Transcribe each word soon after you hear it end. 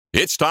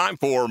It's time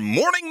for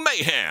Morning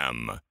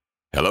Mayhem.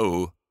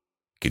 Hello?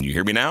 Can you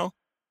hear me now?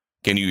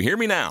 Can you hear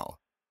me now?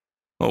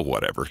 Oh,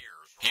 whatever.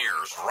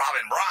 Here's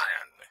Robin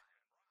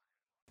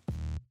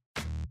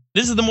Bryan.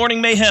 This is the Morning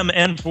Mayhem,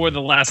 and for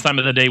the last time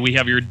of the day, we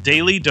have your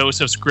daily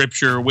dose of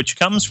scripture, which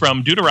comes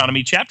from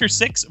Deuteronomy chapter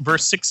 6,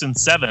 verse 6 and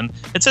 7.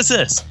 It says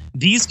this: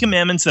 "These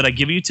commandments that I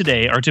give you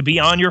today are to be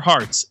on your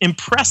hearts.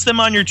 Impress them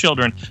on your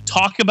children.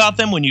 Talk about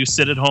them when you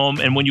sit at home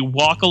and when you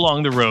walk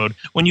along the road,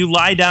 when you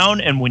lie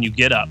down and when you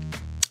get up."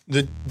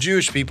 The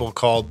Jewish people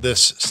called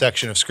this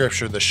section of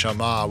Scripture the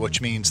Shema,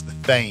 which means the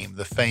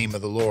fame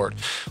of the Lord.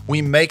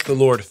 We make the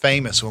Lord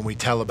famous when we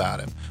tell about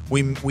Him.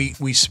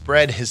 We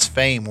spread His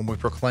fame when we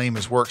proclaim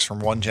His works from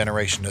one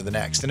generation to the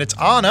next. And it's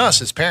on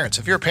us as parents.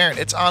 If you're a parent,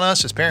 it's on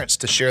us as parents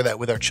to share that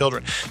with our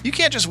children. You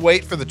can't just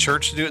wait for the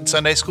church to do it in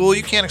Sunday school.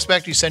 You can't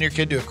expect you send your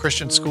kid to a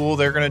Christian school,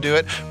 they're going to do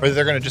it, or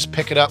they're going to just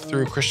pick it up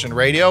through Christian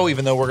radio,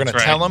 even though we're going to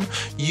tell them.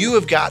 You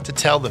have got to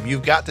tell them.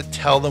 You've got to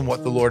tell them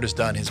what the Lord has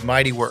done, His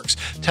mighty works.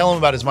 Tell them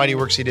about His mighty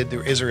works He did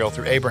through Israel,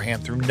 through Abraham,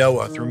 through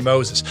Noah, through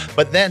Moses.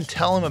 But then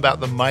tell them about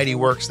the mighty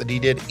works that He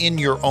did in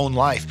your own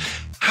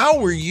life. How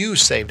were you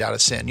saved out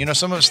of sin? You know,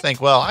 some of us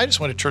think, well, I just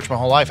went to church my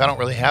whole life. I don't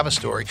really have a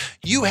story.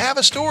 You have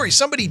a story.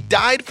 Somebody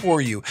died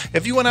for you.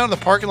 If you went out in the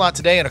parking lot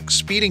today and a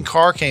speeding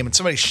car came and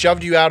somebody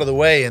shoved you out of the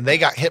way and they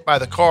got hit by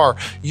the car,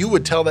 you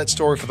would tell that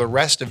story for the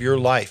rest of your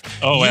life.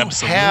 Oh, you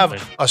absolutely.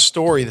 have a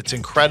story that's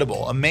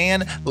incredible. A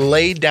man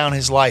laid down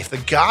his life. The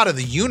God of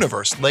the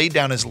universe laid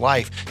down His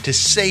life to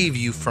save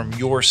you from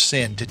your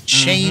sin, to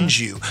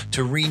change you,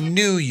 to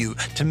renew you,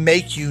 to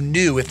make you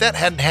new. If that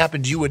hadn't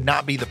happened, you would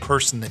not be the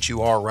person that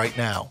you are right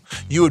now.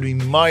 You would be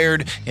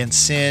mired in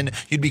sin.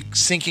 You'd be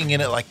sinking in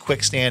it like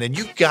quicksand. And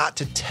you've got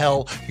to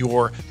tell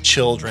your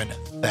children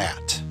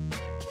that,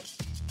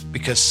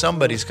 because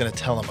somebody's going to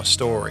tell them a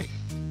story.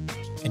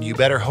 And you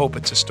better hope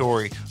it's a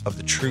story of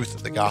the truth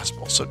of the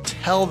gospel. So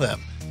tell them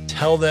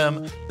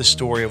the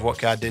story of what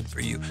God did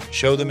for you.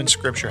 Show them in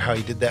Scripture how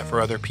He did that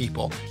for other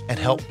people, and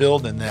help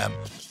build in them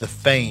the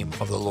fame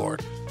of the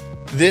Lord.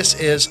 This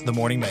is the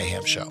Morning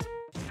Mayhem Show.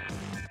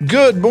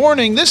 Good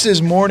morning. This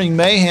is Morning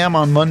Mayhem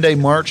on Monday,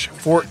 March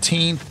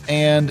 14th.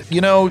 And,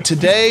 you know,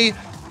 today,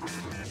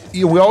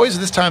 we always,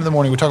 this time in the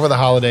morning, we talk about the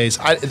holidays.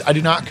 I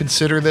do not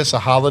consider this a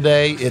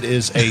holiday. It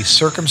is a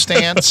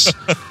circumstance.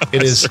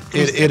 It is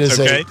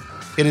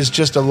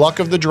just a luck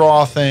of the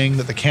draw thing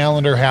that the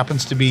calendar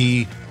happens to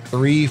be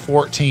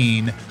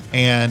 3/14.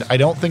 And I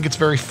don't think it's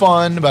very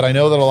fun, but I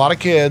know that a lot of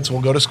kids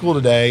will go to school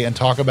today and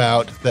talk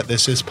about that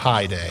this is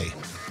Pi Day.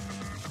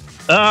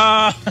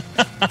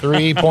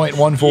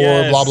 3.14,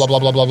 yes. blah, blah, blah,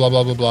 blah, blah, blah,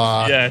 blah, blah,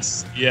 blah.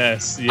 Yes.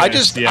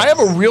 I have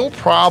a real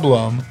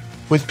problem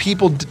with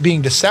people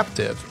being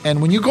deceptive.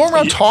 And when you go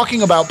around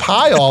talking about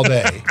pie all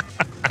day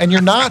and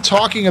you're not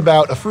talking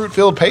about a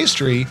fruit-filled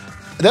pastry,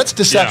 that's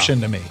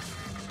deception to me.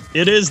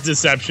 It is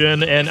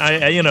deception, and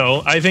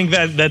I think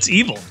that's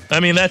evil. I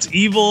mean, that's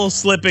evil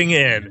slipping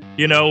in.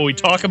 You know, we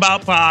talk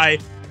about pie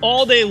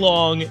all day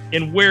long,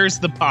 and where's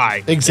the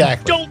pie?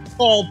 Exactly. And don't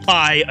call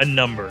pie a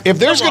number. If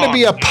there's going to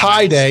be a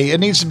pie day, it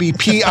needs to be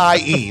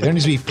P-I-E. There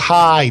needs to be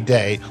Pie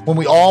Day when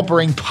we all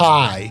bring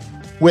pie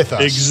with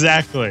us.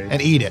 Exactly. And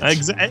eat it.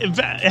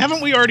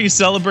 Haven't we already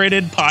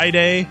celebrated Pie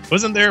Day?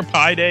 Wasn't there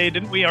Pie Day?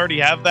 Didn't we already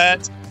have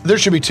that? There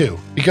should be two,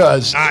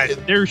 because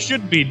there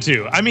should be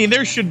two. I mean,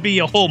 there should be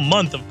a whole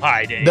month of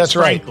Pie Days. That's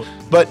frankly.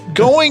 right. But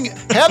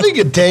having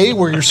a day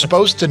where you're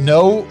supposed to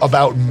know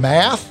about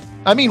math,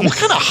 I mean, what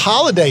kind of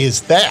holiday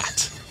is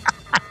that?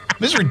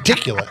 This is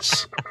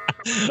ridiculous.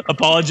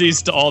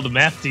 Apologies to all the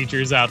math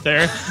teachers out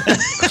there.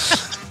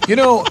 You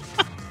know,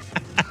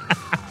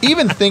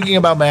 even thinking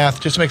about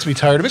math just makes me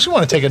tired. It makes me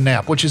want to take a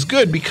nap, which is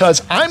good,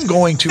 because I'm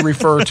going to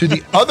refer to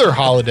the other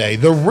holiday,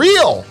 the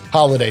real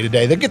holiday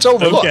today that gets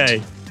overlooked.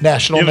 Okay.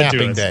 National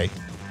Napping Day.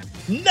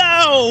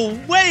 No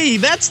way.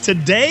 That's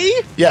today?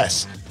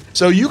 Yes.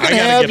 So you can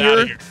have your... Out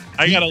of here.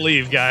 I got to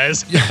leave,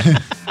 guys.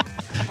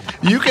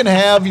 You can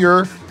have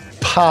your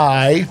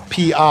pie,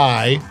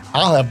 P-I.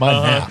 I'll have my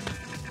nap.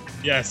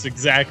 Yes,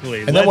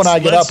 exactly. And then when I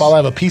get up, I'll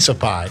have a piece of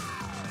pie.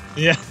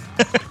 Yeah.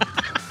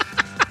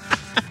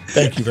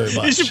 Thank you very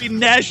much. It should be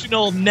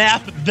National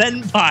Nap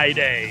Then Pie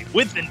Day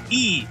with an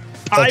E.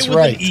 Pie That's with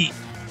right. an E.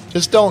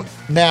 Just don't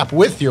nap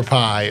with your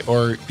pie,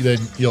 or then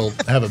you'll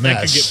have a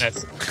mess.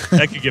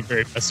 That could get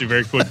very messy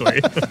very quickly.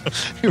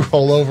 You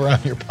roll over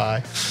on your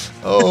pie.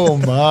 Oh,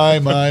 my.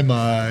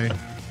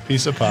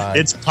 Piece of pie.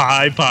 It's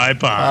pie.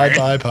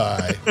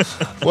 Pie.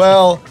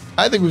 Well,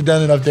 I think we've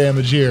done enough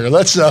damage here.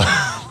 Let's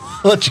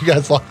let you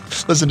guys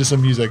listen to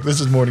some music.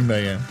 This is Morning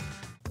Mayhem.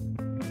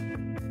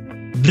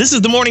 This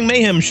is the Morning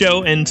Mayhem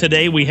Show, and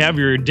today we have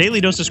your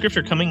daily dose of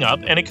scripture coming up,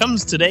 and it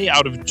comes today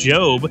out of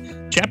Job,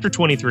 chapter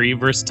 23,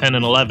 verse 10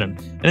 and 11.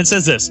 And it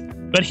says this: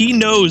 "But He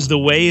knows the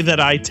way that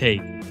I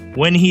take.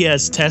 When He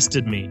has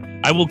tested me,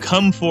 I will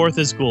come forth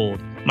as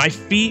gold. My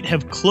feet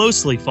have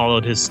closely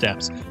followed His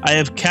steps. I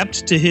have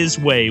kept to His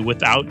way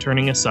without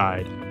turning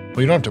aside."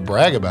 Well, you don't have to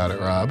brag about it,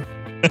 Rob.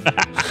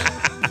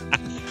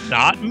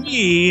 Not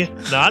me,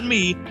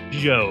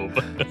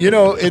 Job. You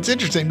know, it's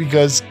interesting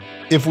because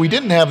if we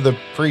didn't have the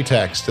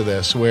pretext to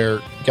this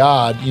where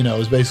God,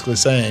 is basically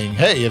saying,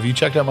 hey, have you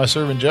checked out my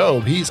servant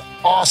Job? He's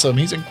awesome.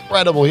 He's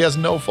incredible. He has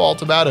no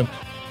fault about him.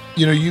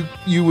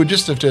 You would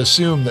just have to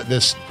assume that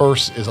this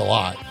verse is a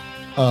lie.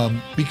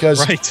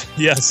 Because, right.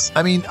 Yes.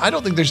 I mean, I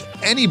don't think there's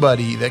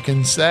anybody that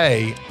can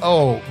say,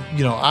 oh,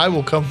 I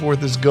will come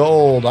forth as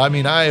gold. I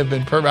mean, I have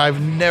been perfect.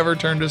 I've never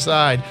turned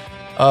aside.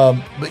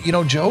 But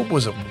Job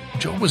was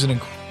an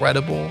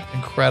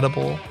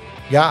incredible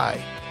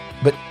guy.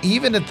 But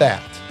even at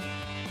that,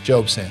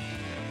 Job sinned.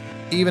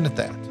 Even at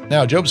that.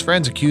 Now, Job's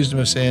friends accused him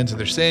of sins, and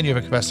they're saying you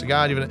haven't confessed to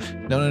God.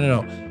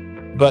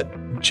 No.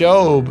 But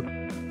Job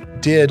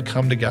did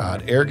come to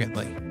God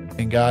arrogantly,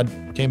 and God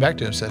came back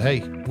to him and said, hey,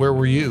 where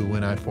were you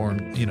when I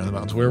formed, the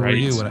mountains? Where were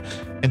you?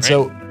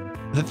 So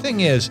the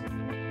thing is,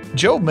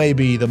 Job may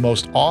be the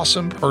most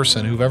awesome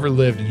person who've ever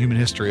lived in human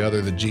history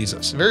other than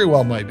Jesus. Very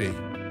well might be,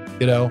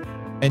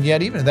 and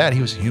yet even at that,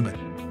 he was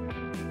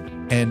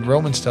human. And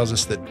Romans tells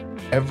us that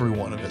every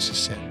one of us has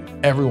sinned.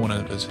 Every one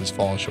of us has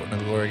fallen short of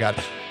the glory of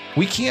God.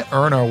 We can't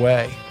earn our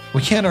way.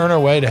 We can't earn our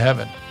way to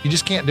heaven. You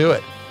just can't do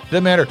it. It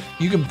doesn't matter.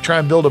 You can try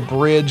and build a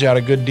bridge out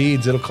of good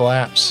deeds. It'll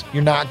collapse.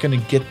 You're not going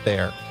to get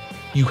there.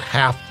 You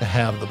have to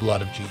have the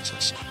blood of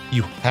Jesus.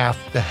 You have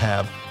to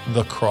have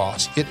the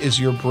cross. It is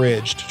your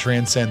bridge to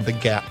transcend the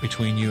gap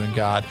between you and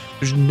God.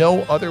 There's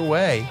no other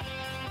way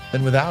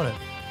than without it,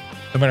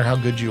 no matter how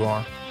good you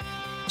are.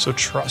 So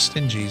trust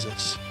in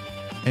Jesus,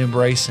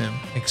 embrace him,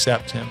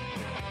 accept him,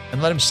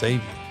 and let him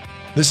save you.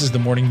 This is the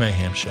Morning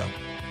Mayhem Show.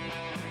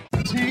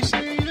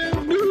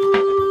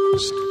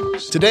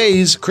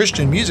 Today's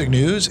Christian music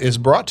news is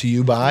brought to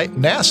you by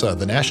NASA,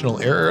 the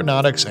National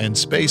Aeronautics and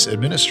Space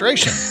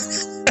Administration.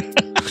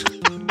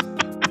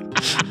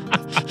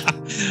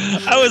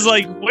 I was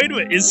like, wait a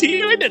minute, is he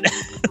doing it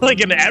like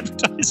an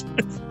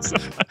advertisement?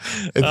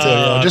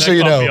 Just so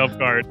you know,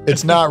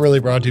 it's not really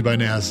brought to you by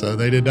NASA.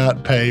 They did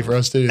not pay for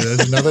us to do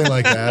this. Nothing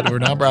like that. We're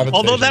not nonprofit.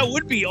 Although station. that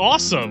would be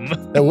awesome.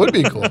 That would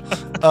be cool.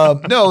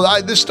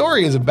 The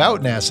story is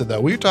about NASA,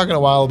 though. We were talking a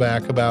while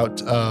back about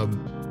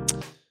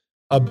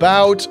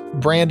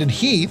Brandon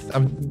Heath.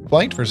 I'm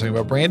blanked for a second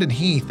about Brandon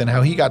Heath and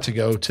how he got to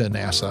go to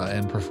NASA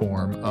and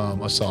perform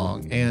a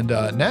song. And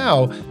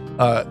now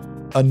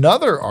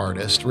another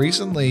artist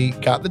recently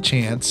got the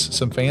chance.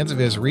 Some fans of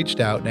his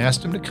reached out and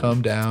asked him to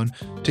come down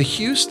to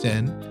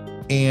Houston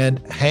and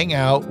hang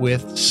out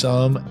with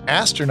some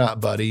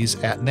astronaut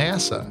buddies at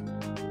NASA.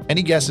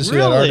 Any guesses who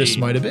that artist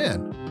might have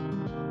been?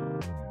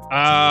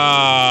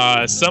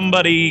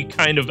 Somebody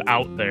kind of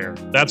out there.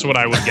 That's what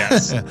I would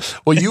guess.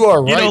 Well, you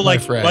are right, my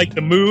friend. Like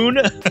the moon?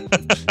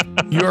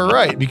 You are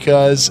right,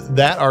 because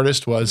that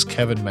artist was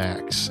Kevin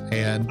Max.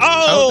 And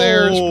out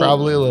there is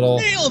probably a little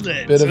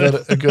bit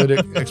of a good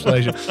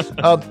explanation.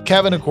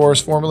 Kevin, of course,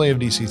 formerly of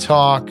DC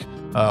Talk,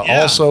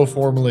 also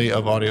formerly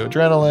of Audio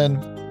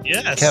Adrenaline.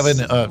 Yes. Kevin,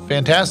 a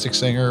fantastic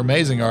singer,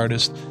 amazing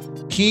artist.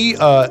 He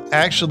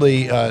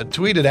actually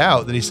tweeted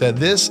out that he said,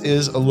 "This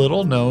is a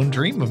little known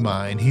dream of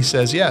mine." He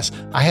says, "Yes,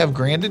 I have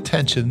grand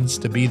intentions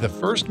to be the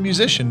first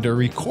musician to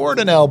record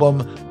an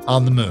album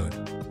on the moon."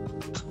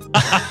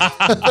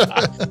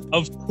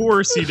 Of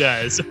course he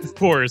does. Of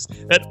course.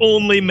 That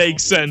only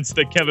makes sense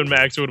that Kevin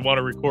Max would want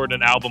to record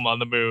an album on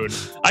the moon.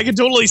 I can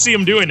totally see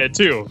him doing it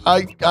too.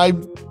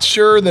 I'm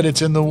sure that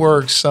it's in the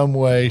works some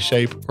way,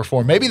 shape, or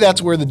form. Maybe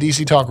that's where the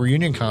DC Talk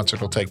reunion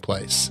concert will take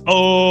place.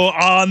 Oh,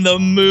 on the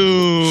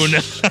moon.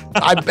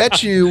 I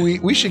bet you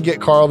we should get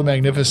Carl the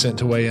Magnificent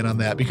to weigh in on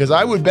that, because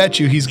I would bet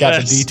you he's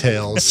got the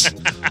details.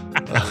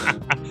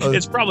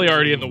 It's probably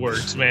already in the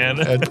works, man.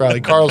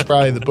 Carl's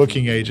probably the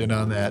booking agent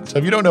on that. So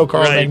if you don't know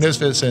Carl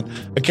Magnificent,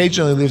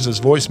 occasionally leaves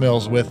us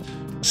voicemails with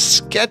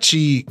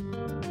sketchy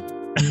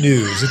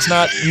news. It's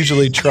not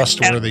usually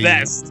trustworthy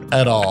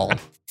at all.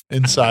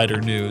 Insider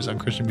news on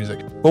Christian music.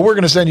 Well, we're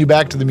going to send you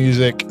back to the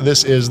music.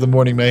 This is the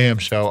Morning Mayhem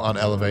Show on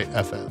Elevate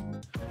FM.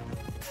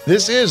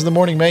 This is the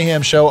Morning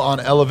Mayhem Show on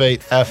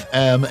Elevate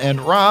FM.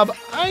 And Rob,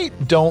 I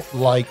don't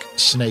like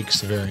snakes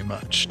very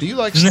much. Do you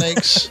like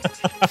snakes?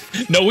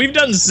 No, we've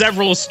done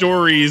several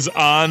stories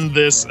on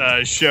this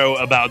show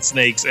about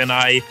snakes, and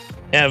I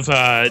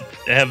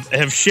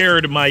have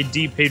shared my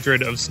deep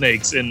hatred of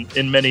snakes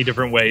in many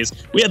different ways.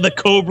 We had the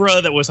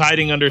cobra that was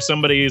hiding under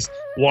somebody's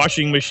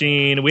washing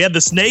machine. We had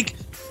the snake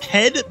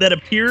head that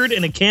appeared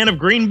in a can of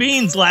green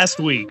beans last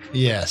week.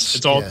 Yes.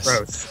 It's all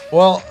gross.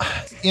 Well,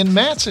 in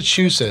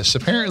Massachusetts,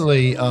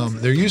 apparently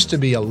there used to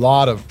be a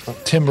lot of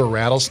timber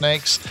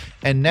rattlesnakes,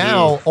 and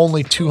now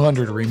only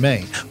 200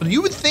 remain. Well,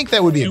 you would think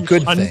that would be a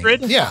good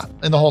thing. Yeah,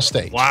 in the whole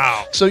state.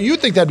 Wow. So you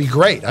would think that'd be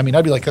great. I mean,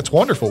 I'd be like, that's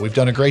wonderful. We've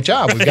done a great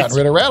job. We've gotten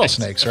rid of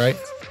rattlesnakes, right?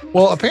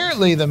 Well,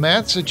 apparently the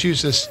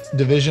Massachusetts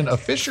Division of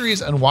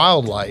Fisheries and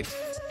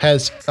Wildlife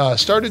has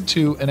started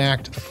to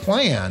enact a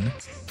plan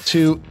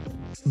to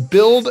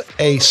build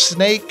a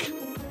snake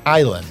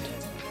island.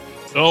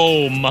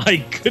 Oh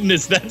my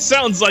goodness, that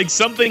sounds like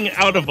something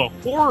out of a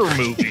horror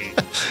movie.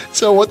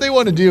 So what they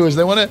want to do is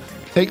they want to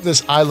take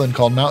this island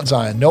called Mount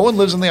Zion. No one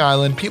lives on the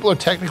island. People are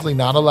technically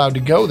not allowed to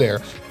go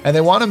there. And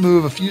they want to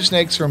move a few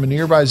snakes from a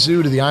nearby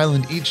zoo to the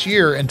island each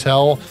year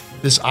until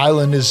this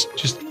island is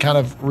just kind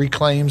of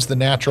reclaims the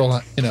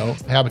natural,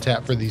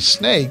 habitat for these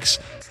snakes.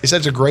 He said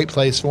it's a great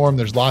place for them.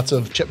 There's lots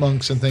of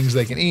chipmunks and things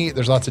they can eat.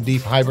 There's lots of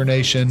deep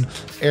hibernation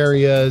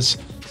areas.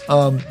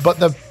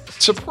 But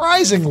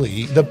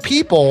surprisingly, the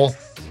people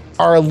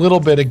are a little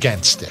bit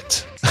against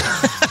it.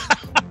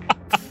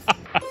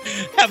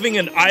 Having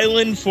an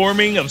island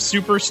forming of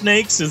super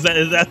snakes,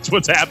 that's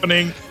what's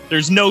happening?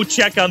 There's no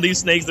check on these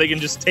snakes. They can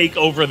just take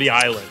over the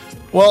island.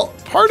 Well,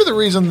 part of the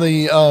reason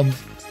the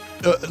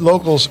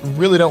locals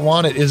really don't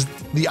want it is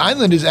the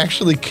island is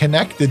actually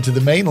connected to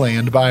the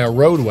mainland by a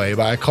roadway,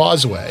 by a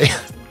causeway.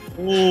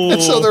 Ooh,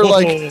 and so they're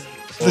like,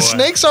 the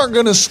snakes aren't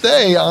going to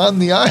stay on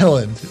the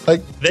island.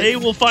 Like, they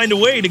will find a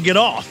way to get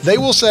off. They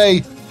will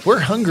say, we're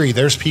hungry.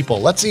 There's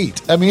people. Let's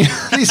eat. I mean,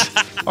 these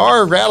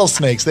are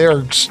rattlesnakes. They are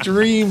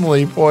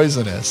extremely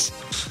poisonous.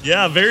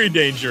 Yeah, very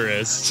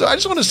dangerous. So I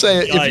just want to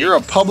say, if you're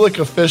a public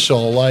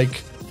official,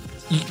 like,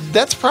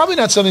 that's probably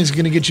not something that's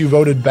going to get you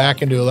voted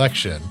back into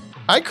election.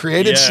 I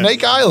created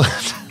Snake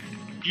Island.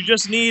 You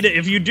just need,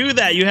 if you do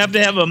that, you have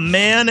to have a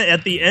man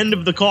at the end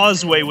of the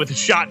causeway with a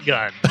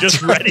shotgun,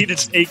 just ready to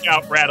take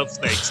out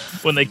rattlesnakes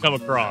when they come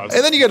across.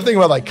 And then you got to think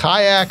about like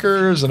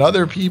kayakers and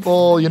other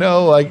people,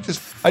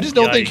 I just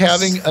don't think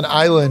having an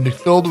island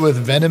filled with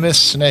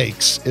venomous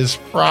snakes is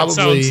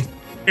probably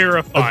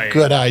terrifying. A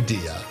good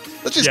idea.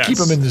 Let's just keep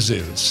them in the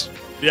zoos.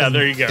 Yeah,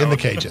 there you go. In the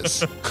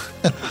cages.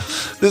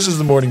 This is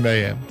the Morning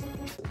Mayhem.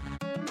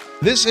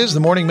 This is the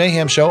Morning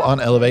Mayhem Show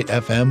on Elevate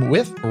FM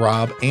with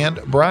Rob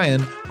and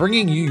Brian,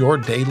 bringing you your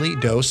daily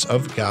dose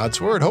of God's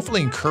Word,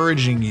 hopefully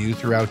encouraging you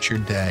throughout your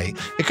day.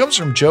 It comes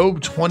from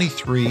Job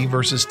 23,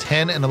 verses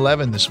 10 and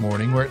 11 this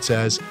morning, where it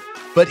says,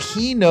 "But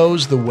he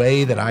knows the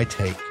way that I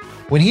take.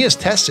 When he has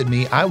tested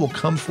me, I will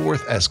come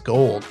forth as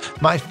gold.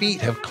 My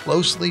feet have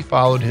closely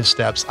followed his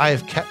steps. I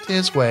have kept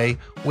his way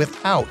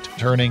without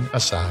turning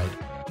aside."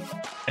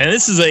 And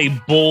this is a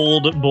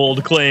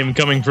bold claim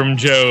coming from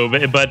Job.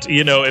 But,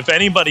 if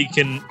anybody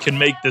can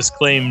make this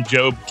claim,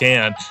 Job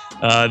can,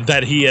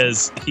 that he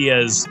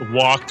has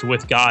walked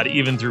with God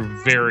even through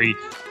very,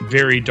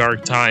 very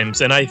dark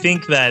times. And I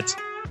think that,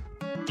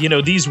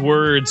 these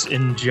words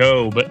in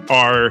Job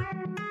are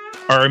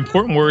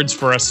important words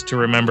for us to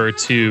remember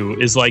too.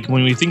 Is like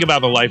when we think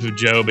about the life of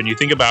Job and you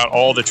think about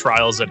all the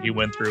trials that he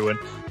went through and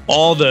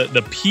all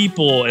the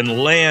people and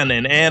land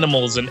and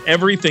animals and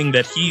everything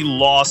that he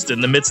lost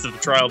in the midst of the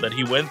trial that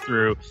he went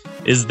through,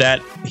 is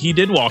that he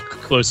did walk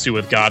closely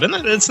with God. And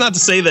it's not to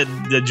say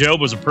that Job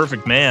was a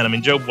perfect man. I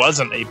mean, Job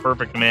wasn't a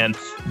perfect man,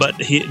 but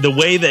the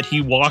way that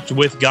he walked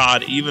with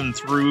God, even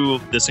through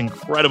this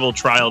incredible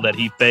trial that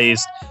he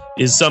faced,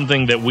 is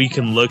something that we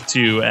can look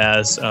to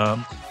as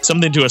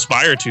something to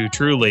aspire to,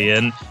 truly.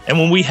 And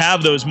when we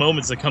have those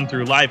moments that come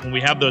through life, when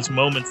we have those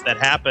moments that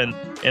happen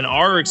in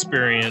our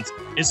experience,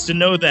 is to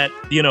know that,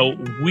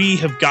 we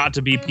have got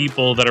to be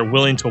people that are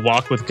willing to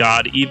walk with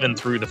God even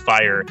through the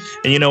fire.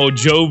 And,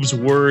 Job's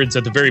words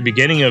at the very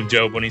beginning of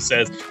Job, when he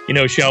says,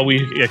 shall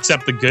we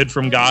accept the good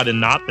from God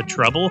and not the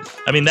trouble?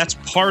 I mean, that's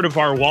part of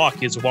our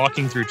walk, is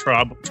walking through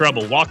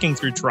trouble, walking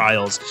through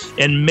trials.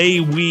 And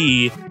may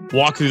we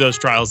walk through those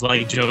trials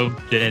like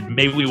Job did.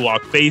 May we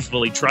walk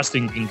faithfully,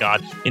 trusting in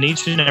God in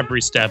each and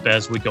every step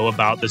as we go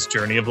about this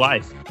journey of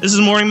life. This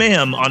is Morning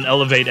Mayhem on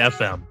Elevate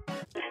FM.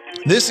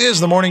 This is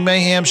the Morning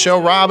Mayhem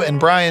Show. Rob and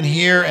Brian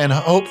here, and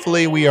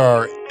hopefully we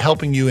are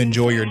helping you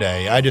enjoy your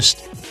day. I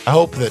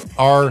hope that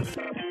our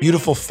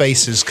beautiful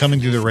faces coming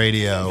through the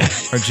radio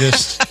are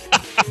just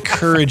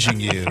encouraging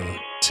you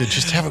to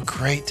just have a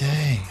great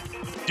day.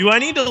 Do I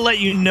need to let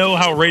you know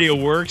how radio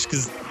works?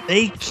 Because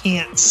they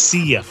can't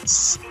see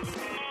us.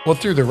 Well,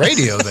 through the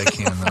radio they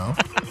can, though.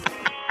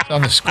 It's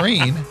on the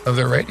screen of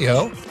the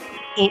radio.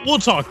 We'll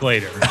talk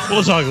later.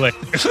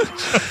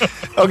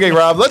 Okay,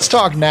 Rob, let's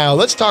talk now.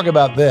 Let's talk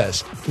about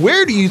this.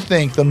 Where do you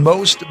think the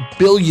most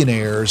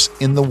billionaires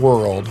in the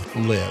world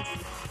live?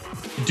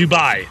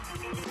 Dubai.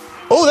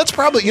 Oh, that's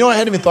probably, I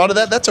hadn't even thought of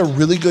that. That's a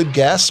really good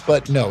guess,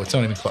 but no, it's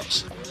not even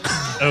close.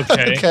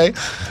 Okay. Okay.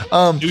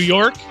 New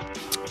York?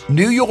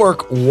 New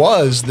York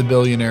was the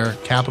billionaire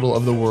capital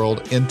of the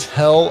world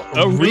until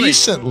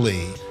recently.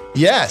 Really?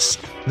 Yes.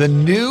 The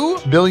new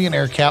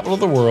billionaire capital of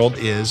the world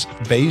is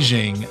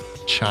Beijing,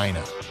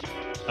 China.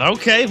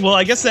 Okay. Well,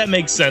 I guess that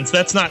makes sense.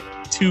 That's not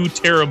too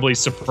terribly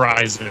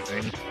surprising.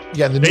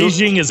 Yeah.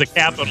 Beijing is a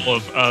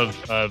capital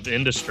of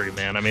industry,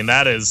 man. I mean,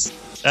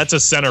 that's a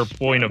center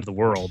point of the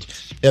world.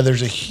 Yeah,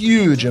 there's a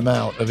huge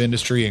amount of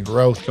industry and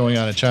growth going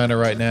on in China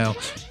right now.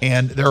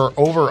 And there are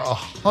over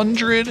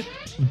 100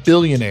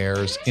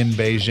 billionaires in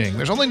Beijing.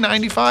 There's only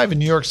 95 in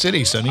New York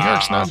City, so New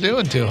York's not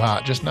doing too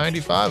hot. Just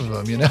 95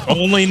 of them,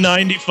 Only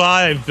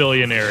 95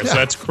 billionaires. Yeah.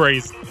 That's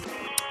crazy.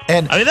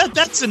 And I mean,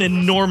 that's an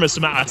enormous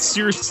amount.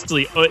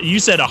 Seriously, you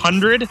said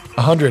 100?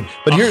 100.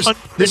 But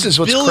this is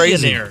what's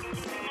crazy.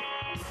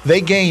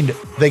 They gained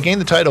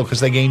the title because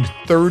they gained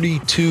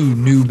 32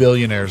 new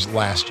billionaires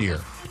last year.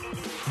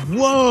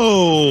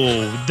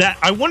 Whoa!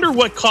 I wonder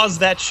what caused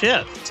that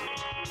shift.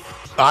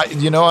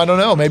 I don't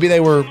know. Maybe they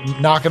were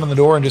knocking on the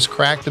door and just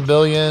cracked $1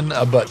 billion,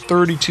 but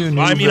 32 new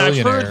billionaires.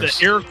 I've heard the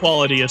air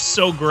quality is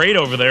so great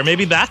over there.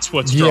 Maybe that's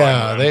what's drawing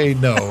them. They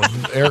know.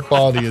 Air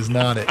quality is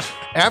not it.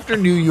 After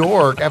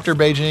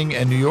Beijing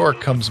and New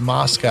York comes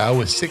Moscow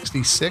with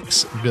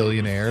 66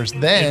 billionaires.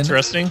 Then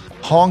interesting.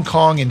 Hong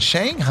Kong and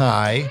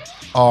Shanghai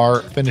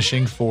are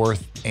finishing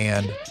 4th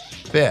and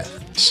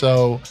 5th.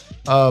 So,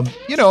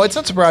 it's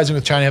not surprising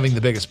with China having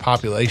the biggest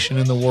population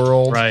in the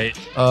world. Right.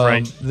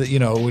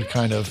 It would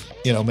kind of,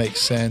 make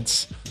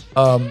sense.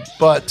 But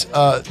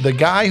the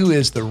guy who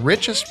is the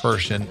richest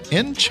person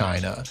in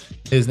China,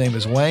 his name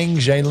is Wang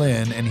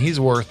Zhelin, and he's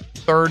worth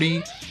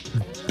 $30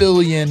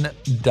 billion.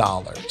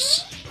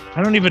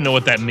 I don't even know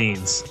what that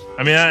means.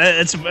 I mean,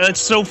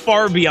 it's so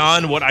far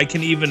beyond what I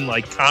can even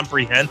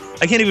comprehend.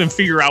 I can't even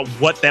figure out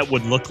what that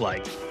would look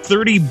like.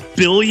 $30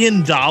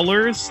 billion?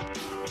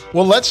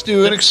 Well, let's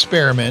do an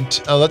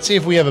experiment. Let's see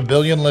if we have 1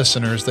 billion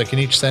listeners that can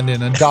each send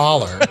in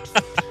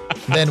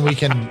 $1. Then we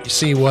can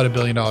see what $1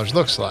 billion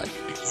looks like.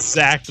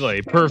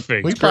 Exactly.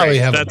 Perfect. We probably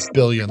have 1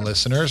 billion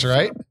listeners,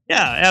 right?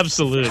 Yeah,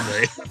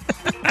 absolutely.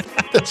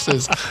 This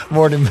is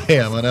Morning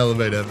Mayhem on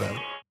Elevate FM.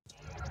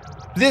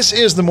 This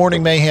is the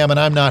Morning Mayhem, and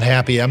I'm not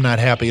happy. I'm not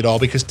happy at all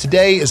because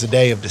today is a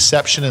day of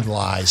deception and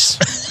lies.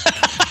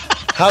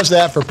 How's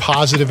that for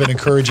positive and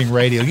encouraging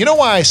radio? You know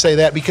why I say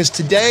that? Because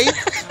today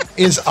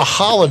is a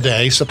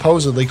holiday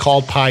supposedly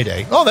called Pie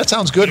Day. Oh, that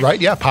sounds good,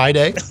 right? Yeah, Pie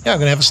Day. Yeah, I'm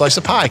going to have a slice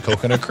of pie,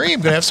 coconut cream.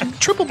 Going to have some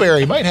triple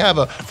berry. Might have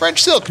a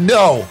French silk.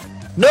 No.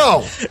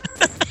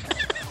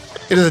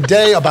 It is a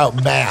day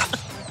about math.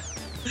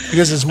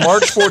 Because it's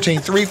March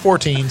 14th,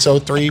 314, so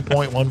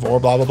 3.14, blah,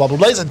 blah, blah,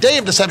 blah. It's a day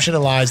of deception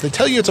and lies. They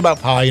tell you it's about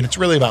pie, and it's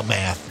really about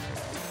math.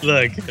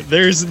 Look,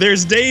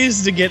 there's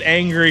days to get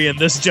angry, and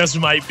this just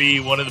might be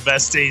one of the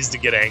best days to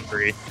get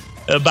angry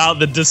about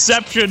the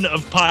deception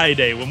of Pie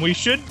Day, when we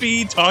should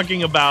be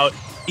talking about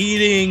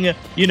eating,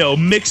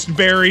 mixed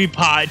berry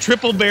pie,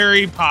 triple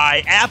berry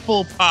pie,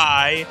 apple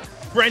pie,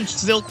 French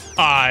silk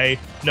pie.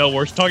 No,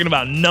 we're talking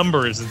about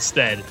numbers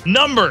instead.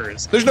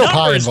 Numbers. There's no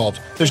pie involved.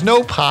 There's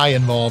no pie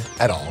involved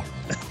at all.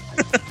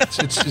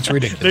 It's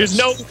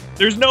ridiculous.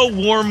 There's no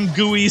warm,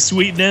 gooey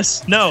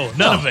sweetness. No,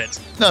 none of it.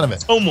 None of it.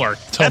 It's homework.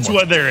 That's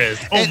what there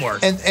is.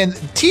 Homework. And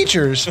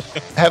teachers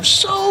have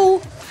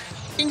so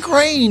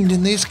ingrained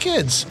in these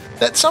kids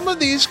that some of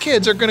these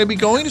kids are going to be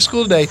going to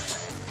school today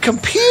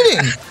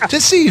competing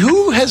to see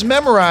who has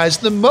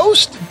memorized the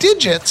most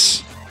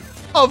digits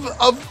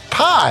of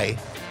pi.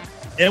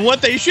 And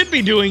what they should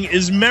be doing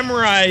is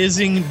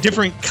memorizing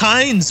different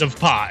kinds of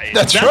pie.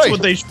 That's right. That's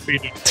what they should be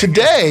doing.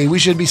 Today, we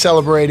should be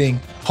celebrating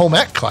home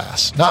ec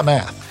class, not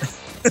math.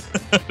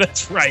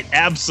 That's right.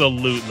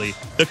 Absolutely.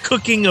 The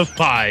cooking of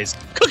pies.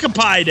 Cook a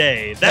Pie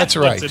Day. That's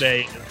right. What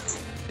today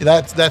is.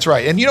 That's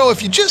right. And,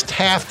 if you just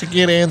have to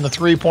get in the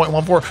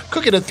 3.14,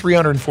 cook it at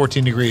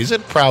 314 degrees.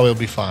 It probably will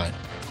be fine.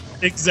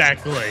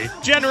 Exactly.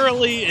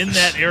 Generally, in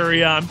that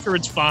area, I'm sure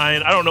it's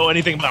fine. I don't know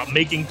anything about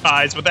making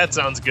pies, but that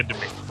sounds good to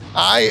me.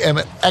 I am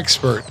an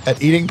expert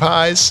at eating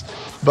pies,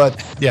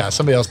 but yeah,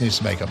 somebody else needs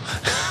to make them.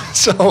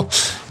 So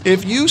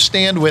if you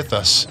stand with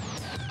us,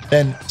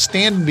 then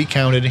stand and be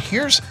counted. And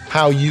here's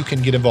how you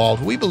can get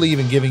involved. We believe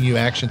in giving you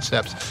action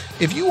steps.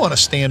 If you want to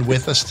stand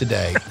with us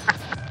today,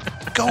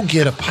 go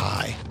get a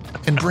pie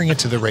and bring it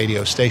to the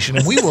radio station,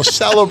 and we will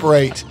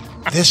celebrate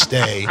this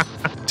day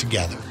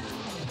together.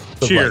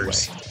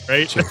 Cheers.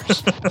 Right?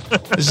 Cheers.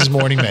 This is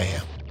Morning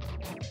Mayhem.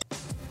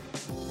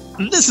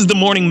 This is the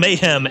Morning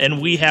Mayhem,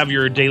 and we have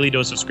your daily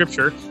dose of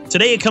scripture.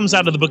 Today it comes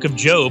out of the book of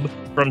Job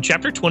from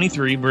chapter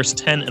 23, verse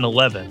 10 and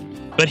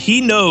 11. But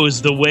he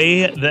knows the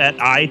way that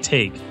I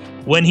take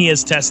when he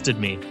has tested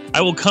me.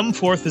 I will come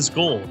forth as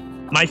gold.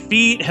 My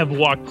feet have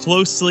walked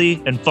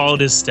closely and followed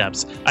his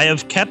steps. I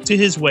have kept to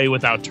his way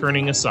without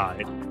turning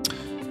aside.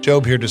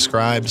 Job here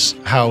describes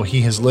how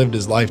he has lived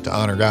his life to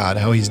honor God,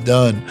 how he's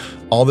done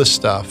all this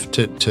stuff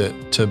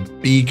to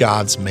be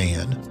God's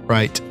man,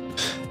 right?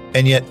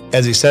 And yet,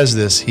 as he says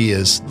this, he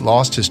has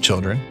lost his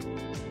children.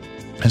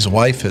 His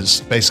wife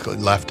has basically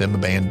left him,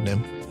 abandoned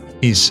him.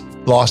 He's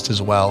lost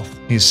his wealth.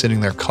 He's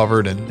sitting there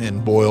covered in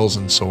boils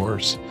and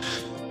sores.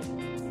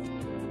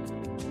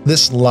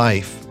 This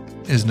life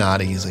is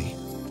not easy.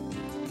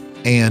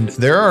 And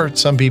there are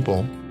some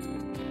people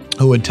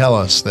who would tell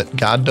us that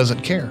God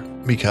doesn't care,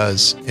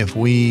 because if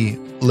we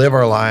live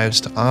our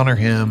lives to honor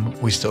him,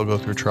 we still go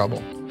through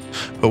trouble.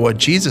 But what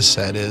Jesus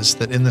said is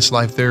that in this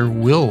life there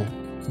will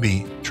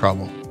be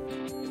trouble.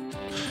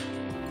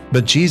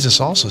 But Jesus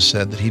also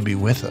said that he'd be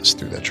with us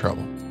through that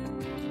trouble,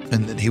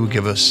 and that he would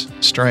give us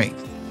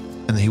strength,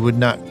 and that he would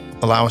not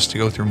allow us to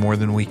go through more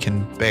than we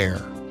can bear,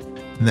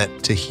 and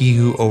that to he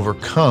who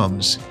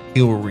overcomes,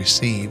 he will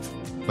receive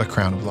the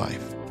crown of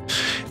life.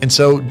 And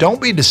so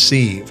don't be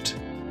deceived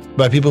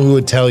by people who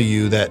would tell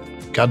you that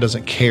God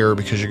doesn't care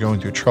because you're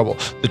going through trouble.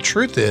 The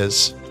truth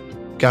is,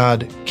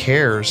 God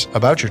cares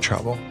about your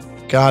trouble.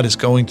 God is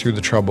going through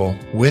the trouble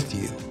with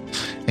you.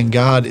 And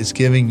God is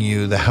giving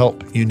you the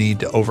help you need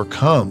to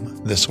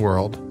overcome this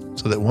world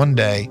so that one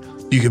day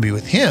you can be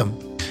with him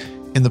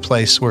in the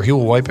place where he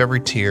will wipe every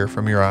tear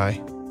from your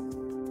eye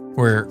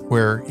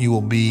where you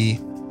will be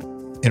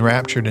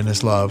enraptured in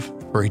his love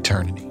for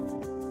eternity.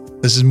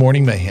 This is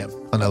Morning Mayhem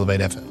on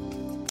Elevate FM.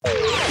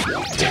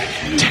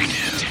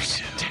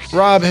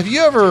 Rob, have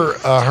you ever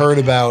heard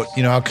about,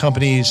 how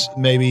companies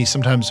maybe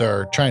sometimes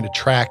are trying to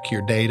track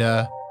your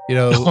data?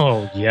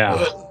 Oh,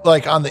 yeah.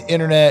 Like on the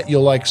internet,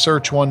 you'll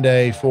search one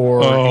day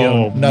for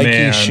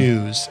Nike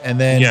shoes. And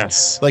then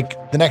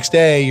like the next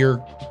day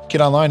you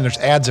get online and there's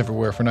ads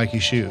everywhere for Nike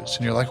shoes.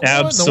 And you're like,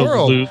 what in the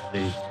world?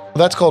 Well,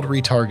 that's called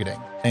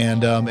retargeting.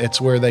 And it's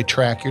where they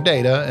track your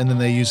data and then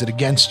they use it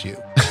against you.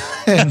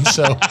 And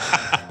so,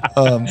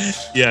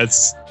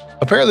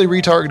 apparently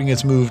retargeting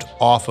has moved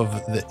off of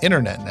the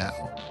internet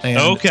now.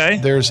 And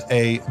there's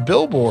a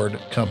billboard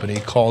company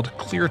called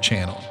Clear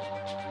Channel.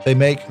 They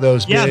make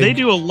those big, they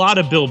do a lot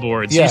of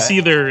billboards. You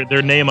see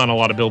their name on a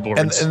lot of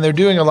billboards. And they're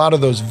doing a lot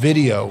of those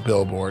video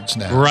billboards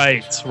now.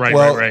 Right.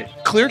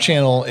 Clear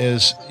Channel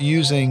is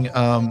using,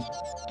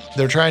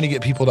 they're trying to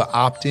get people to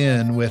opt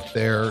in with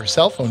their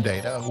cell phone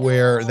data,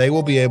 where they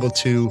will be able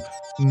to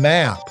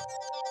map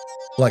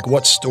like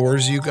what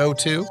stores you go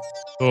to.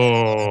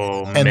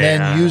 And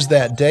then use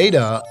that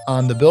data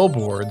on the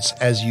billboards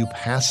as you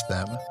pass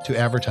them to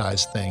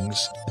advertise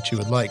things that you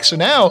would like. So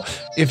now,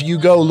 if you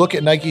go look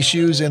at Nike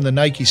shoes in the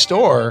Nike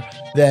store,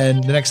 then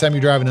the next time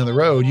you're driving down the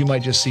road, you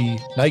might just see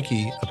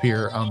Nike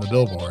appear on the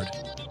billboard.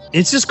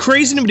 It's just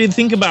crazy to me to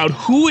think about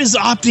who is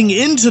opting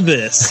into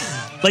this.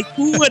 Like,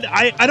 who would,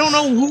 I don't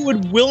know who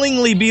would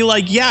willingly be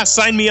like, yeah,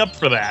 sign me up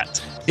for that.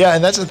 Yeah,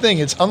 and that's the thing.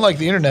 It's unlike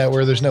the internet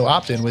where there's no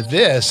opt-in. With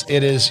this,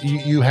 it is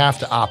you have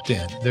to opt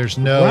in. There's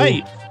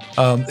no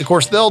of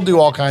course, they'll do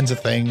all kinds of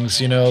things.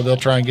 They'll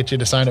try and get you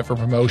to sign up for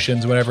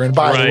promotions, whatever. And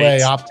by the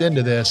way, opt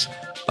into this.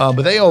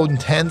 But they own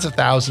tens of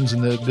thousands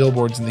in the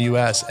billboards in the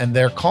U.S., and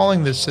they're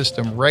calling this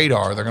system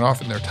Radar. They're going to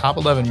offer it in their top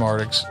 11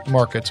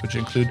 markets, which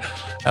include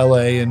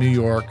L.A. and New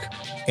York,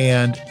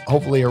 and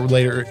hopefully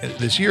later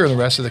this year in the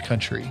rest of the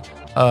country.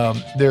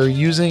 They're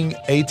using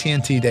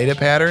AT&T data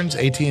patterns.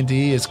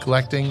 AT&T is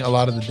collecting a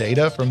lot of the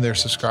data from their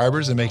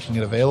subscribers and making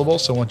it available.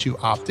 So once you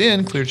opt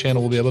in, Clear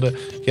Channel will be able to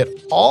get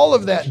all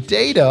of that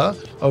data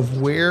of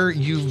where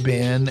you've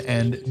been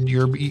and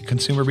your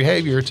consumer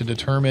behavior to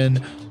determine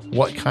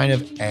what kind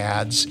of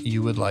ads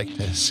you would like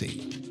to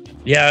see.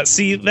 Yeah,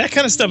 see, that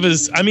kind of stuff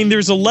is,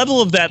 there's a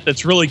level of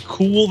that's really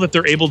cool that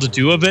they're able to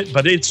do of it,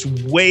 but it's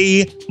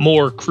way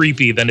more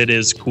creepy than it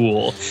is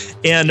cool.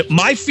 And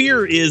my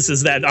fear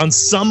is that on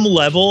some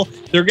level,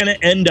 they're going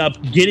to end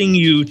up getting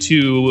you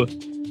to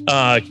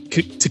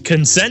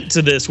consent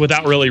to this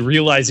without really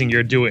realizing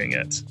you're doing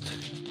it.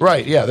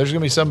 Right, yeah. There's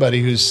going to be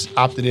somebody who's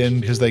opted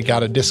in because they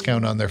got a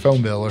discount on their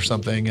phone bill or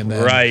something, and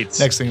then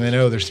next thing they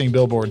know, they're seeing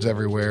billboards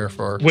everywhere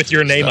with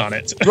your name on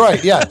it.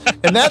 Right, yeah.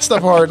 And that's the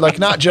part, like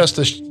not just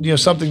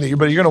something that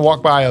but you're going to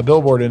walk by a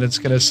billboard and it's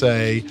going to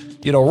say,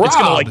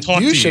 Rob,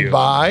 you should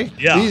buy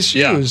these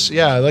shoes.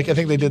 Yeah, like I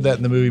think they did that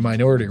in the movie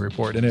Minority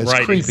Report, and it's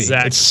creepy.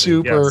 Exactly. It's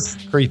super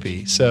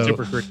creepy. So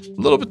super creepy.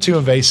 A little bit too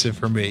invasive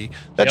for me.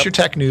 That's your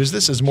tech news.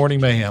 This is Morning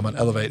Mayhem on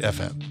Elevate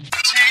FM.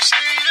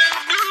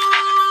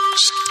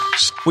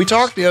 We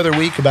talked the other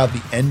week about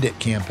the End It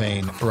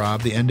campaign,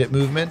 Rob, the End It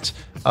movement.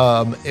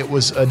 It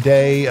was a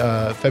day,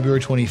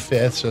 February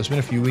 25th, so it's been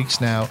a few weeks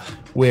now,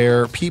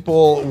 where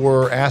people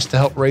were asked to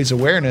help raise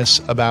awareness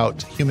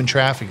about human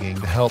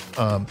trafficking, to help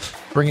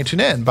bring it to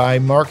an end by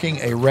marking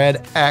a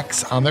red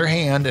X on their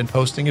hand and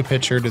posting a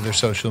picture to their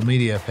social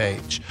media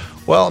page.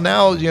 Well,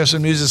 now,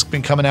 some news has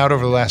been coming out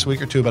over the last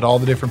week or two about all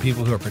the different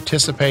people who have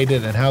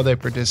participated and how they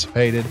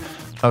participated.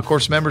 Of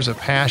course, members of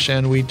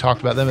Passion, we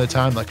talked about them at the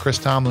time, like Chris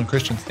Tomlin,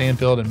 Christian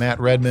Stanfield, and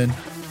Matt Redman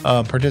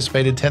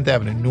participated. 10th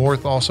Avenue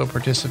North also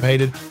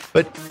participated.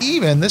 But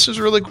even, this is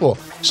really cool,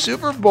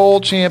 Super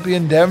Bowl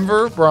champion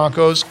Denver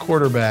Broncos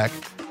quarterback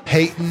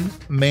Peyton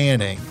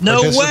Manning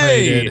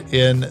participated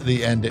in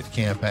the End It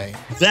campaign.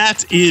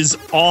 That is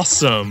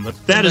awesome.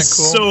 That is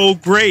cool? So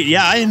great.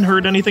 Yeah, I hadn't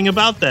heard anything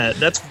about that.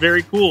 That's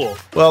very cool.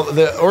 Well,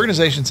 the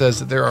organization says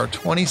that there are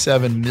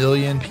 27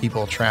 million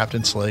people trapped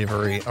in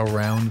slavery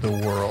around the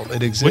world.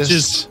 It exists. Which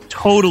is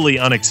totally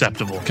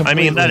unacceptable. That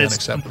is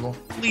unacceptable.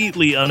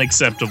 Completely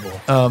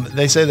unacceptable.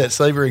 They say that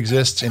slavery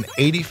exists in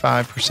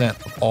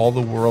 85% of all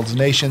the world's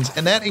nations,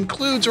 and that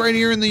includes right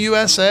here in the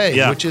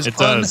USA, which is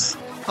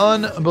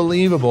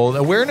unbelievable.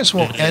 Awareness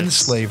won't end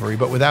slavery,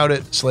 but without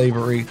it,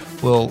 slavery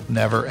will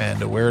never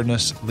end.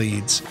 Awareness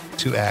leads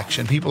to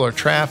action. People are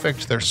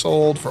trafficked, they're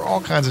sold for all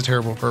kinds of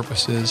terrible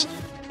purposes.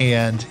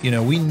 And,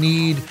 we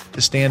need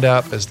to stand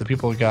up as the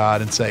people of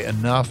God and say,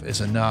 enough is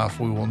enough.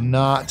 We will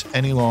not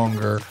any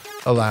longer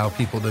allow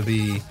people to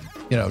be,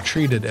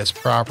 treated as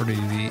property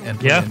and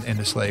put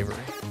into slavery.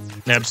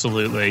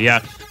 Absolutely.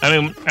 Yeah.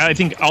 I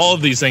think all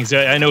of these things,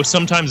 I know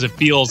sometimes it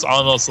feels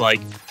almost like,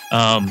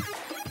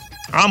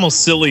 almost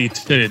silly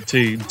to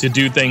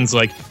do things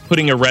like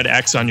putting a red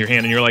X on your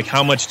hand, and you're like,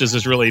 how much does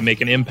this really make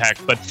an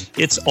impact? But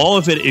it's all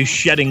of it is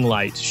shedding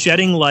light,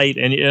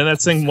 and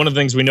that's one of the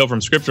things we know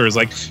from Scripture is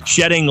like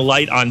shedding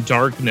light on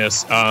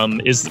darkness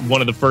is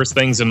one of the first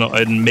things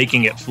in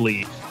making it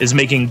flee, is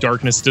making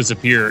darkness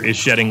disappear, is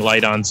shedding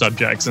light on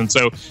subjects. And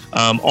so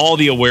all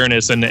the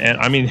awareness and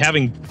I mean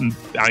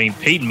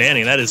Peyton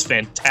Manning, that is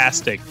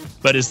fantastic,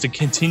 but is to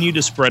continue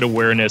to spread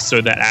awareness so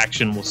that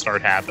action will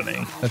start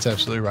happening. That's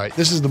absolutely right.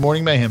 This is the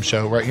Morning Mayhem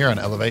Show right here on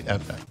Elevate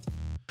FM.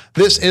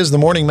 This is the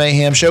Morning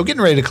Mayhem Show,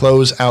 getting ready to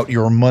close out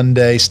your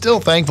Monday. Still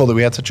thankful that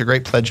we had such a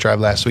great pledge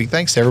drive last week.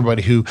 Thanks to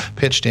everybody who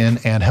pitched in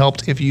and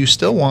helped. If you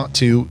still want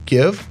to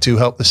give to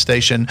help the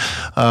station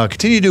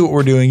continue to do what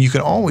we're doing, you can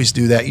always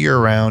do that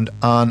year-round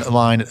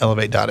online at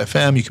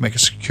elevate.fm. You can make a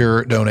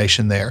secure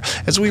donation there.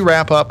 As we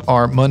wrap up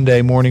our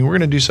Monday morning, we're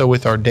going to do so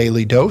with our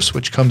daily dose,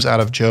 which comes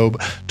out of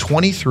Job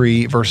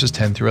 23, verses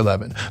 10 through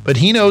 11. But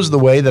he knows the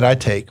way that I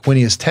take. When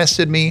he has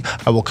tested me,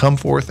 I will come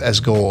forth as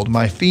gold.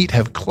 My feet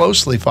have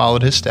closely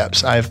followed his steps.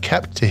 I have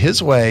kept to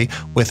his way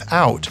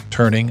without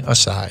turning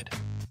aside.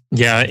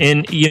 Yeah,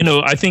 and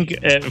I think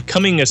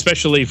coming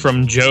especially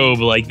from Job,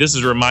 like this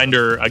is a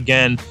reminder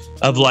again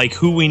of like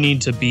who we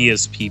need to be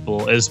as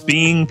people, as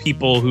being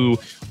people who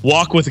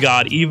walk with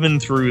God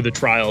even through the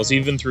trials,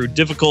 even through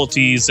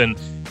difficulties, and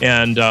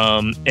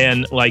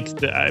like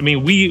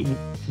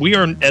we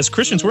are, as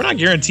Christians, we're not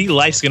guaranteed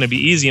life's going to be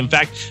easy. In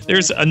fact,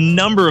 there's a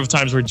number of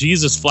times where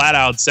Jesus flat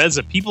out says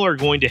that people are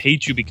going to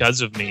hate you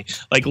because of me.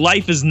 Like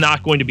life is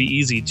not going to be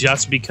easy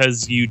just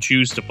because you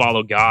choose to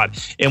follow God.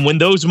 And when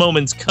those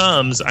moments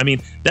comes, I mean,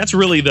 that's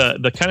really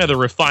the kind of the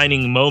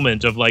refining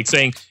moment of like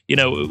saying,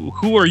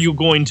 who are you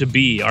going to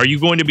be? Are you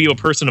going to be a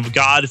person of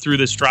God through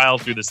this trial,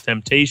 through this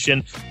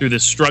temptation, through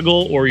this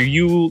struggle, or are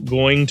you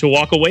going to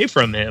walk away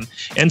from him?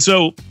 And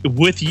so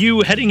with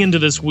you heading into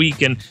this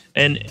week, and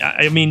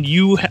I mean,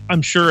 you,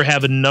 I'm sure,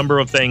 have a number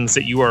of things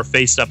that you are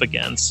faced up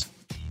against.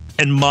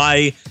 And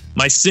my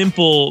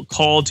simple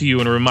call to you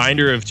and a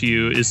reminder to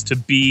you is to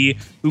be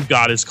who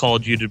God has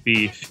called you to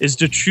be, is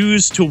to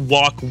choose to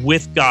walk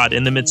with God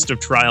in the midst of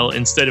trial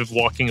instead of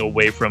walking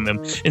away from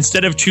him.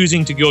 Instead of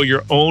choosing to go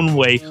your own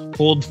way,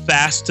 hold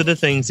fast to the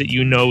things that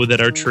you know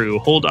that are true.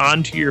 Hold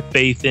on to your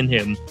faith in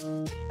him.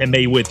 And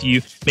may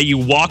you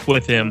walk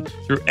with him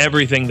through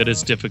everything that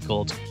is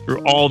difficult,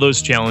 through all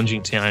those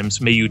challenging times.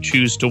 May you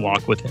choose to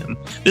walk with him.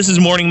 This is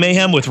Morning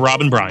Mayhem with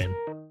Rob and Brian.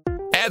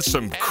 Add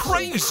some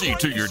crazy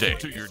to your day.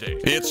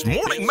 It's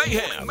Morning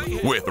Mayhem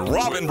with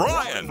Rob and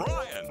Brian.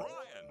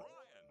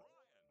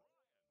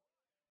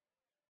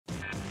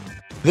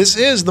 This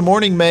is the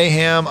Morning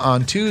Mayhem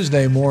on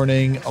Tuesday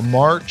morning,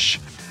 March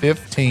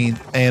 15th,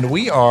 and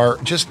we are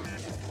just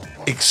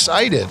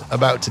excited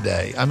about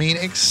today. I mean,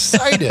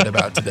 excited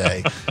about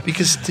today,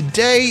 because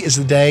today is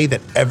the day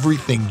that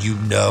everything you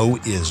know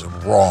is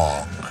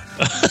wrong.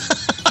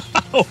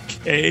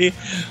 Okay.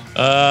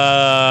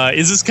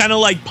 Is this kind of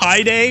like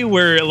Pi Day,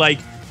 where like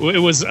it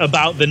was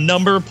about the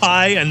number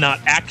pi and not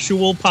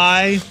actual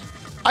pi?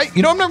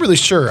 I'm not really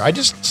sure. I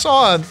just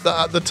saw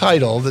the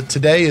title that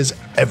today is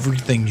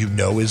Everything You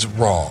Know Is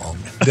Wrong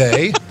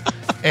Day.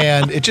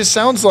 And it just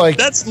sounds like...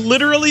 That's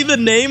literally the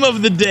name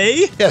of the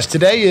day? Yes,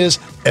 today is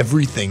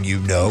Everything You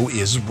Know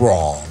Is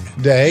Wrong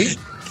Day.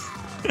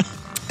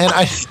 And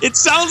it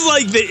sounds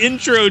like the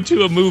intro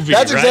to a movie,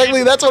 That's right?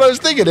 exactly, that's what I was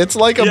thinking. It's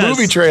like a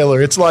movie trailer.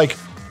 It's like,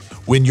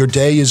 when your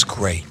day is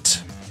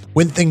great,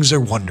 when things are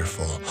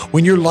wonderful,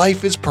 when your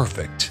life is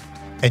perfect,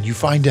 and you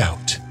find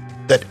out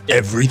that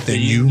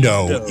everything you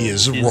know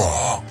is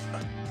wrong.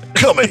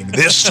 Coming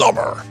this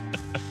summer.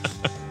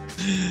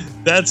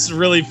 That's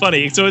really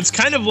funny. So it's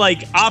kind of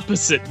like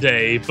opposite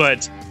day,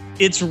 but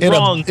it's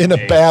wrong. In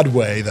a bad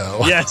way, though.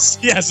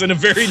 Yes, in a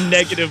very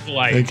negative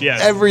light. Like yes.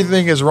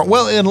 Everything is wrong.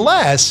 Well,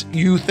 unless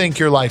you think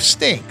your life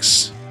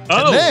stinks.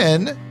 Oh.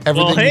 And then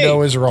everything you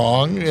know is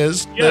wrong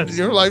is that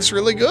your life's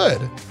really good.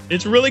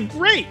 It's really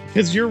great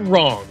because you're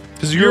wrong.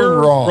 Because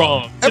you're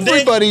wrong.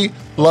 Everybody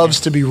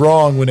loves to be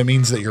wrong when it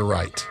means that you're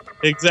right.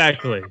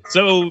 Exactly.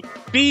 So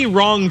be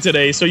wrong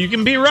today so you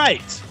can be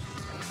right.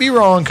 Be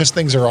wrong because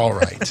things are all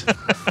right.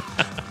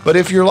 But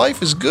if your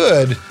life is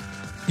good,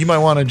 you might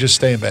want to just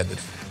stay in bed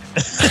today.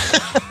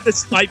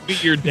 This might be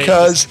your day.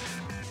 Because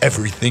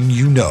everything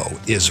you know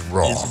is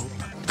wrong.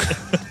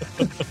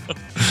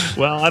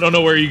 Well, I don't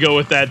know where you go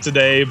with that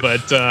today,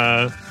 but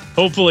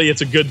hopefully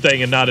it's a good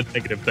thing and not a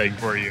negative thing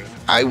for you.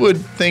 I would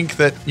think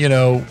that,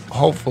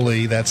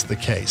 hopefully that's the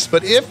case.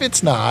 But if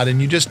it's not,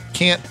 and you just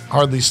can't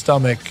hardly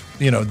stomach,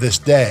 this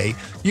day,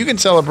 you can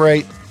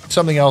celebrate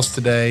something else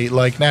today,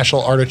 like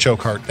National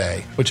Artichoke Heart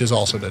Day, which is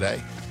also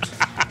today.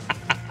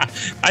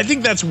 I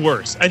think that's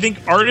worse. I think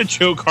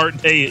Artichoke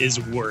Heart Day is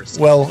worse.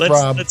 Well,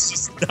 Rob, let's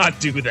just not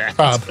do that.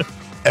 Rob,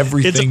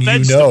 everything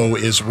you know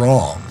is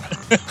wrong.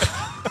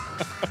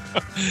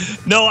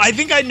 No, I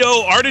think I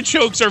know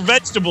artichokes are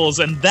vegetables,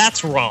 and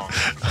that's wrong.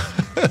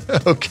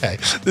 Okay.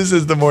 This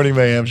is the Morning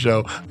Mayhem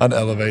Show on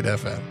Elevate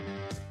FM.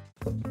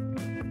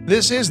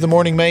 This is the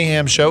Morning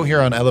Mayhem Show here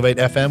on Elevate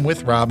FM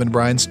with Rob and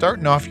Brian,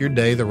 starting off your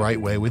day the right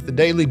way with the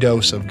daily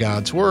dose of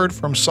God's Word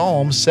from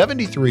Psalm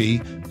 73,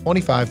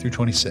 25 through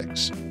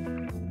 26.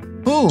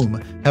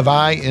 Whom have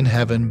I in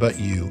heaven but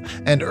you?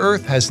 And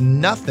earth has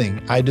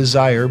nothing I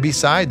desire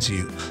besides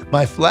you.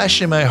 My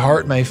flesh and my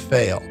heart may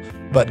fail,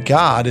 but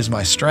God is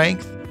my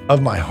strength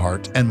of my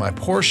heart and my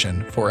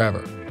portion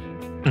forever.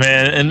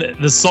 Man,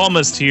 and the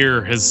psalmist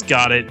here has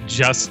got it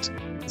just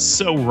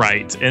so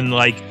right. And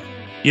like,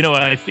 you know,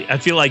 I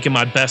feel like in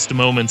my best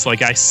moments,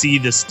 like I see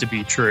this to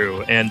be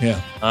true. And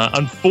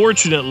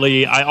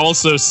unfortunately, I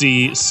also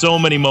see so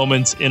many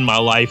moments in my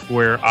life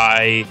where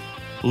I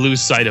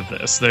lose sight of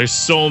this. There's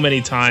so many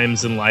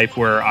times in life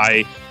where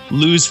I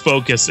lose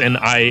focus, and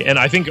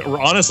I think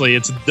honestly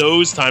it's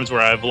those times where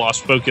I've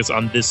lost focus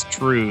on this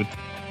truth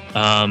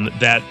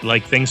that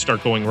like things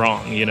start going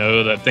wrong, you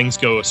know, that things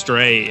go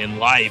astray in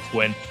life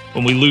when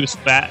we lose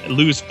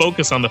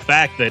focus on the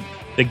fact that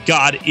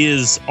God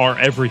is our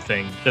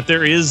everything, that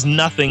there is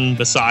nothing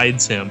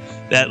besides him,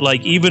 that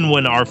like even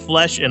when our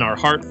flesh and our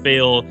heart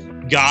fail,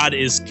 God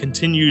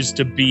continues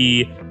to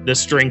be the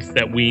strength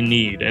that we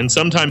need. And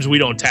sometimes we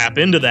don't tap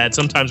into that.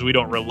 Sometimes we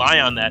don't rely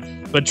on that.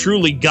 But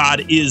truly,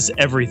 God is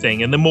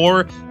everything. And the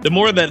more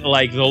that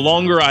like the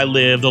longer I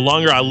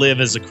live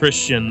as a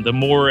Christian, the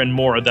more and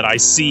more that I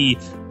see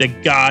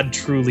that God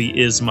truly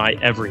is my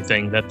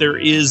everything, that there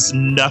is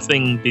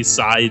nothing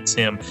besides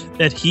him,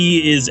 that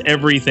he is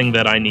everything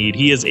that I need.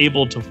 He is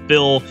able to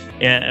fill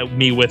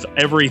me with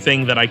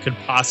everything that I could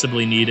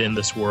possibly need in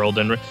this world.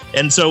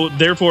 And so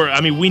therefore,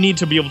 I mean, we need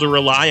to be able to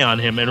rely on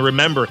him and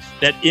remember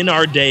that in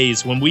our days,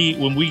 when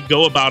we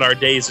go about our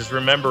days, is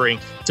remembering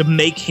to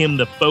make him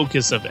the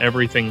focus of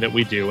everything that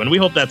we do. And we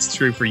hope that's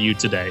true for you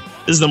today.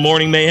 This is the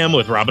Morning Mayhem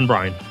with Rob and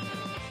Brian.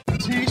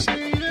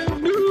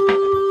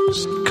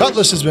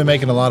 Cutlass has been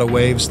making a lot of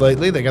waves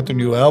lately. They got their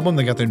new album.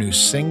 They got their new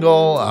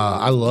single.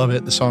 I love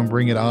it. The song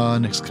Bring It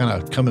On. It's kind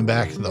of coming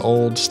back to the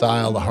old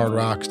style, the hard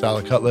rock style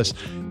of Cutlass.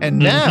 And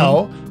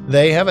now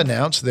they have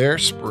announced their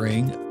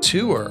spring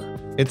tour.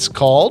 It's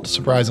called,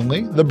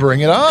 surprisingly, the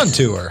Bring It On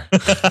Tour.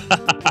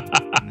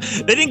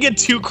 They didn't get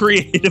too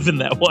creative in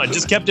that one.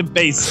 Just kept it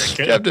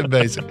basic. Kept it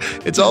basic.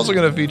 It's also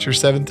going to feature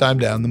Seventh Time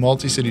Down. The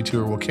multi-city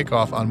tour will kick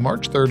off on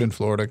March 3rd in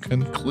Florida,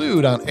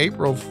 conclude on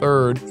April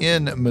 3rd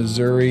in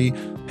Missouri,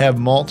 have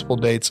multiple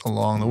dates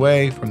along the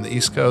way from the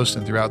East Coast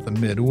and throughout the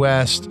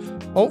Midwest,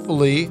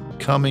 hopefully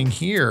coming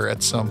here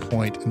at some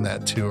point in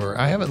that tour.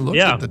 I haven't looked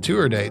at the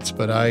tour dates,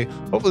 but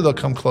hopefully they'll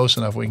come close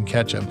enough we can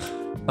catch them.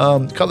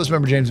 Cutlass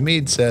member James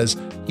Mead says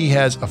he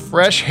has a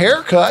fresh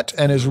haircut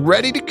and is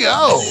ready to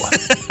go.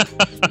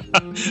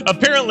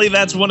 Apparently,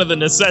 that's one of the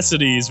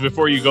necessities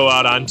before you go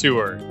out on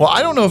tour. Well,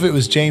 I don't know if it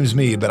was James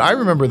Mead, but I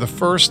remember the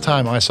first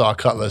time I saw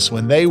Cutlass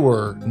when they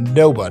were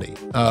nobody.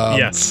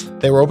 Yes.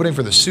 They were opening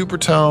for the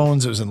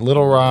Supertones. It was in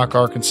Little Rock,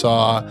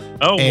 Arkansas.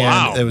 Oh, and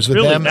wow. It was with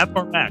really? them, That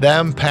far back?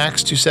 Them,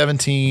 Pax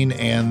 217,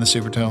 and the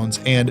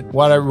Supertones. And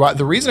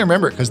the reason I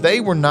remember it, because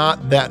they were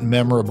not that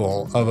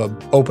memorable of an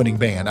opening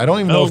band. I don't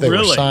even know if they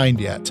were signed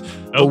yet.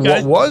 But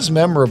what was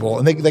memorable,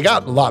 and they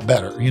got a lot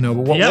better, you know,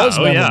 but what was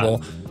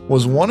memorable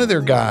was one of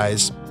their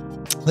guys,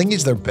 I think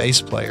he's their bass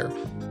player.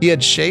 He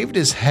had shaved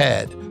his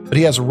head, but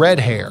he has red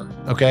hair.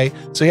 Okay.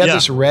 So he had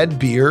this red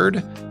beard,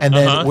 and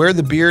then where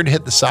the beard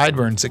hit the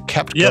sideburns, it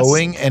kept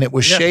going, and it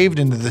was shaved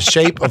into the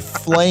shape of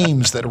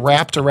flames that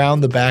wrapped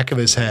around the back of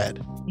his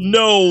head.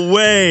 No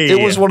way.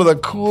 It was one of the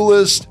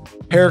coolest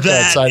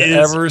haircuts I'd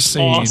ever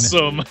seen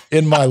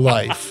in my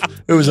life.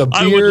 It was a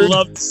beard I would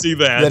love to see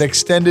that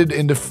extended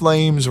into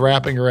flames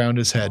wrapping around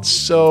his head.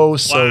 So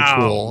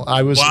cool.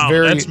 I was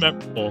that's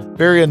memorable.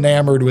 Very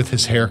enamored with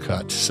his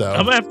haircut. So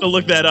I'm gonna have to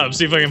look that up,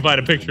 see if I can find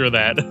a picture of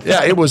that.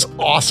 Yeah, it was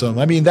awesome.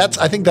 I mean,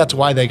 I think that's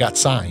why they got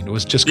signed. It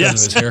was just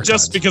because of his haircut.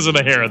 Just because of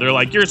the hair. They're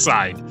like, you're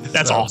signed.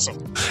 That's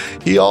awesome.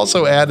 He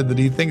also added that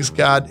he thinks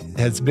God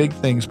has big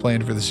things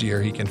planned for this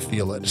year. He can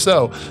feel it.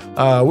 So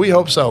we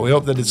hope so. We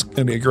hope that it's going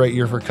to be a great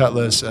year for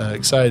Cutlass.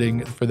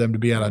 Exciting for them to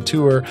be out on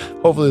tour.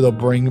 Hopefully they'll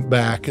bring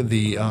back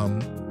the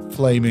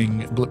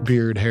flaming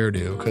beard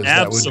hairdo, because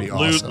that would be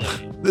awesome.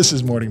 This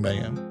is Morning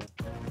Mayhem.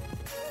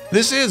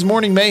 This is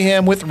Morning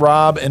Mayhem with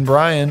Rob and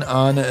Brian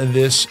on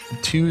this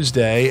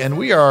Tuesday, and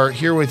we are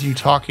here with you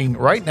talking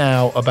right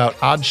now about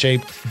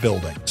odd-shaped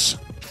buildings.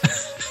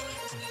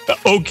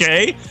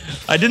 Okay.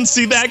 I didn't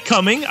see that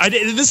coming.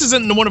 This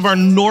isn't one of our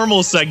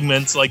normal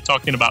segments, like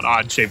talking about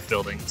odd-shaped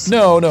buildings.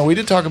 No. We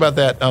did talk about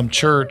that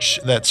church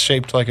that's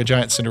shaped like a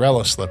giant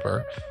Cinderella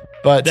slipper.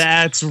 But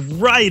that's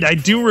right. I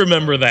do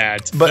remember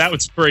that. But that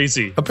was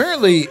crazy.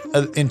 Apparently,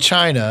 in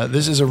China,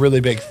 this is a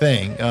really big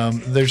thing.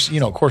 There's,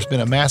 of course,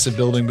 been a massive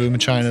building boom in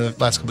China the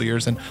last couple of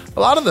years, and a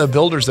lot of the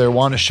builders there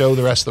want to show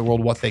the rest of the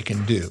world what they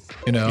can do.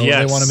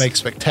 They want to make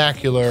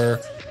spectacular,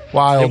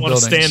 wild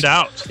buildings. They want to stand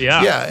out.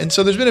 Yeah, and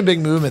so there's been a big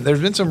movement.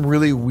 There's been some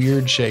really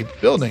weird shaped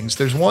buildings.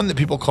 There's one that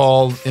people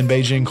in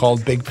Beijing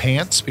called Big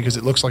Pants, because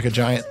it looks like a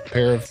giant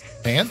pair of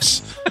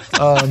pants.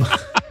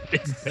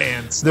 Big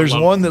pants. There's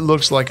one that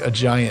looks like a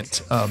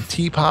giant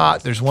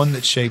teapot. There's one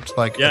that's shaped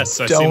like a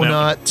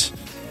donut.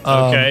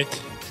 Okay.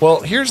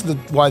 Well, here's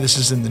why this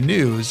is in the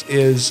news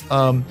is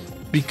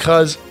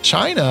because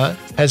China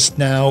has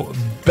now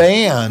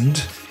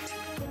banned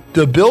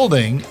the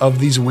building of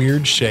these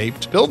weird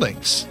shaped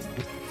buildings.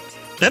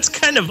 That's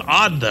kind of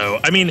odd, though.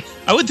 I mean,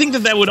 I would think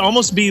that would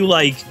almost be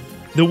like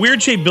the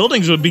weird shaped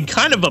buildings would be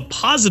kind of a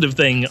positive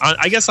thing,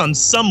 I guess, on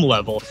some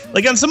level.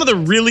 Like on some of the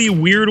really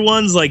weird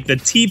ones, like the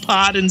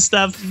teapot and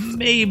stuff,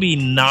 maybe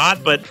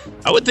not. But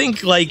I would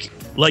think like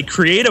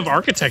creative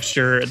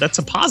architecture, that's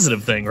a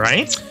positive thing,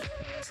 right?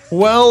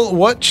 Well,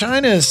 what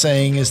China is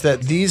saying is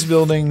that these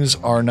buildings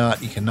are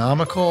not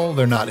economical.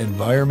 They're not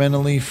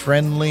environmentally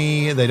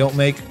friendly. They don't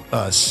make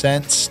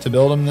sense to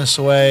build them this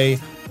way.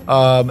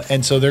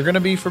 And so they're going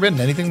to be forbidden.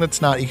 Anything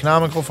that's not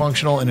economical,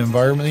 functional, and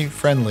environmentally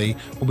friendly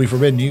will be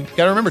forbidden. You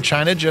got to remember,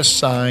 China just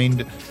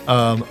signed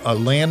a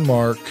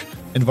landmark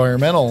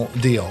environmental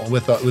deal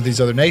with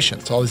these other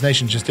nations. All these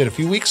nations just did a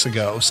few weeks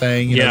ago,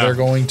 saying you know they're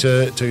going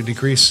to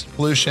decrease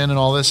pollution and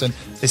all this. And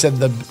they said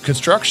the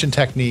construction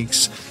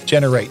techniques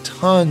generate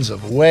tons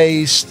of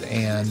waste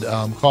and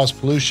cause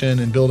pollution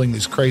in building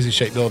these crazy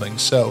shaped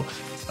buildings. So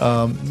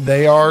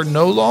they are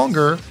no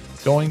longer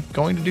going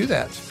to do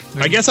that.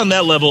 I guess on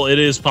that level, it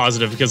is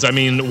positive because, I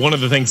mean, one of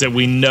the things that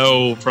we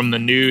know from the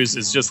news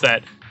is just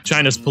that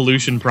China's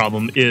pollution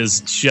problem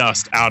is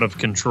just out of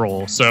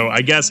control. So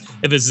I guess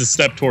if it's a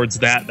step towards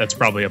that, that's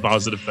probably a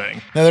positive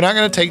thing. Now, they're not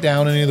going to take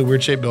down any of the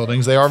weird-shaped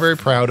buildings. They are very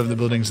proud of the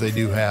buildings they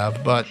do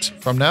have. But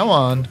from now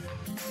on,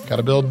 got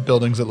to build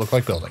buildings that look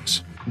like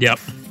buildings. Yep.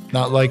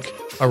 Not like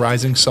a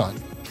rising sun,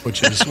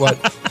 which is what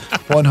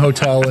one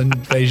hotel in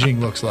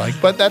Beijing looks like.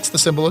 But that's the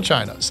symbol of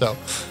China. So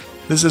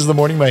this is the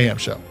Morning Mayhem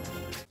Show.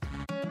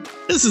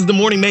 This is the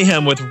Morning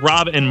Mayhem with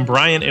Rob and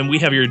Brian, and we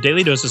have your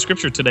daily dose of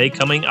scripture today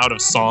coming out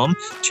of Psalm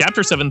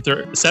chapter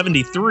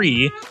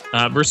 73,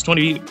 verse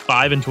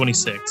 25 and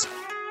 26.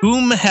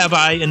 Whom have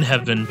I in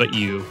heaven but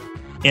you?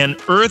 And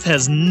earth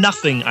has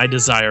nothing I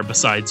desire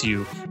besides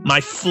you. My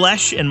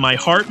flesh and my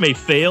heart may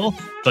fail,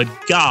 but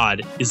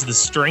God is the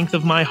strength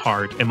of my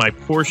heart and my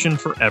portion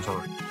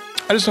forever.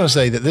 I just want to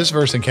say that this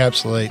verse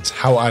encapsulates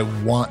how I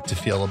want to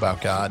feel about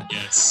God.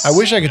 Yes. I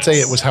wish I could say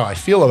it was how I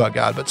feel about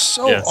God, but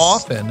so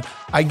often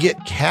I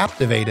get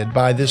captivated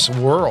by this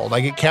world.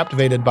 I get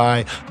captivated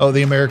by,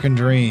 the American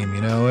dream,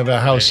 I have a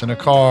house and a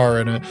car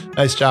and a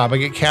nice job. I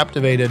get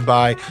captivated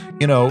by,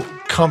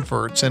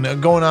 comforts and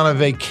going on a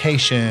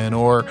vacation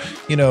or,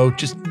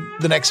 just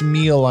the next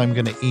meal I'm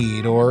going to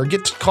eat, or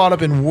get caught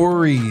up in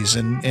worries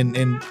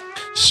and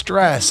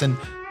stress. And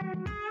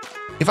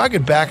if I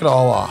could back it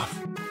all off,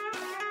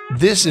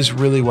 this is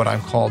really what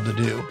I'm called to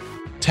do.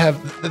 To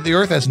have that the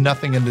earth has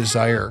nothing in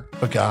desire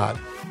but God.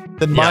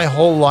 That my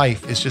whole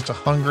life is just a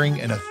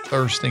hungering and a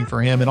thirsting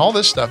for Him. And all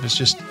this stuff is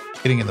just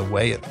getting in the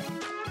way of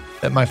it.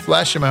 That my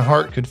flesh and my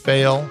heart could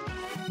fail,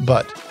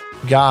 but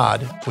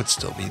God would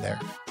still be there.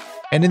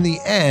 And in the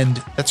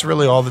end, that's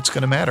really all that's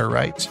going to matter,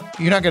 right?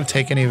 You're not going to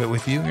take any of it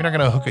with you. You're not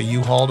going to hook a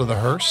U-Haul to the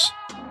hearse.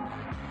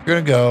 You're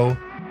going to go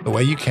the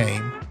way you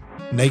came,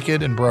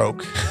 naked and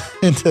broke.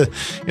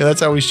 That's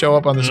how we show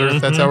up on this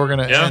earth. That's how we're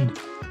going to end.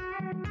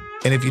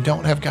 And if you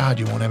don't have God,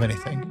 you won't have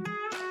anything.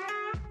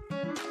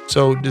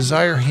 So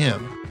desire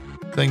Him,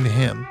 cling to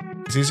Him,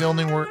 because He's the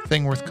only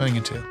thing worth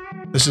clinging to.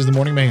 This is the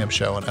Morning Mayhem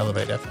Show on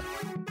Elevate FM.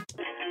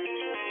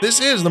 This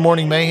is the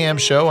Morning Mayhem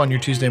Show on your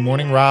Tuesday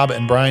morning. Rob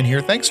and Brian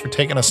here. Thanks for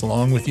taking us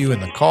along with you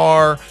in the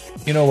car,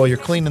 while you're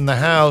cleaning the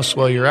house,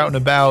 while you're out and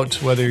about,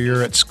 whether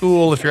you're at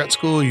school. If you're at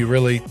school, you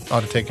really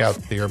ought to take out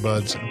the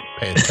earbuds and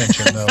pay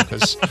attention, though,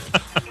 because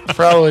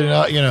probably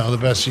not, the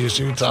best use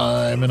of your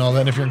time and all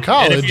that. If you're in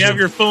college. And if you have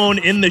your phone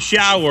in the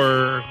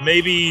shower,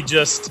 maybe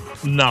just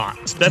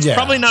not. That's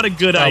probably not a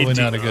good idea.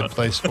 Probably not a good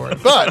place for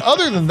it. But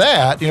other than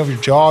that, if you're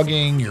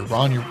jogging, you're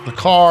on the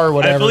car,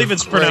 whatever. I believe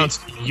it's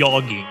pronounced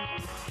yogging.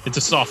 It's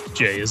a soft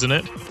J, isn't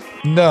it?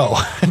 No.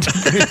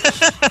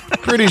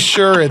 Pretty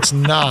sure it's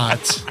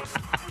not.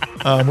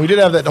 We did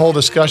have that whole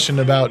discussion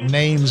about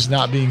names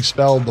not being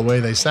spelled the way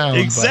they sound.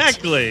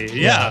 Exactly. But,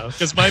 yeah.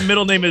 Because my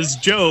middle name is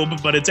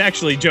Job, but it's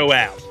actually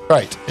Joab.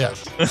 Right.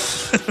 Yes.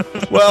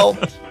 Well,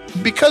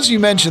 because you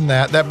mentioned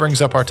that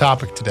brings up our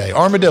topic today,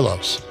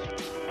 armadillos.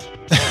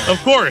 Of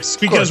course,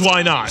 because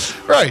why not?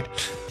 Right.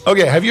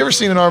 Okay. Have you ever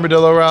seen an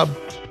armadillo, Rob?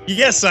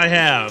 Yes, I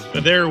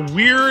have. They're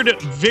weird,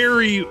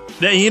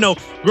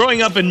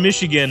 growing up in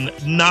Michigan,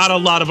 not a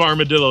lot of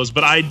armadillos,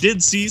 but I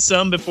did see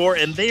some before,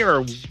 and they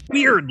are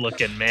weird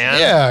looking, man.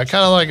 Yeah,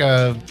 kind of like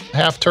a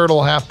half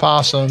turtle, half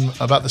possum,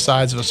 about the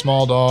size of a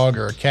small dog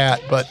or a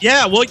cat. But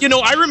yeah, well,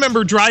 I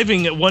remember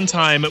driving at one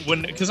time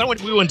because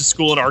we went to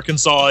school in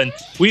Arkansas, and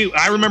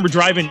I remember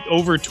driving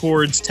over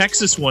towards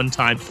Texas one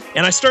time,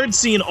 and I started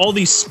seeing all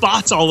these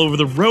spots all over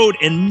the road,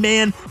 and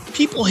man,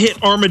 people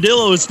hit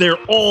armadillos there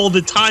all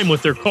the time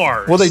with their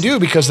cars. Well, they do,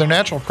 because their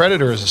natural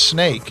predator is a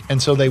snake,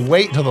 and so they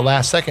wait until the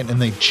last second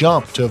and they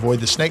jump to avoid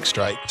the snake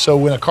strike. So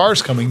when a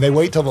car's coming, they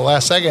wait till the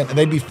last second, and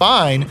they'd be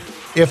fine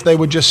if they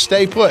would just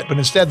stay put, but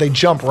instead they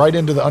jump right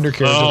into the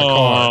undercarriage of the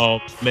car.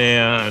 Oh,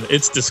 man,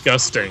 it's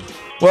disgusting.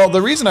 Well,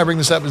 the reason I bring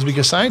this up is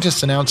because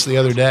scientists announced the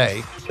other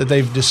day that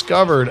they've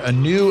discovered a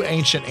new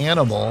ancient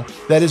animal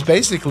that is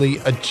basically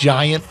a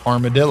giant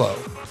armadillo.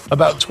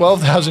 About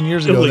 12,000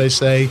 years ago, they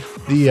say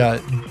the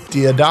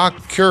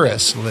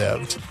Diodocurus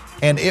lived.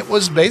 and it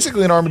was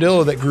basically an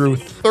armadillo that grew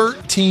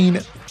 13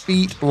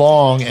 feet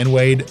long and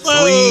weighed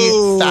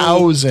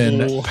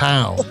 3,000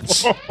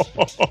 pounds.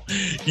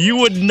 You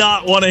would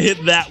not want to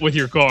hit that with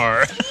your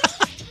car.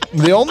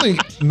 The only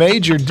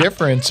major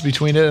difference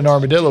between it and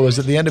armadillo is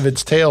at the end of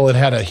its tail, it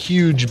had a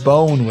huge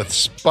bone with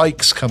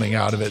spikes coming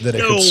out of it that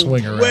it could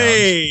swing around.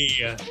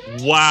 Way.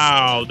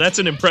 Wow, that's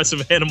an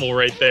impressive animal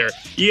right there.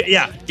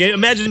 Yeah.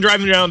 Imagine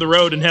driving down the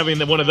road and having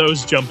one of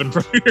those jump in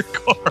front of your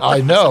car. I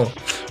know.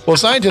 Well,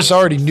 scientists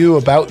already knew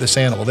about this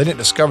animal. They didn't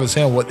discover this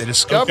animal. What they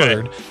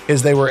discovered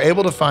is they were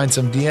able to find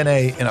some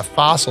DNA in a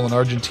fossil in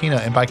Argentina,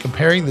 and by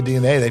comparing the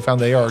DNA, they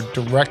found they are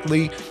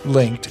directly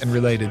linked and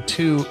related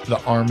to the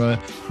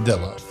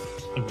armadillo.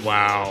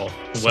 Wow.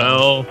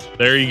 Well,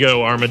 there you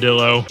go,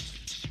 armadillo.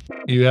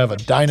 You have a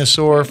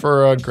dinosaur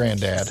for a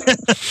granddad.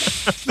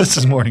 This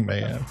is Morning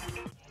Mayhem.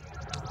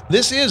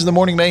 This is the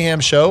Morning Mayhem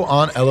show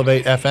on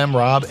Elevate FM.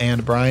 Rob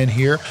and Brian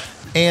here.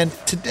 And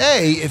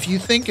today, if you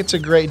think it's a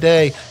great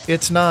day,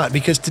 it's not,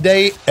 because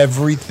today,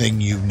 everything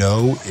you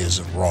know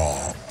is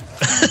wrong.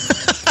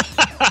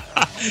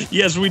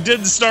 Yes, we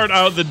did start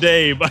out the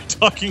day by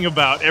talking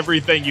about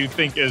everything you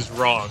think is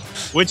wrong,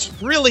 which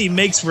really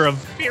makes for a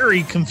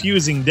very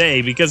confusing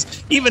day,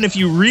 because even if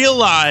you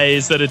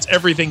realize that it's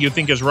everything you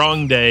think is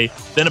wrong day,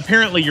 then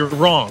apparently you're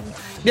wrong.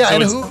 Yeah, so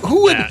and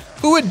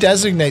who would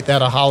designate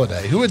that a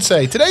holiday? Who would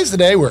say, today's the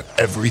day where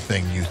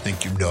everything you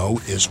think you know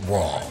is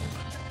wrong?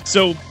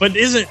 So, but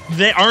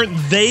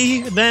aren't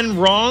they then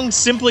wrong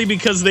simply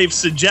because they've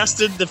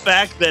suggested the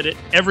fact that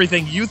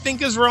everything you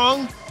think is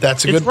wrong?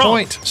 That's a good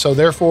point. So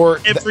therefore,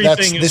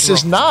 this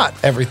is not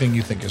everything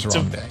you think is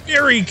wrong day.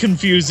 Very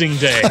confusing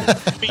day.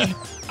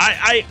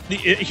 I mean,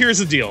 here's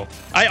the deal.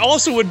 I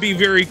also would be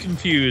very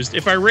confused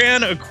if I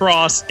ran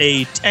across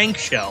a tank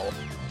shell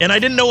and I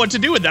didn't know what to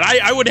do with that.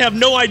 I would have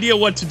no idea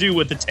what to do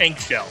with the tank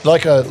shell.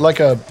 Like a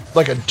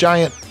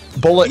giant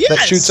bullet that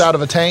shoots out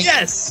of a tank?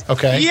 Yes.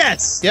 Okay.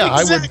 Yes. Yeah,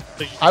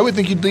 exactly. I would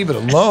think you'd leave it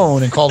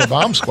alone and call the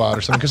bomb squad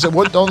or something,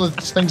 because don't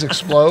those things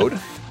explode?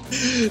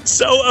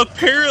 So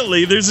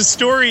apparently there's a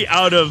story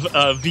out of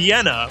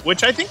Vienna,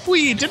 which I think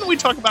we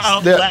talk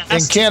about last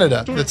in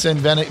Canada. That's in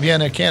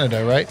Vienna,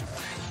 Canada, right?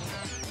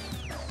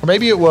 Or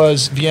maybe it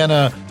was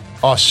Vienna,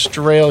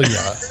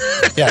 Australia.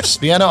 Yes,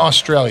 Vienna,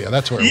 Australia.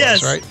 That's where it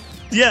was, right?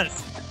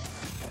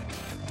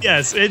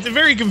 Yes, it's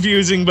very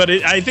confusing, but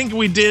I think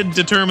we did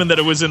determine that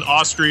it was in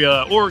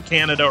Austria or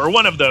Canada or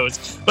one of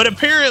those. But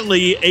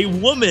apparently a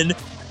woman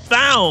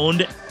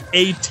found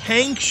a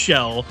tank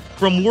shell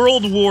from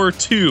World War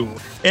II.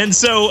 And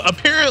so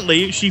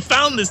apparently she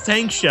found this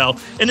tank shell,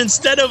 and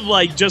instead of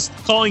just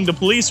calling the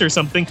police or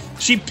something,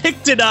 she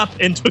picked it up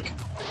and took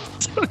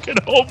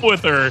it home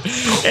with her.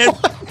 And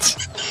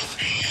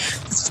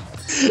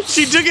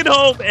she took it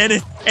home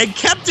and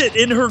kept it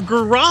in her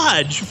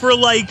garage for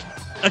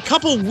a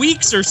couple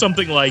weeks or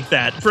something like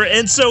that.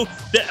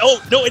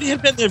 It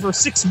had been there for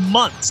 6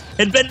 months.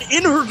 Had been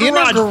in her garage. In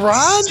her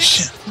garage?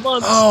 6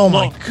 months. Oh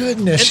my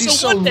goodness! She's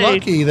so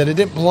lucky that it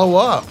didn't blow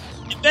up.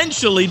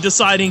 Eventually,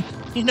 deciding,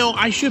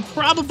 I should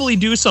probably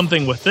do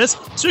something with this.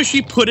 So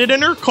she put it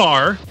in her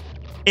car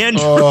and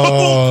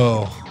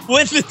drove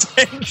with the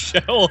tank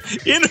shell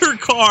in her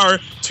car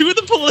to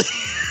the police.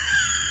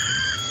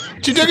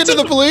 She took it to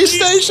the police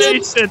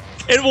station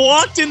and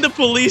walked in the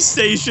police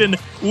station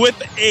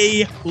with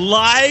a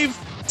live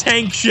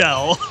tank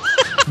shell.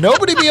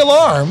 Nobody be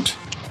alarmed,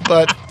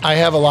 but I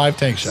have a live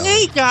tank shell.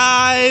 Hey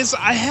guys,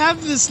 I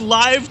have this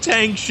live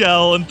tank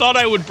shell and thought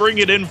I would bring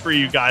it in for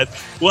you guys.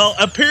 Well,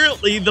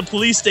 apparently the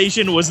police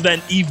station was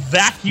then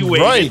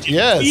evacuated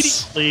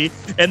immediately,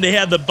 and they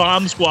had the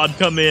bomb squad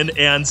come in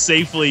and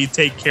safely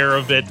take care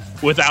of it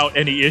without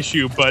any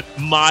issue. But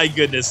my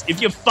goodness,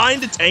 if you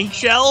find a tank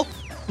shell,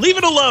 leave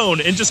it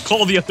alone and just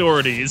call the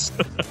authorities.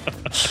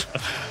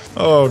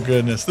 Oh,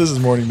 goodness. This is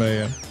Morning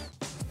Mayhem.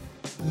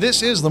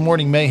 This is the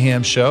Morning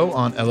Mayhem show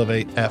on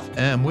Elevate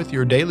FM with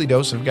your daily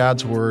dose of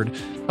God's Word,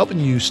 helping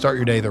you start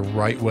your day the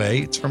right way.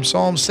 It's from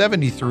Psalm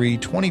 73,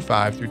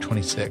 25 through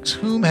 26.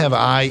 Whom have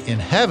I in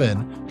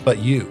heaven but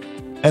you?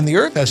 And the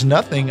earth has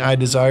nothing I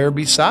desire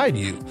beside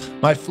you.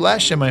 My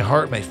flesh and my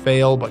heart may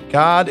fail, but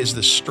God is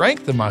the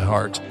strength of my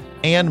heart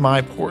and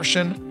my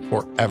portion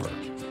forever.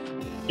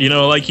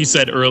 Like you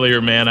said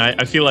earlier, man,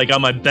 I feel like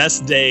on my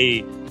best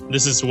day,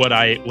 this is what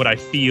I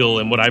feel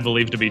and what I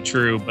believe to be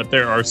true. But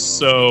there are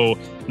so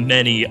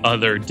many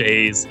other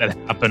days that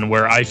happen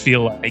where I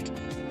feel like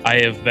I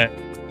have been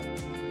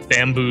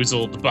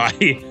bamboozled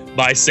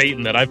by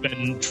Satan, that I've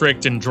been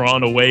tricked and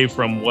drawn away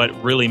from what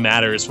really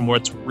matters, from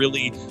what's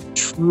really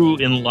true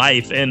in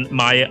life. And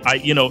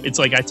it's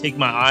like I take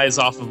my eyes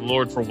off of the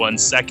Lord for 1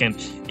 second,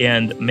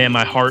 and man,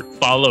 my heart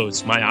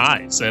follows my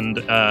eyes. And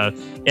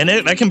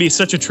that can be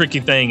such a tricky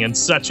thing and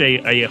such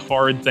a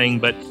hard thing.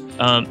 But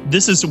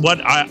this is what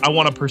I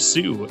want to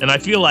pursue. And I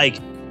feel like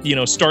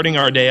starting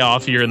our day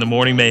off here in the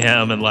Morning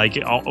Mayhem and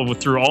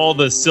through all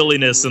the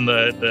silliness and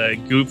the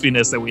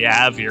goofiness that we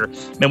have here,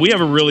 man, we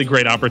have a really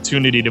great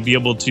opportunity to be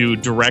able to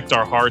direct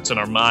our hearts and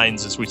our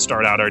minds as we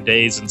start out our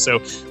days. And so,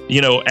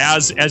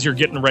 as you're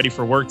getting ready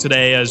for work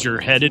today, as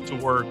you're headed to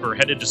work or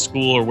headed to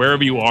school or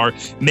wherever you are,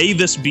 may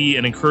this be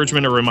an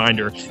encouragement or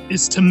reminder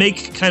is to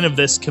make kind of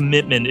this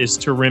commitment, is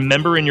to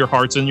remember in your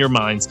hearts and your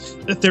minds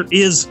that there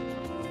is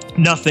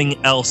nothing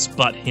else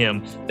but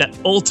him, that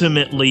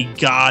ultimately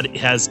God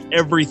has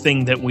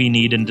everything that we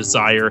need and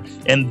desire,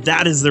 and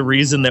that is the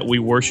reason that we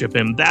worship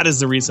him. That is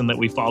the reason that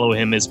we follow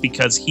him, is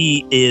because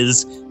he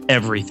is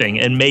everything,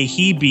 and may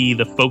he be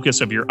the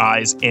focus of your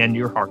eyes and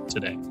your heart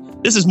today.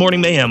 This is Morning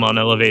Mayhem on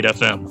Elevate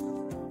FM.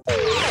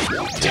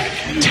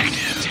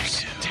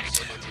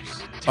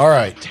 All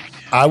right,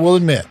 I will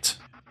admit,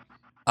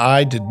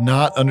 I did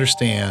not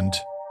understand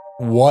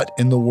what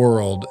in the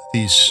world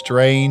these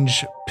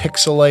strange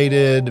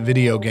pixelated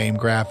video game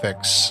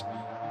graphics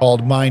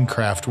called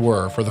Minecraft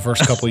were for the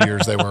first couple of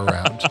years they were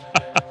around.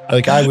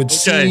 Like, I would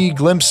see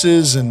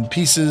glimpses and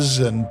pieces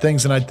and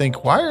things, and I'd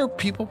think, why are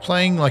people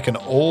playing like an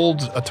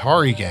old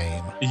Atari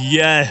game?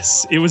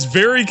 Yes, it was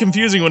very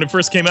confusing when it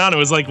first came out. It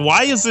was like,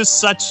 why is this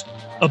such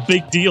a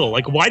big deal?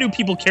 Like, why do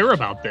people care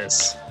about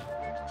this?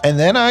 And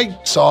then I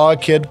saw a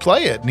kid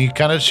play it, and he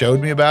kind of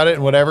showed me about it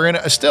and whatever. And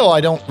still, I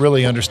don't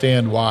really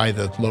understand why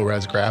the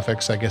low-res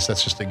graphics. I guess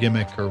that's just a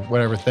gimmick or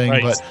whatever thing.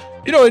 Right. But,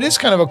 it is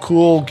kind of a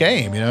cool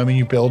game.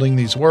 You're building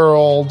these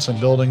worlds and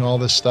building all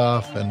this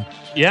stuff and,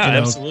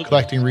 absolutely,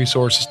 collecting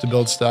resources to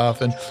build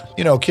stuff. And,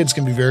 kids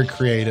can be very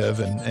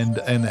creative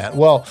and that.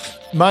 Well,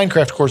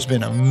 Minecraft, of course, has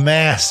been a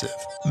massive,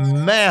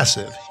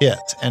 massive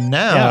hit. And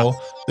now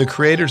the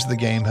creators of the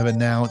game have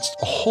announced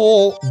a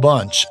whole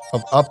bunch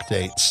of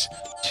updates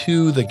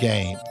to the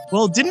game.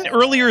 Well, didn't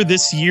earlier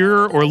this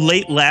year or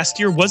late last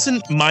year,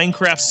 wasn't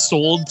Minecraft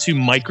sold to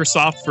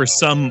Microsoft for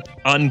some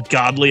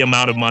ungodly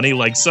amount of money,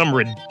 like some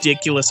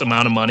ridiculous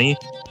amount of money?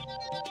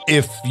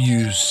 If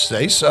you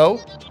say so.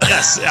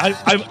 Yes,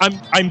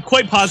 I'm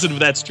quite positive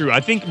that's true.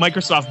 I think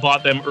Microsoft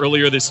bought them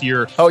earlier this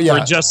year for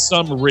just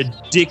some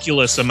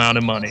ridiculous amount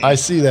of money. I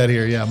see that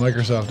here. Yeah,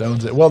 Microsoft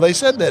owns it. Well, they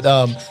said that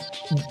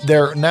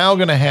they're now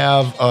going to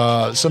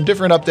have some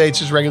different updates,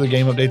 just regular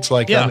game updates.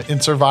 Like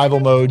in survival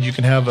mode, you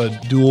can have a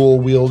dual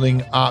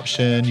wielding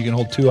option. You can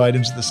hold two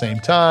items at the same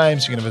time.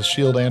 So you can have a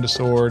shield and a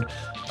sword.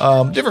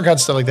 Different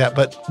kinds of stuff like that.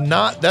 But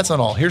that's not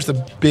all. Here's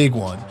the big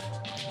one.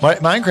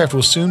 Minecraft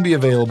will soon be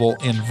available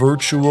in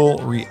virtual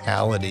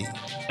reality.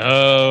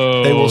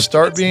 Oh. They will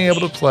start being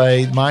able to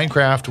play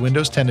Minecraft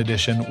Windows 10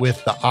 Edition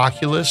with the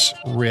Oculus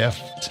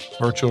Rift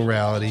virtual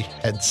reality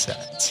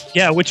headset.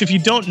 Yeah, which if you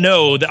don't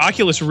know, the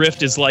Oculus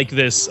Rift is like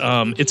this,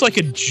 it's like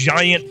a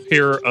giant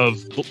pair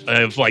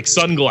of like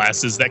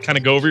sunglasses that kind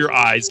of go over your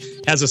eyes,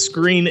 has a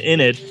screen in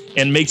it,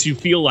 and makes you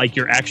feel like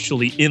you're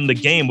actually in the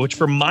game, which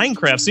for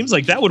Minecraft seems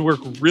like that would work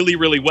really,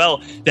 really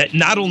well. That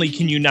not only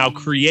can you now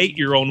create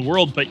your own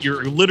world, but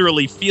you're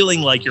literally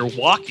feeling like you're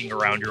walking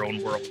around your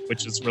own world,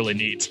 which is really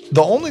neat.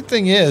 The only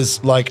thing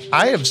is, like,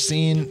 I have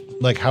seen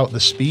like how the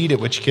speed at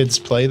which kids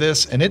play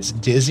this, and it's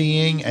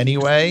dizzying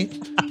anyway.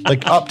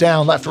 Like up,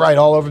 down, left, right,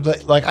 all over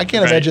the, like, I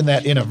can't imagine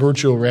that in a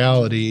virtual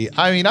reality.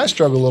 I mean, I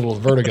struggle a little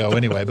with vertigo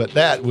anyway, but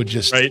that would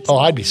just,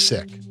 I'd be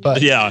sick.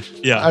 But yeah.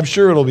 I'm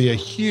sure it'll be a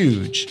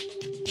huge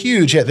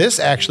hit. This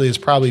actually is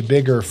probably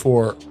bigger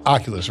for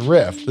Oculus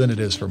Rift than it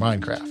is for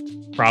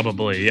Minecraft.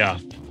 Probably, yeah.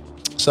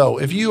 So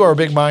if you are a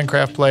big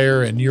Minecraft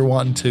player and you're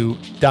wanting to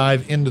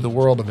dive into the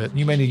world of it,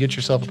 you may need to get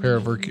yourself a pair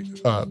of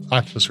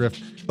Oculus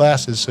Rift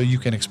glasses so you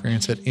can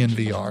experience it in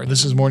VR.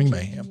 This is Morning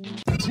Mayhem.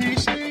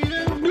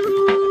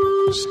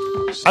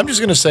 I'm just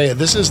going to say it.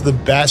 This is the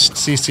best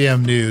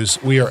CCM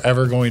news we are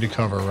ever going to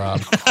cover,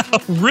 Rob.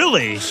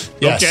 Really?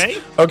 Yes.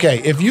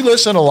 Okay. If you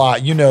listen a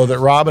lot, you know that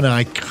Rob and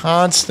I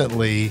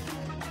constantly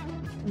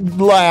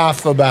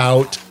laugh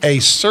about a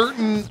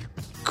certain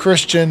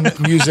Christian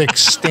music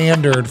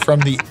standard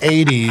from the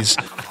 80s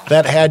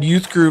that had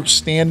youth groups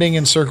standing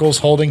in circles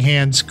holding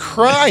hands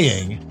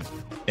crying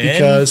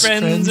because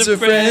friends are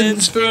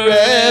friends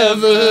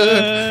forever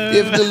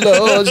if the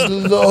Lord's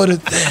the Lord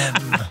of them.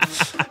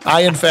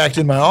 I, in fact,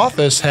 in my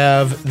office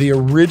have the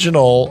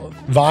original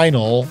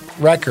vinyl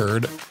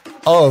record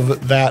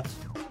of that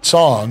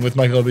song with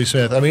Michael W.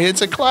 Smith. I mean,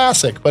 it's a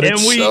classic, but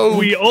it's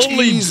so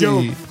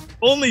cheesy.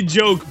 Only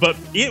joke, but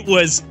it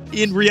was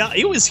in reality.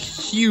 It was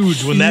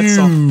huge when that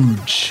song.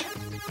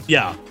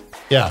 Yeah,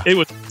 it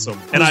was awesome,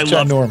 and I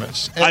loved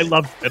enormous. It. I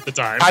loved it at the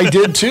time. I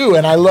did too,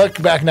 and I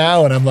look back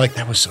now, and I'm like,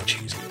 that was so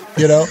cheesy,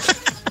 you know.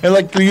 And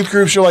like the youth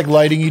groups are like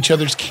lighting each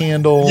other's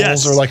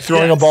candles, or like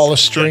throwing a ball of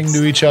string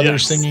to each other,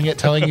 singing it,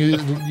 telling you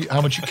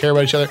how much you care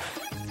about each other.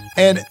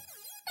 And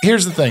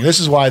here's the thing: this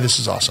is why this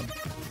is awesome.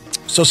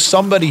 So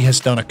somebody has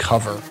done a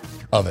cover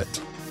of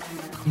it.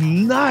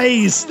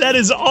 Nice. That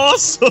is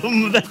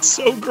awesome. That's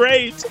so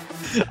great.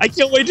 I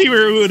can't wait to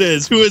hear who it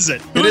is. Who is it?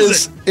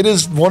 It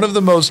is one of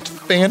the most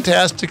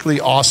fantastically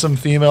awesome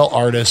female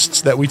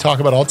artists that we talk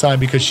about all the time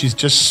because she's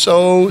just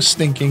so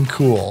stinking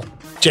cool.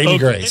 Jamie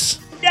Grace.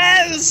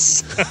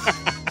 Yes.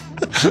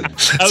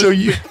 So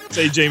you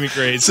say Jamie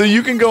Grace. So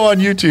you can go on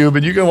YouTube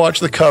and you can watch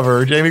the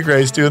cover. Jamie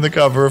Grace doing the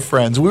cover of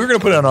Friends. We were going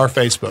to put it on our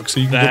Facebook, so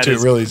you can get to it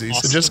real easy.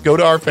 Awesome. So just go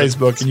to our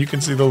Facebook and you can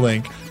see the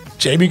link.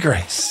 Jamie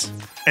Grace.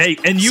 Hey,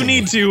 and you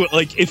need to,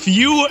 like, if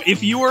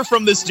you are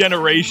from this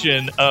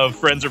generation of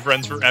Friends or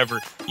Friends Forever,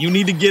 you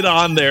need to get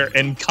on there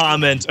and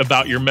comment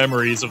about your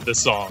memories of this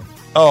song.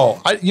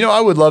 Oh,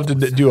 I would love to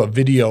do a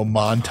video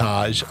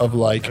montage of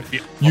like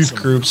youth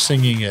groups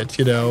singing it,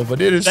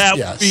 but it is That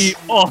would be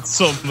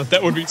awesome.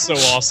 That would be so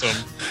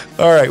awesome.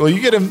 All right, well,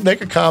 you get to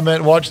make a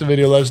comment, watch the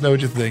video, let us know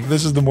what you think.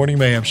 This is the Morning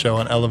Mayhem Show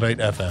on Elevate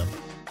FM.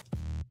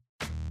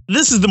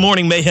 This is the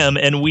Morning Mayhem,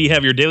 and we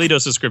have your daily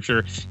dose of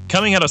scripture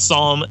coming out of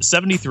Psalm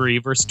 73,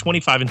 verse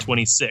 25 and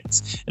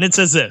 26. And it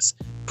says this: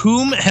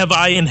 "Whom have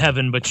I in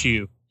heaven but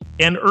you?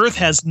 And earth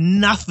has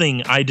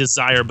nothing I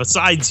desire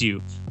besides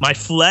you. My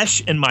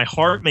flesh and my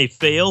heart may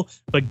fail,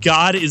 but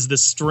God is the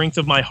strength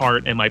of my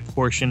heart and my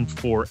portion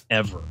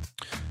forever."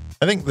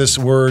 I think this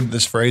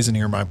phrase in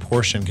here, my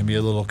portion, can be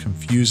a little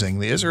confusing.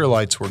 The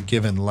Israelites were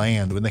given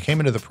land. When they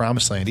came into the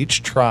promised land,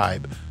 each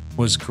tribe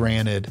was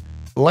granted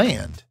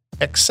land,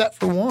 except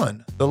for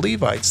one, the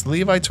Levites. The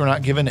Levites were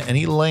not given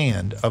any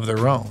land of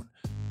their own.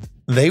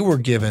 They were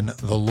given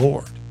the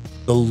Lord.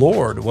 The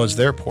Lord was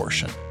their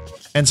portion.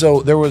 And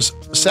so there was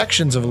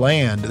sections of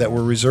land that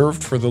were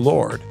reserved for the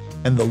Lord,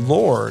 and the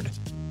Lord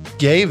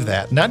gave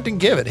that. Didn't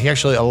give it. He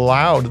actually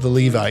allowed the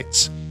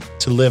Levites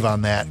to live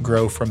on that,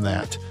 grow from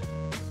that,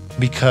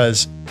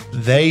 because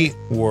they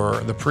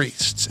were the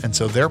priests. And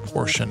so their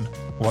portion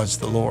was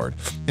the Lord.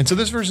 And so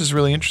this verse is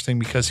really interesting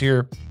because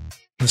here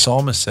the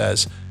psalmist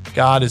says,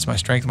 God is my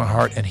strength, my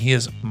heart, and he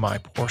is my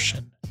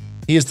portion.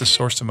 He is the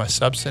source of my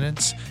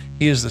subsistence.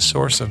 He is the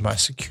source of my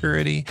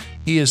security.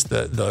 He is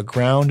the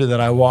ground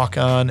that I walk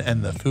on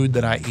and the food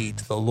that I eat.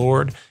 The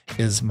Lord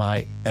is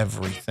my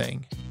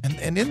everything.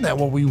 And isn't that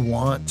what we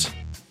want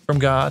from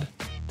God?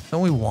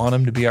 Don't we want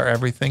him to be our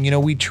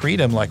everything? We treat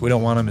him like we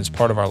don't want him as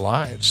part of our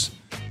lives.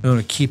 We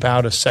want to keep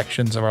out of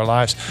sections of our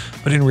lives.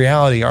 But in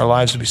reality, our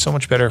lives would be so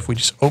much better if we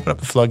just open up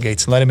the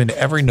floodgates and let him into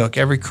every nook,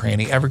 every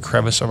cranny, every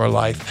crevice of our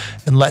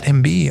life, and let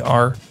him be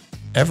our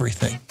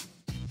everything.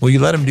 Will you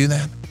let him do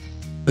that?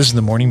 This is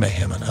the Morning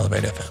Mayhem on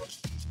Elevate FM.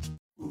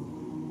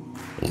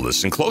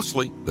 Listen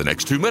closely. The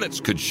next 2 minutes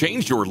could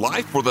change your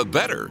life for the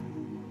better,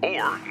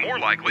 or more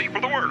likely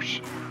for the worse.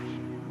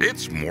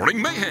 It's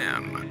Morning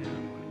Mayhem.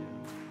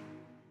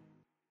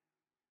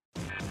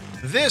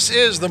 This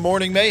is the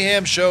Morning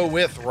Mayhem Show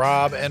with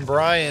Rob and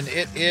Brian.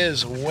 It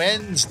is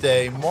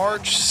Wednesday,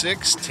 March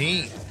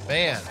 16th.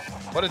 Man,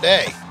 what a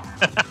day.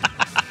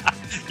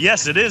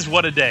 Yes, it is.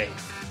 What a day.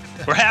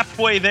 We're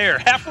halfway there,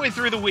 halfway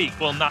through the week.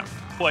 Well, not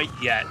quite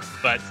yet,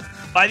 but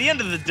by the end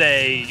of the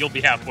day, you'll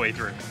be halfway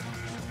through.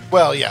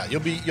 Well, yeah,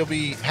 you'll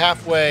be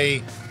halfway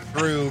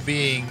through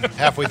being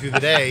halfway through the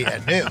day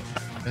at noon.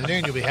 At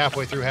noon, you'll be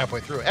halfway through.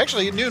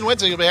 Actually, at noon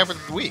Wednesday, you'll be halfway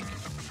through the week.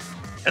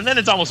 And then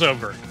it's almost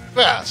over.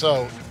 Yeah,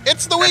 so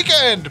it's the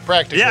weekend,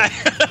 practically. Yeah.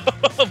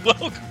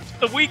 Welcome to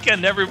the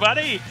weekend,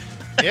 everybody.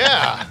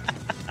 Yeah.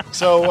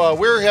 So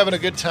we're having a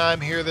good time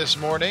here this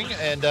morning,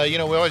 and, we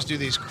always do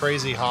these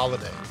crazy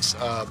holidays.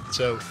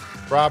 So,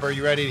 Rob, are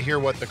you ready to hear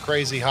what the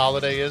crazy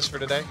holiday is for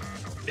today?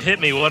 Hit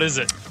me. What is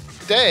it?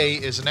 Today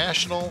is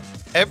National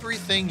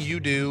Everything You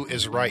Do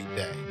Is Right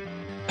Day.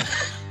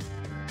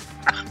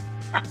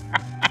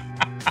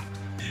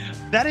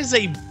 That is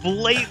a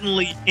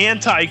blatantly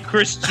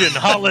anti-Christian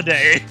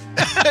holiday.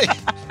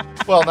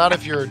 Well, not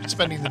if you're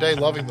spending the day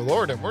loving the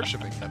Lord and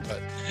worshiping him,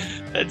 but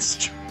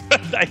that's true.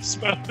 I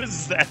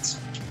suppose that's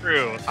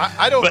true.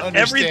 I don't but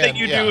understand. Everything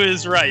you do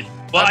is right.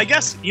 Well, I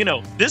guess,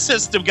 this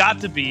has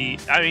got to be,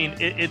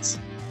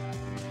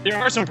 there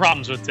are some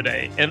problems with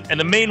today. And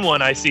the main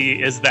one I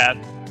see is that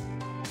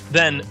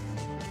then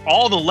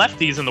all the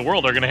lefties in the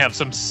world are going to have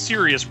some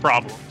serious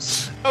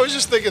problems. I was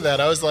just thinking that.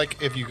 I was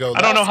like, if you go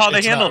left, I don't know how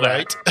they handle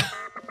that. Right.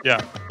 Yeah.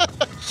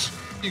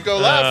 You go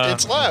left,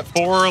 it's left.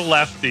 Poor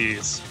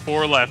lefties.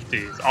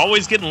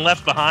 Always getting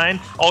left behind,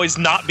 always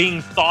not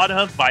being thought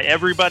of by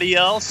everybody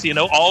else.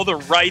 All the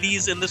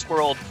righties in this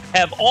world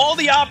have all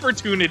the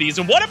opportunities.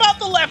 And what about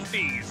the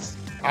lefties?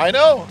 I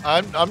know.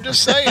 I'm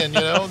just saying,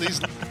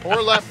 these poor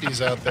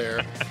lefties out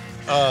there.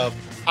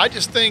 I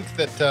just think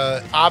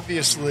that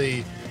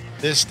obviously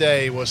this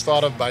day was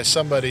thought of by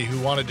somebody who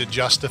wanted to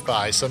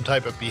justify some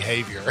type of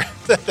behavior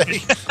that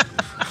they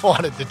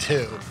wanted to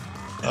do.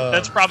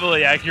 That's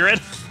probably accurate.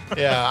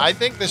 Yeah, I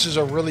think this is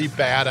a really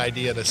bad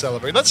idea to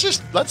celebrate.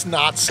 Let's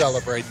not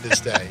celebrate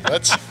this day.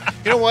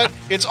 You know what?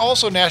 It's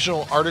also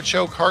National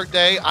Artichoke Heart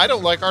Day. I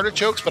don't like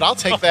artichokes, but I'll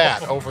take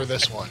that over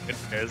this one.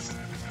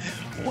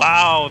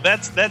 Wow,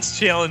 that's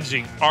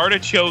challenging.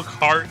 Artichoke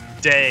Heart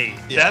Day.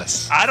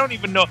 Yes. I don't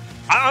even know.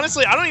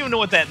 Honestly, I don't even know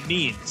what that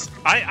means.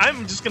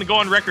 I'm just going to go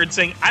on record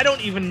saying I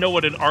don't even know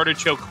what an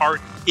artichoke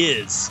heart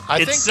is.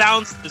 It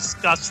sounds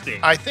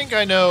disgusting. I think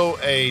I know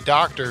a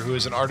doctor who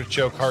is an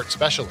artichoke heart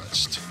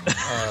specialist.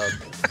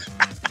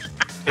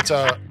 It's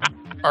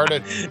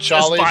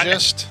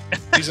articologist.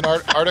 He's an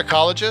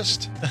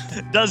articologist.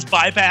 Does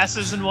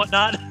bypasses and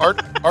whatnot.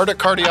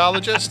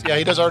 Articardiologist. Yeah,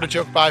 he does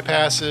artichoke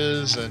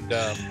bypasses and.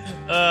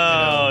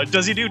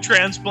 Does he do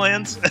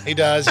transplants? He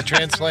does. He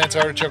transplants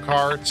artichoke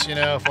hearts.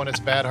 If one has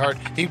bad heart,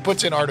 he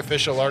puts in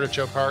artificial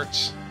artichoke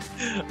hearts.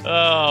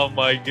 Oh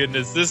my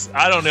goodness!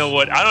 I don't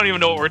even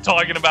know what we're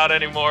talking about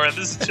anymore. And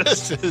this is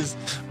just this is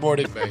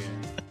Morning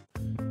Mayhem.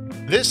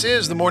 This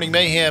is the Morning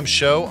Mayhem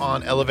show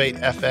on Elevate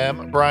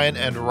FM. Brian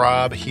and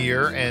Rob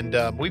here,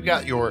 and we've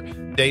got your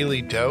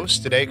daily dose.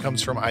 Today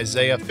comes from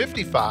Isaiah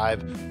 55,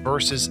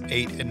 verses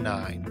 8 and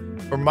 9.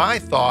 For my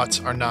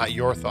thoughts are not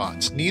your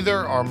thoughts, neither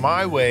are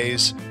my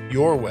ways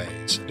your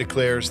ways,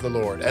 declares the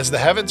Lord. As the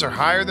heavens are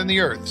higher than the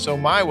earth, so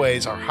my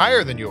ways are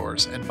higher than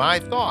yours, and my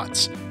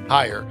thoughts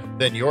higher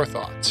than your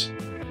thoughts.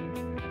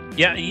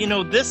 Yeah,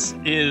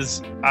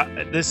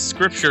 this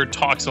scripture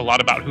talks a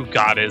lot about who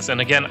God is. And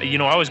again, I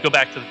always go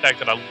back to the fact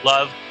that I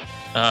love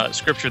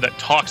scripture that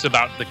talks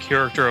about the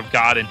character of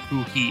God and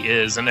who he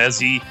is. And as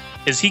he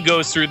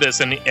goes through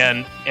this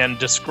and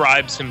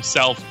describes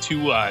himself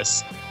to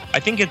us, I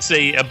think it's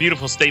a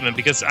beautiful statement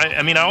because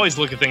I always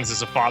look at things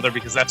as a father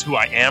because that's who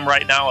I am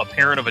right now, a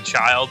parent of a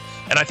child.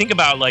 And I think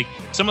about like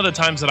some of the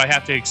times that I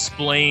have to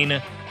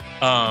explain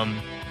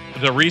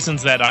the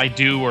reasons that I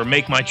do or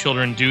make my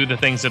children do the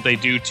things that they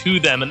do to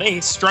them. And they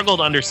struggle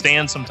to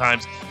understand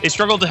sometimes. They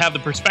struggle to have the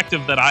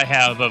perspective that I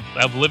have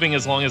of living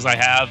as long as I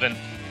have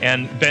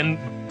and been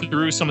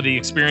through some of the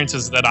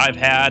experiences that I've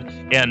had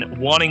and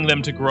wanting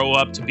them to grow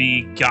up to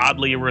be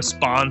godly,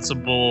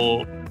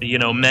 responsible,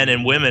 men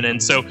and women.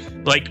 And so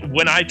like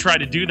when I try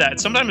to do that,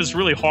 sometimes it's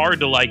really hard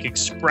to like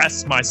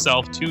express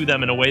myself to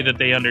them in a way that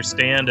they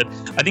understand. And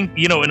I think,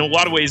 in a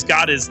lot of ways,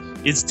 God is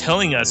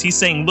telling us, he's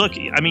saying, look,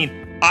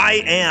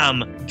 I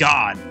am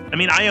God.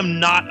 I am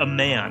not a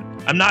man.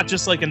 I'm not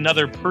just like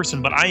another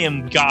person, but I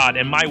am God,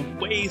 and my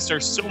ways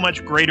are so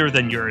much greater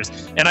than yours.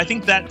 And I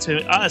think that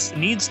to us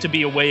needs to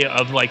be a way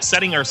of like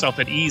setting ourselves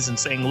at ease and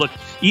saying, look,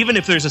 even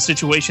if there's a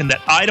situation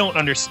that I don't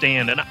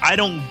understand and I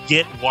don't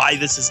get why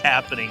this is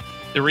happening,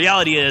 the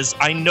reality is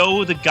I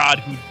know the God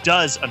who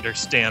does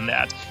understand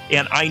that,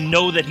 and I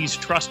know that he's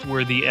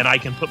trustworthy, and I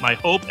can put my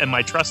hope and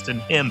my trust in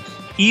him,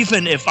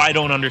 even if I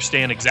don't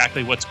understand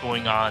exactly what's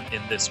going on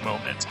in this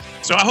moment.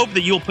 So I hope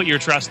that you'll put your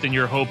trust and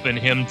your hope in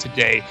him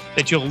today,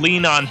 that you'll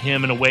lean on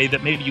him in a way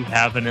that maybe you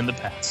haven't in the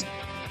past.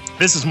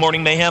 This is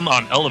Morning Mayhem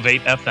on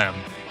Elevate FM.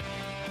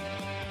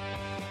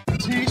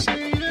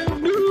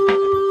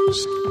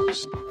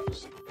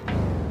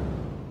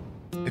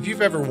 If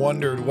you've ever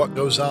wondered what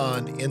goes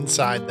on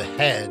inside the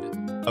head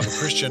of a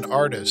Christian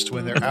artist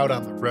when they're out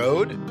on the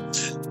road,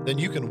 then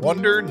you can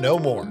wonder no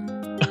more.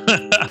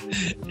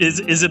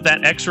 Is it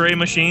that X-ray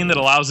machine that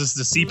allows us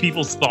to see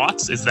people's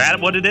thoughts? Is that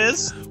what it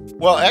is?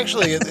 Well,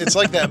 actually, it's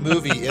like that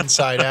movie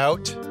Inside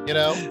Out, We're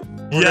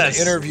going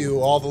to interview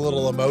all the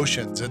little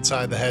emotions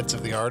inside the heads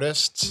of the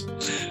artists.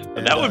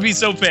 That would be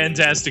so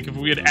fantastic if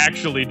we could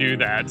actually do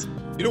that.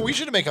 We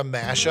should make a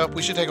mashup.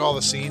 We should take all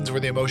the scenes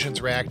where the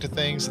emotions react to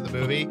things in the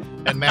movie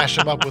and mash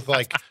them up with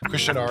like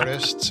Christian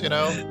artists,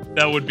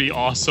 That would be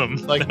awesome.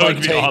 Like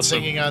Mike Tate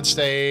singing on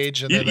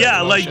stage. And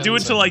yeah, like do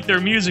it to like their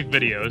music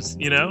videos,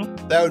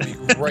 That would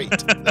be great.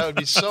 That would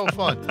be so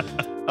fun.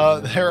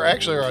 There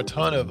actually are a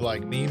ton of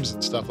like memes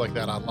and stuff like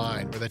that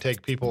online where they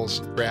take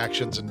people's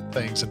reactions and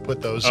things and put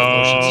those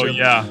emotions. Oh,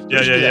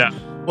 yeah.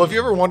 Well, if you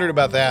ever wondered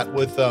about that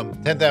with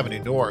 10th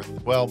Avenue North,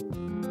 well,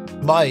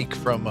 Mike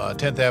from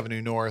 10th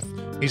Avenue North,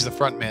 he's the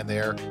front man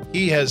there.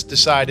 He has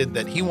decided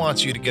that he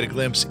wants you to get a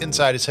glimpse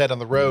inside his head on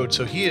the road.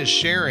 So he is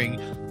sharing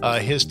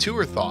his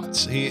tour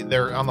thoughts.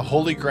 They're on the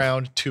Holy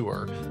Ground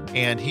tour,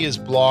 and he is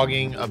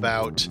blogging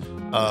about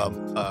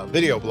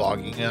video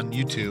blogging on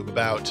YouTube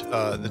about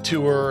the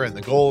tour and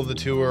the goal of the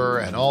tour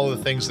and all of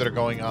the things that are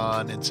going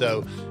on. And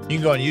so you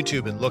can go on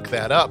YouTube and look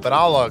that up, but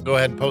I'll go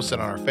ahead and post it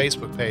on our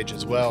Facebook page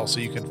as well, so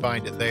you can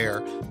find it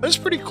there. But it's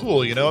pretty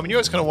cool, you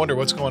always kind of wonder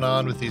what's going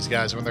on with these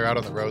guys when they're out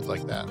on the road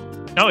like that.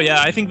 Oh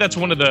yeah, I think that's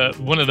one of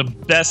the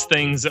best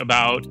things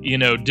about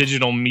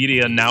digital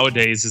media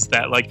nowadays is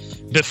that like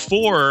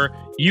before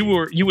you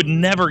would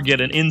never get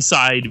an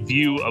inside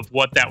view of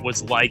what that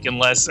was like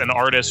unless an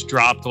artist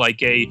dropped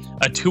like a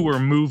tour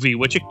movie,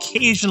 which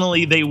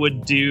occasionally they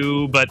would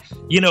do. But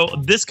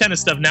this kind of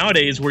stuff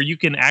nowadays where you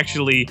can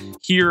actually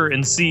hear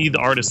and see the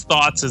artist's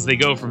thoughts as they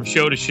go from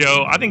show to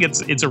show, I think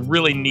it's a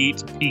really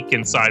neat peek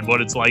inside what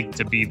it's like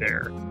to be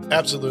there.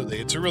 Absolutely.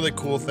 It's a really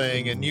cool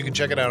thing, and you can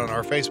check it out on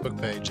our Facebook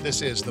page.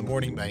 This is The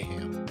Morning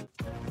Mayhem.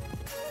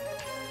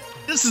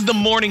 This is The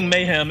Morning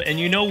Mayhem, and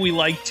we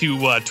like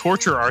to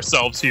torture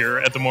ourselves here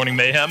at The Morning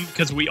Mayhem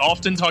because we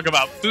often talk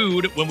about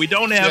food when we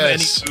don't have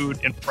any food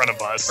in front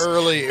of us.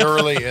 Early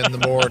in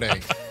the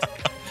morning.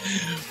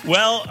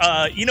 Well,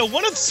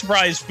 one of the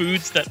surprise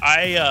foods that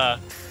I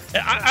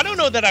don't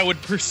know that I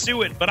would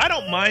pursue it, but I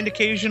don't mind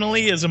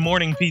occasionally is a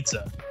morning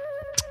pizza.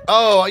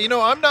 Oh,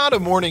 I'm not a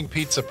morning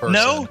pizza person.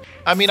 No?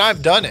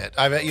 I've done it.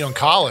 In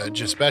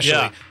college,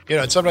 especially,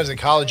 and sometimes in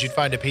college you'd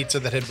find a pizza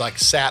that had like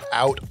sat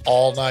out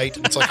all night.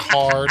 It's like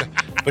hard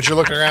but you're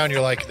looking around,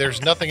 you're like,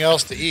 there's nothing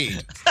else to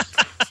eat.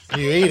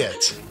 You eat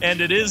it.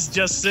 And it is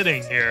just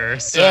sitting here.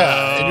 So.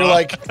 Yeah, and you're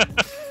like,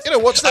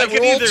 what's that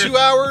rule? either... 2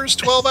 hours,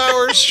 12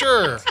 hours?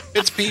 Sure,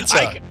 it's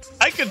pizza.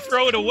 I could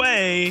throw it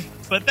away,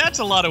 but that's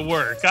a lot of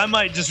work. I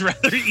might just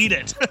rather eat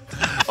it.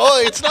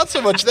 Oh, it's not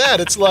so much that.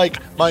 It's like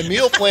my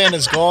meal plan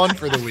is gone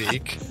for the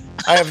week.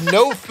 I have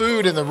no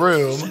food in the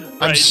room.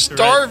 I'm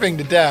starving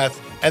to death.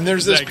 And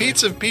there's this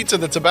piece of pizza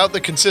that's about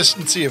the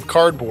consistency of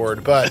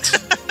cardboard, but...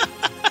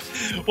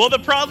 Well, the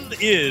problem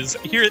is,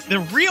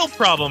 the real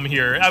problem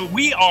here, I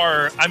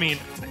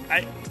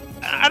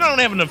don't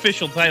have an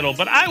official title,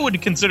 but I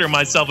would consider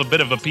myself a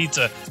bit of a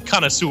pizza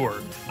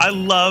connoisseur. I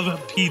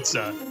love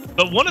pizza.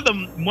 But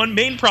one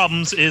main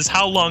problems is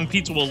how long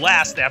pizza will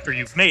last after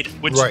you've made it,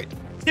 which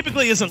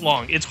typically isn't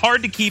long. It's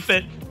hard to keep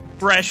it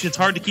fresh. It's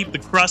hard to keep the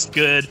crust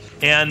good.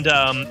 And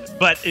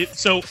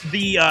so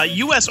the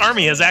U.S.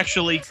 Army has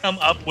actually come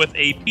up with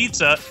a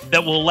pizza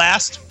that will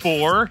last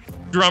for,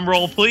 drum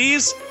roll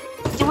please,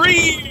 3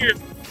 years.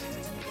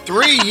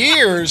 3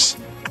 years?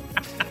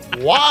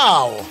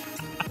 Wow.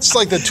 It's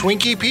like the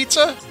Twinkie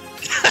pizza?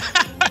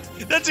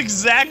 That's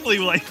exactly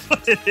like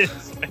what it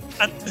is,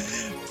 man.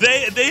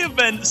 They have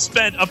been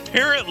spent,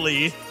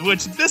 apparently,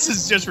 which this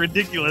is just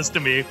ridiculous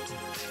to me,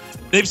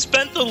 they've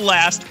spent the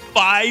last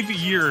 5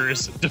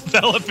 years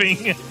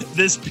developing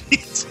this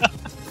pizza.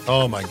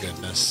 Oh, my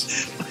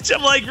goodness. Which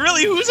I'm like,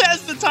 really, who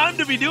has the time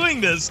to be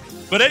doing this?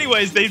 But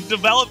anyways, they've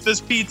developed this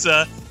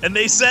pizza, and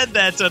they said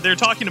that they're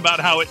talking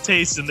about how it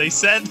tastes, and they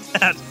said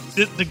that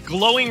the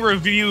glowing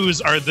reviews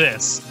are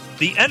this.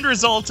 The end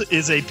result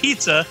is a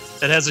pizza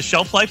that has a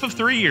shelf life of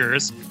 3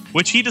 years,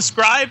 which he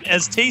described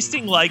as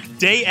tasting like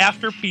day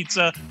after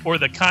pizza or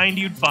the kind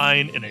you'd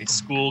find in a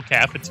school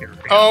cafeteria.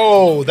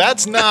 Oh,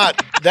 that's not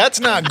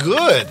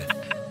good.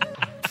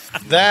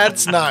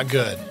 That's not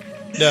good.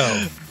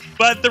 No.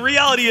 But the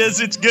reality is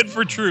it's good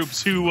for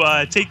troops who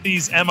take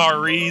these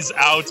MREs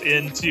out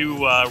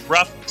into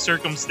rough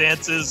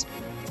circumstances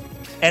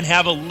and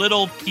have a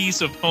little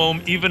piece of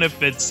home, even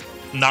if it's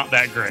not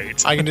that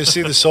great. I can just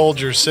see the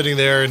soldiers sitting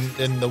there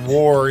in the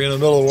war, in the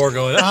middle of the war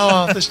going,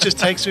 oh, this just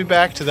takes me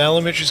back to the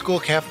elementary school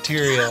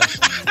cafeteria.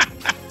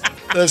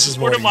 This is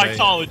more to my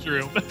college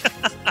room.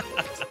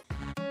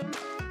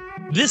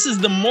 This is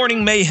the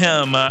Morning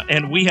Mayhem,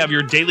 and we have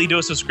your daily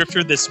dose of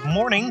scripture this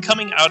morning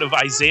coming out of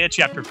Isaiah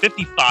chapter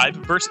 55,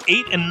 verse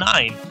 8 and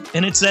 9.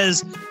 And it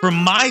says, "For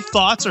my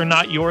thoughts are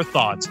not your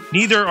thoughts,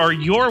 neither are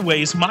your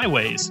ways my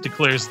ways,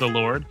 declares the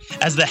Lord.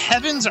 As the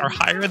heavens are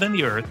higher than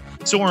the earth,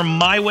 so are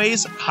my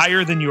ways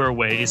higher than your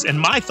ways,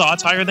 and my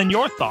thoughts higher than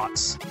your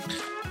thoughts."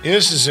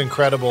 This is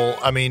incredible.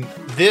 I mean,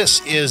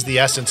 this is the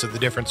essence of the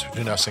difference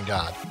between us and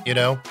God,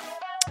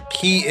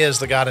 He is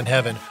the God in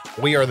heaven.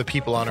 We are the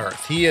people on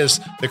earth. He is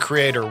the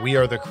creator. We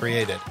are the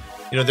created.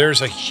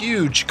 There's a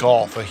huge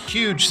gulf, a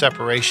huge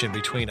separation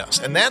between us.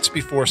 And that's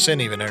before sin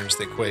even enters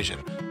the equation.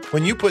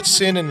 When you put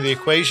sin into the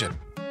equation,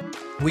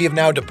 we have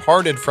now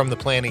departed from the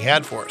plan he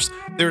had for us.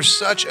 There's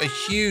such a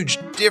huge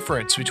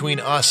difference between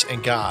us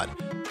and God.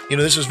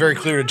 This was very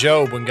clear to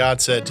Job when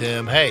God said to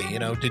him, hey,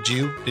 did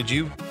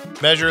you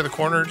measure the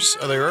corners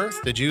of the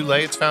earth? Did you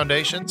lay its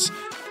foundations?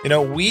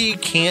 We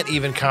can't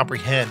even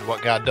comprehend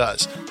what God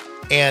does.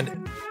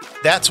 And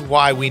that's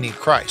why we need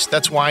Christ.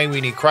 That's why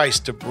we need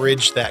Christ to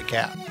bridge that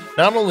gap.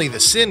 Not only the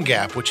sin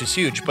gap, which is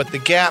huge, but the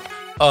gap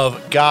of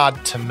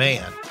God to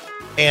man.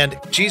 And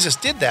Jesus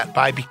did that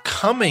by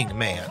becoming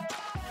man.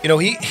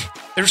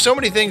 There's so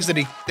many things that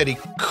he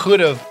could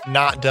have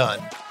not done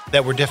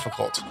that were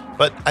difficult.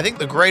 But I think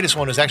the greatest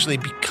one is actually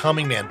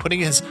becoming man,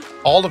 putting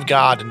all of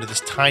God into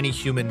this tiny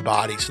human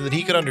body so that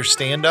he could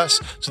understand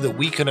us, so that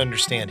we could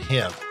understand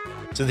him,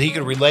 so that he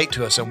could relate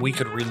to us and we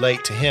could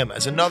relate to him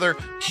as another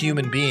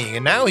human being.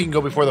 And now he can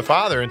go before the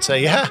Father and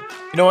say, yeah,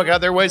 you know what, God,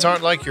 their ways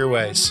aren't like your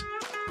ways.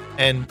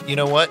 And you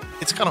know what?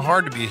 It's kind of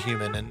hard to be a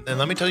human. And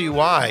let me tell you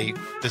why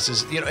this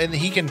is, and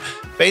he can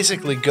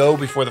basically go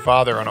before the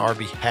Father on our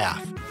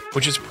behalf,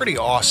 which is pretty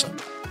awesome.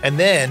 And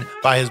then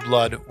by his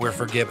blood, we're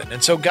forgiven.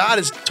 And so God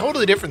is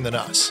totally different than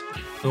us.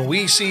 When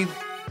we see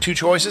two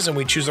choices and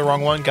we choose the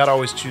wrong one, God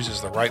always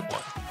chooses the right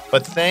one.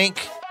 But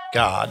thank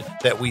God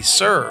that we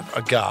serve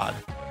a God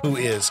who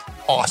is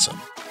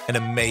awesome and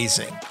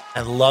amazing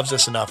and loves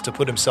us enough to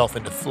put himself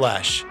into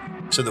flesh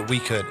so that we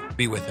could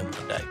be with him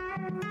one day.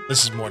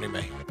 This is Morning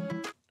Mayhem.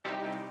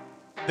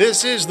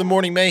 This is the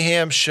Morning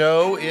Mayhem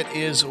Show. It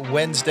is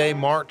Wednesday,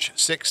 March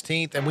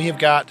 16th, and we have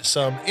got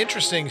some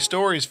interesting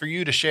stories for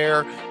you to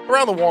share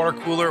around the water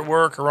cooler at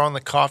work or on the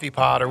coffee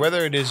pot or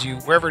wherever it is you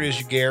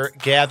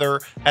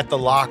gather at the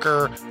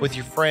locker with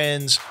your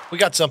friends. We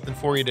got something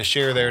for you to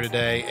share there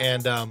today,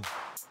 and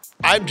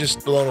I'm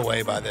just blown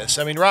away by this.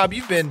 I mean, Rob,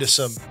 you've been to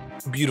some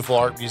beautiful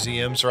art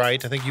museums,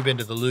 right? I think you've been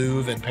to the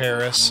Louvre in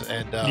Paris.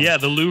 And yeah,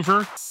 the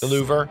Louvre. The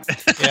Louvre,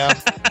 yeah.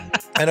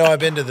 I know I've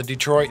been to the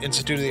Detroit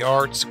Institute of the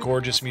Arts,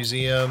 gorgeous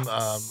museum.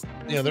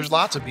 There's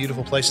lots of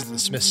beautiful places, the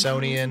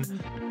Smithsonian,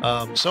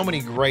 so many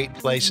great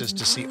places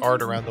to see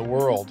art around the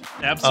world.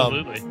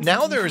 Absolutely.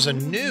 Now there's a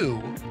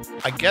new,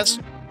 I guess,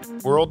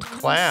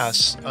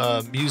 world-class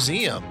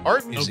museum,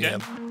 art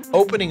museum,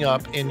 opening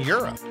up in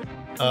Europe.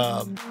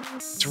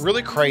 It's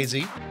really crazy.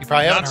 You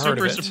probably haven't heard of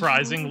it. Not super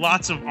surprising.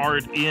 Lots of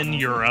art in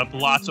Europe.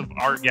 Lots of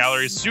art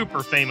galleries.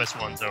 Super famous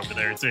ones over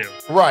there, too.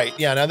 Right.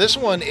 Yeah. Now, this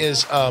one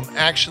is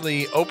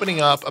actually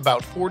opening up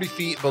about 40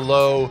 feet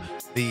below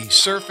the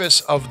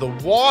surface of the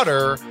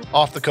water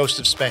off the coast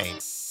of Spain.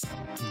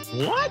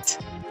 What?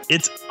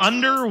 It's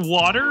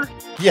underwater?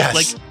 Yes.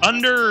 Like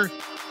under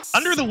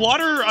the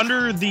water,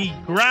 under the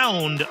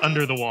ground,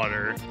 under the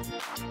water.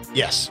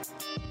 Yes.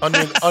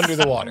 Under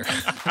the water.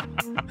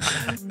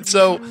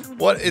 So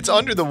it's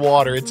under the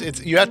water.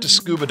 It's you have to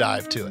scuba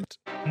dive to it.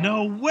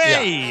 No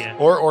way. Yeah.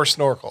 Or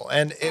snorkel.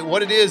 And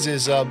what it is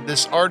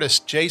this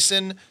artist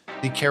Jason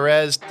de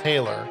Carez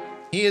Taylor.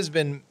 He has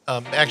been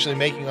actually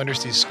making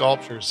undersea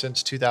sculptures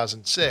since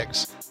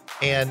 2006,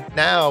 and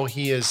now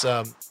he has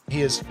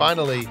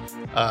finally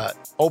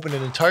opened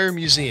an entire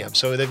museum.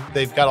 So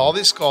they've got all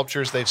these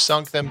sculptures. They've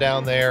sunk them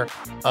down there,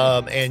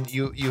 and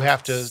you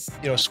have to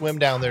swim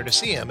down there to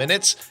see them. And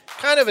it's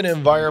kind of an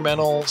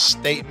environmental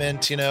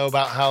statement,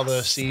 about how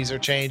the seas are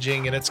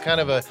changing. And it's kind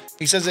of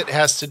he says it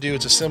has to do.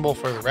 It's a symbol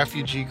for the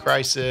refugee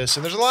crisis,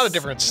 and there's a lot of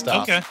different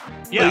stuff. Okay,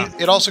 yeah.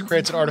 But it also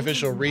creates an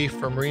artificial reef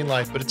for marine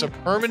life, but it's a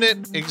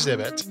permanent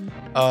exhibit.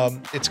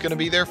 It's going to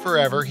be there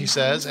forever, he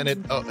says, and it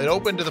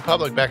opened to the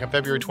public back on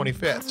February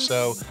 25th.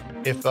 So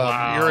if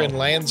you're in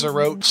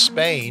Lanzarote,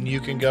 Spain, you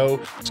can go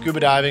scuba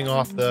diving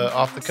off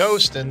the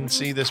coast and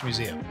see this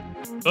museum.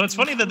 Well, it's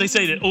funny that they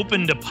say it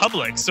opened to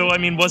public. So, I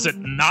mean, was it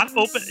not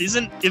open?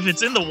 If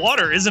it's in the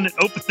water, isn't it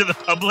open to the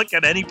public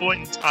at any point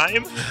in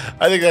time?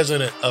 I think that's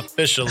when it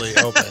officially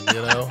opened,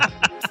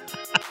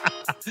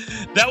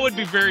 That would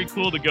be very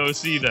cool to go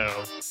see,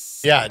 though.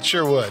 Yeah, it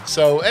sure would.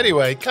 So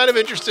anyway, kind of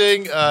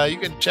interesting. You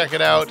can check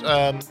it out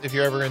if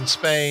you're ever in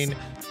Spain.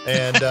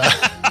 And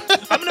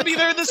I'm going to be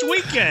there this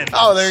weekend.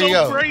 Oh, there you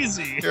go. So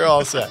crazy. You're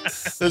all set.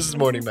 This is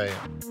Morning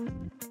Mayhem.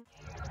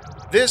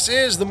 This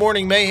is the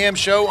Morning Mayhem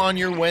Show on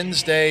your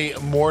Wednesday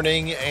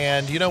morning.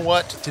 And you know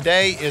what?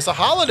 Today is a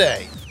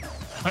holiday.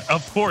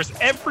 Of course.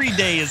 Every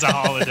day is a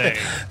holiday.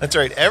 That's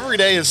right. Every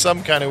day is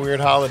some kind of weird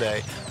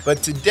holiday.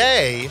 But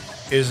today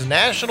is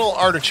National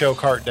Artichoke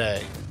Heart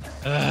Day.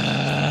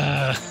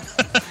 I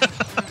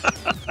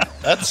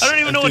don't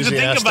even know what to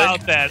think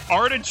about that.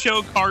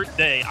 Artichoke Heart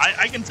Day.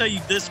 I can tell you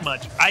this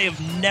much. I have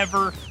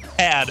never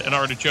had an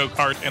artichoke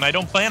heart, and I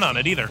don't plan on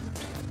it either.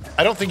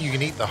 I don't think you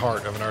can eat the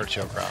heart of an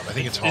artichoke, Rob. I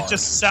think it's hard. It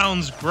just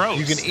sounds gross.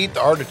 You can eat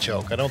the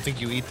artichoke. I don't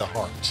think you eat the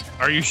heart.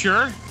 Are you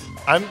sure?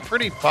 I'm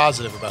pretty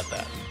positive about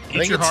that. I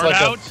think your heart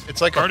out? It's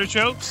like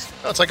artichokes?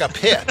 No, it's like a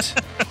pit.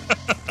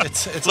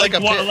 it's like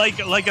a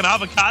pit. Like an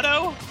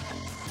avocado?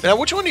 Now,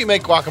 which one do you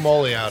make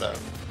guacamole out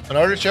of? An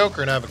artichoke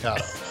or an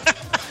avocado?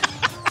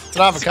 It's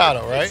an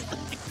avocado, right?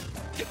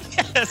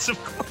 Yes, of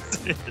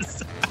course it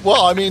is.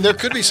 Well, I mean, there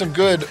could be some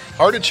good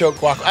artichoke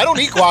guacamole. I don't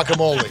eat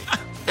guacamole.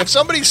 If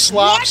somebody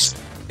slops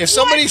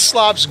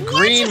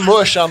green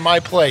mush on my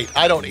plate,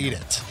 I don't eat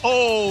it.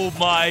 Oh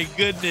my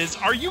goodness.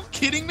 Are you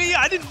kidding me?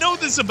 I didn't know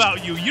this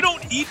about you. You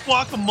don't eat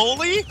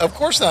guacamole? Of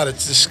course not.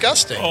 It's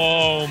disgusting.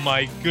 Oh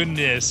my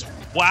goodness.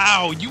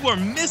 Wow, you are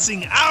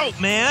missing out,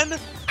 man.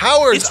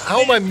 How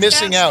am I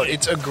missing out?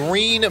 It's a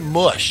green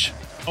mush.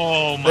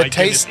 Oh my goodness. It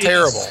tastes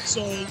terrible.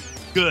 So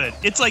good.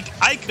 It's like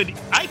I could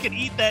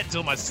eat that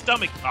till my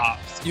stomach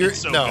pops.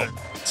 It's so good.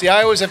 See,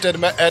 I always have to at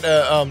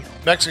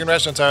Mexican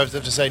restaurants. I always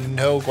have to say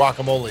no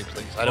guacamole,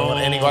 please. I don't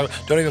want any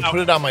guacamole. Don't even put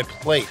it on my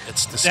plate.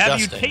 It's disgusting. Have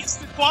you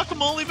tasted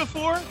guacamole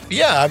before?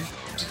 Yeah,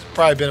 it's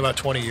probably been about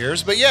 20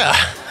 years, but yeah.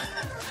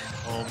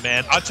 Oh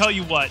man, I'll tell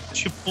you what.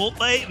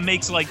 Chipotle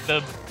makes like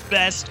the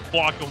best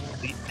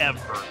guacamole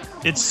ever.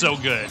 It's so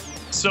good,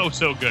 so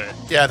good.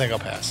 Yeah, I think I'll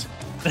pass.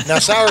 Now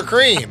sour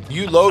cream.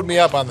 You load me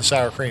up on the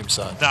sour cream,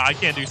 son. Nah, I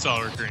can't do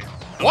sour cream.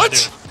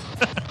 What?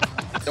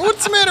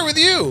 What's the matter with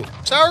you?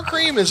 Sour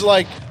cream is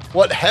like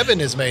what heaven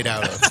is made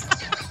out of.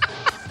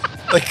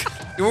 Like,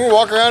 when we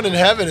walk around in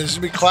heaven, there's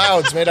going to be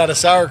clouds made out of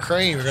sour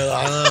cream. We're going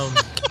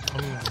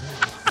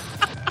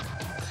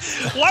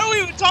Why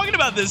are we talking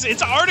about this?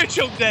 It's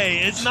Artichoke Day.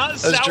 It's not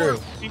Sour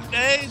Cream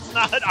Day. It's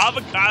not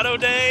Avocado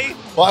Day.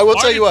 Well, I will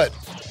tell you what.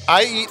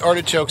 I eat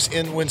artichokes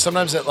when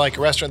sometimes at like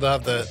a restaurant they'll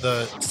have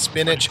the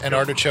spinach and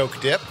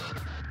artichoke dip,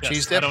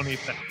 cheese dip. I don't eat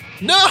that.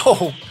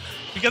 No!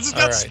 Because it's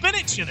got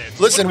spinach in it.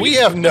 Listen, we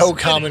have no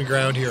common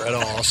ground here at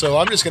all, so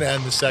I'm just going to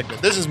end this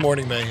segment. This is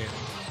Morning Mayhem.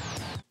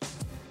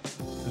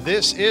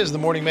 This is the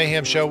Morning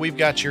Mayhem Show. We've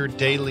got your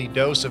daily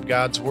dose of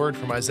God's Word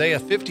from Isaiah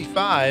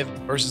 55,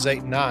 verses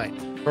 8 and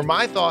 9. For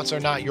my thoughts are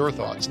not your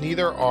thoughts,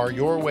 neither are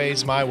your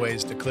ways my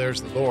ways,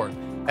 declares the Lord.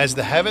 As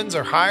the heavens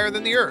are higher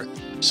than the earth,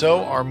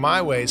 so are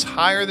my ways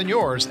higher than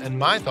yours, and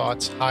my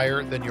thoughts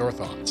higher than your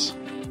thoughts.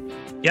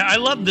 Yeah, I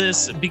love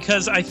this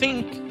because I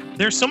think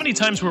there's so many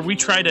times where we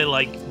try to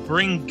like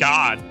bring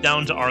God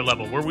down to our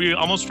level, where we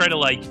almost try to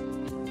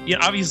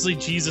obviously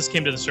Jesus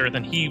came to this earth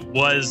and he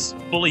was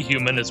fully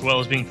human as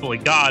well as being fully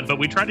God, but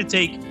we try to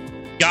take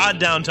God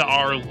down to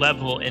our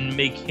level and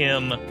make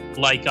him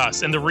like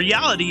us. And the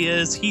reality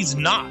is he's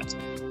not.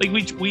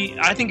 like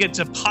I think it's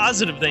a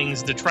positive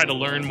things to try to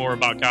learn more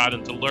about God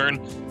and to learn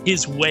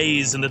his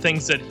ways and the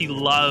things that he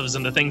loves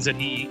and the things that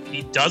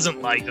he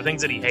doesn't like, the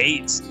things that he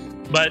hates.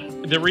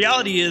 But the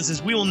reality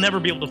is we will never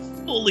be able to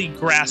fully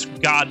grasp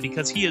God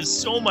because he is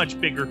so much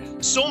bigger,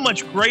 so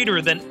much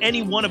greater than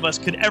any one of us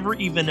could ever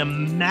even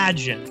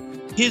imagine.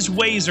 His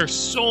ways are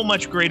so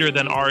much greater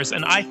than ours,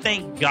 and I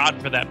thank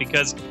God for that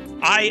because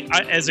I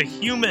as a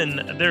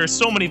human, there are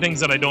so many things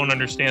that I don't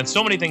understand,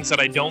 so many things that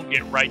I don't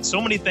get right, so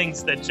many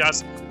things that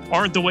just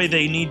aren't the way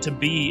they need to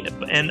be.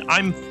 And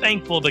I'm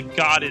thankful that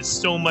God is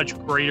so much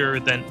greater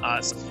than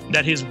us,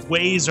 that his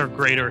ways are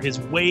greater, his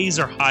ways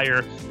are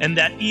higher, and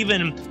that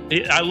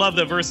I love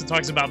the verse that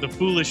talks about the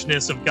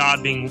foolishness of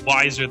God being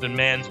wiser than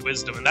man's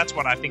wisdom. And that's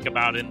what I think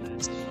about in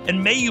this.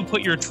 And may you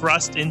put your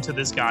trust into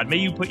this God. May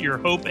you put your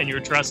hope and your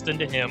trust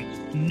into him,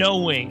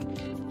 knowing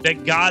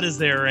that God is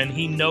there and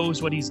he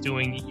knows what he's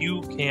doing.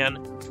 You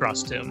can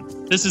trust him.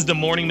 This is the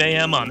Morning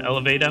Mayhem on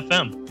Elevate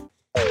FM.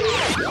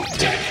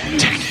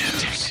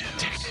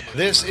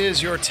 This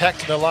is your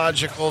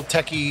technological,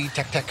 tech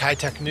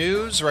high-tech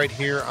news right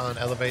here on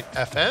Elevate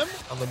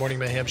FM on the Morning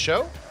Mayhem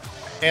Show.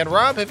 And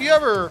Rob, have you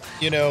ever,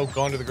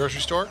 gone to the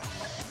grocery store?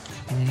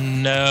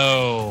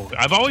 No.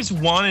 I've always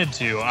wanted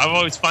to. I've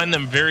always find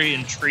them very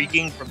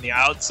intriguing from the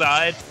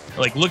outside,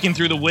 like looking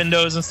through the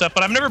windows and stuff,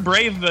 but I'm never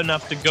brave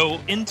enough to go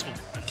into one.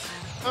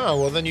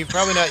 Oh, well, then you've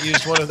probably not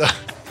used one of the...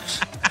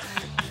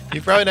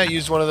 You've probably not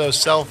used one of those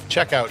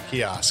self-checkout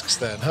kiosks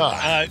then,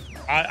 huh?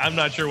 I'm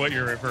not sure what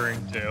you're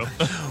referring to.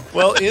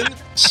 Well, in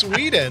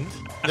Sweden,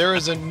 there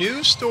is a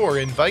new store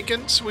in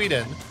Viken,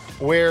 Sweden,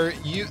 where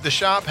the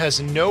shop has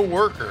no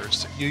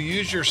workers. You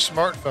use your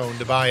smartphone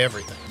to buy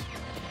everything.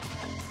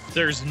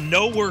 There's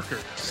no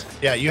workers.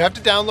 Yeah, you have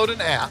to download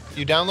an app.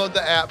 You download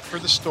the app for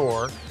the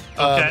store.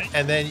 Okay.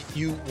 And then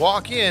you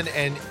walk in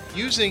and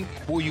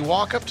when you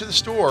walk up to the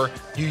store,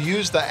 you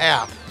use the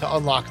app to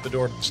unlock the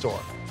door to the store.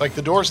 Like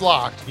the door's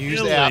locked, you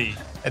use the app,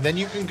 and then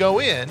you can go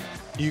in,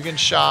 you can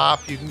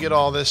shop, you can get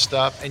all this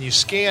stuff, and you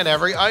scan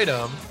every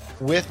item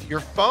with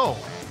your phone,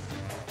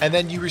 and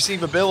then you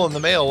receive a bill in the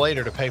mail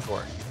later to pay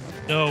for it.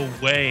 No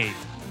way.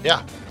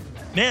 Yeah.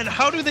 Man,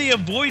 how do they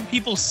avoid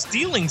people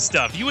stealing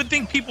stuff? You would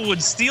think people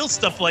would steal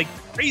stuff like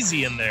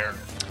crazy in there.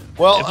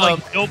 Well,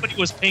 if nobody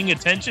was paying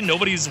attention,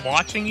 nobody's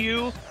watching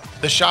you.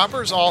 The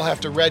shoppers all have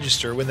to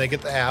register when they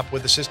get the app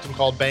with a system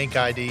called Bank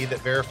ID that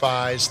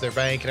verifies their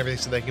bank and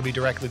everything so they can be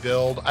directly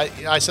billed.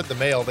 I sent the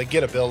mail. They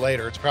get a bill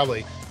later. It's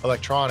probably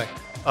electronic.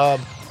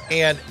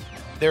 And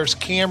there's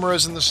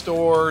cameras in the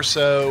store,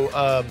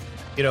 so,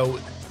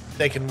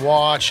 they can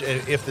watch.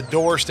 If the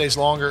door stays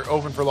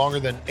open for longer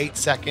than 8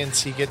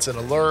 seconds, he gets an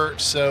alert.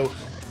 So,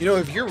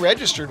 if you're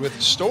registered with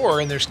the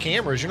store and there's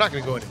cameras, you're not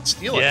going to go in and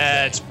steal anything.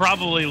 Yeah, it's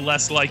probably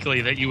less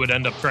likely that you would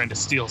end up trying to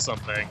steal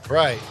something.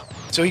 Right.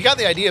 So he got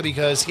the idea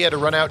because he had to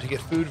run out to get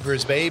food for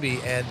his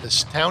baby, and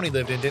this town he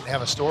lived in didn't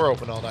have a store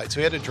open all night. So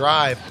he had to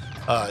drive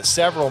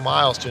several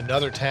miles to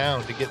another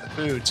town to get the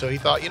food. So he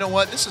thought, you know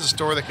what? This is a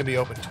store that can be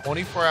open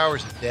 24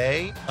 hours a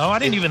day. Oh, I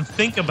didn't even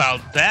think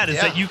about that,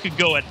 that you could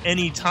go at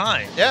any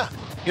time. Yeah.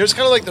 It's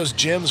kind of like those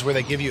gyms where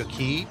they give you a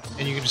key,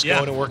 and you can just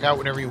go in and work out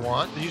whenever you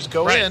want. You just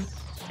go in,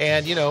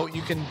 and,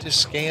 you can just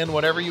scan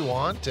whatever you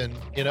want. And,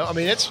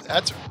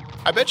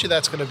 I bet you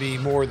that's going to be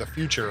more the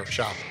future of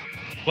shopping.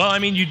 Well, I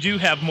mean, you do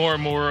have more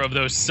and more of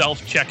those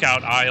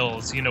self-checkout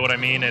aisles, you know what I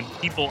mean? And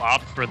people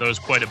opt for those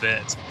quite a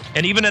bit.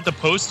 And even at the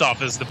post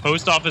office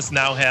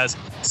now has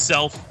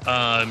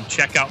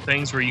self-checkout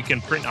things where you can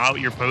print out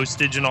your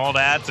postage and all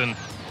that. And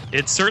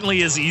it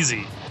certainly is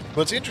easy.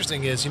 What's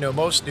interesting is,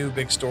 most new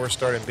big stores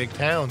start in big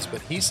towns,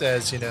 but he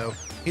says,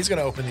 he's going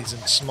to open these in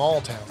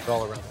small towns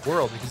all around the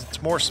world because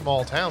it's more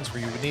small towns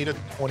where you would need a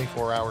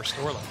 24-hour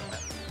store like that.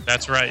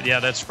 That's right.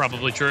 Yeah, that's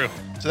probably true.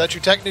 So that's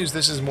your tech news.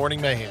 This is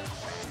Morning Mayhem.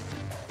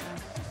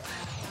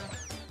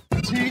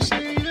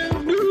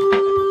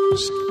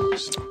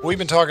 We've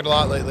been talking a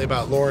lot lately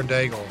about Lauren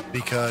Daigle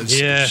because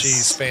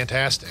she's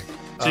fantastic.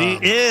 She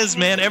is,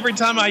 man. Every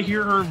time I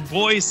hear her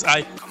voice,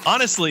 I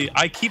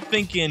keep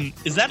thinking,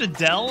 is that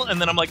Adele? And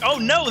then I'm like, oh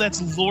no,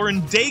 that's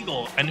Lauren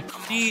Daigle. And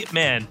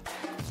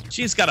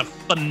she's got a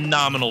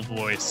phenomenal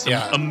voice.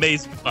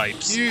 Amazing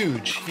pipes.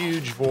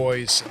 Huge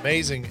voice.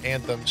 Amazing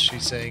anthems she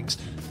sings.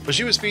 But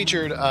she was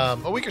featured a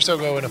week or so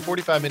ago in a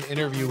 45-minute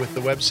interview with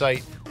the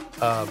website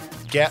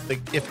the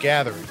If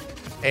Gathering.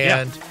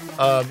 And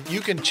you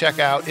can check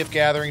out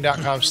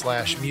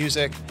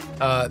ifgathering.com/music.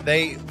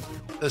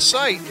 The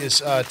site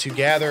is to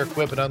gather,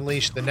 equip, and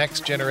unleash the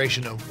next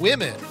generation of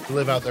women to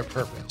live out their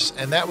purpose.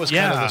 And that was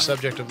kind of the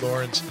subject of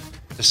Lauren's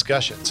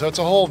discussion. So it's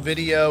a whole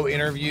video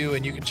interview,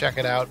 and you can check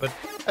it out. But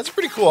that's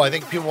pretty cool. I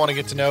think people want to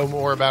get to know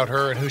more about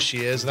her and who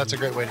she is, and that's a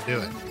great way to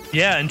do it.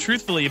 Yeah, and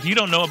truthfully, if you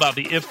don't know about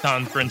the IF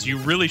conference, you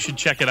really should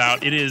check it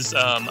out. It is,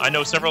 I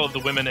know several of the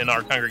women in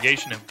our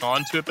congregation have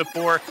gone to it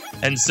before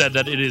and said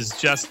that it is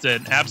just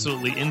an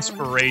absolutely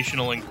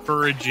inspirational,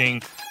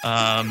 encouraging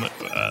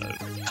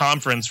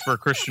conference for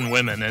Christian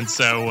women. And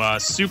so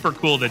super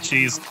cool that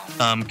she's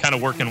kind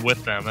of working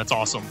with them. That's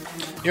awesome.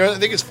 You know, I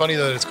think it's funny,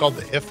 though, that it's called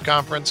the IF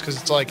conference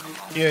because it's like,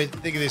 you know,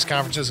 think of these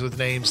conferences with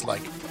names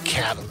like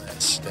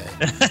Catalyst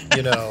and,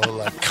 you know,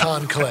 like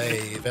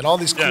Conclave and all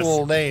these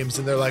cool names.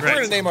 And they're like, we're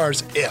going to name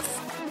ours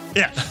IF.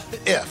 Yeah.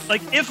 If.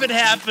 Like, if it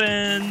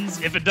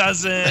happens, if it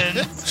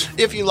doesn't.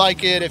 If you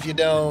like it, if you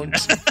don't.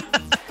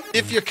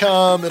 If you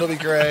come, it'll be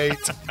great.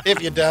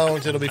 If you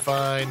don't, it'll be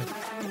fine.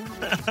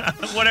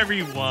 Whatever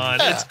you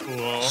want. Yeah. It's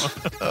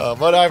cool.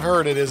 But I've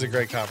heard it is a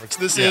great conference.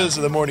 This is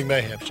the Morning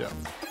Mayhem Show.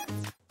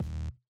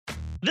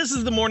 This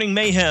is the Morning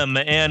Mayhem,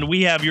 and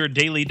we have your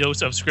daily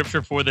dose of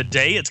scripture for the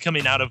day. It's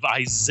coming out of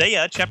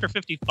Isaiah chapter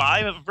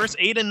 55, verse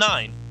 8 and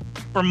 9.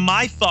 For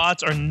my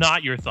thoughts are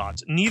not your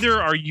thoughts,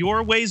 neither are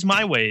your ways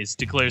my ways,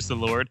 declares the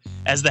Lord.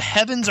 As the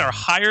heavens are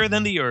higher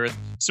than the earth,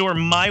 so are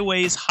my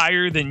ways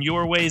higher than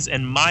your ways,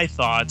 and my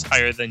thoughts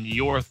higher than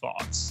your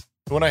thoughts.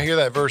 When I hear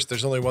that verse,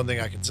 there's only one thing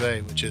I can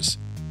say, which is,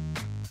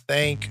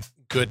 thank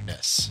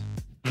goodness.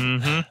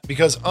 Mm-hmm.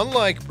 Because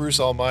unlike Bruce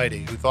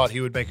Almighty, who thought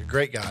he would make a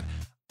great God,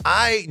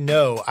 I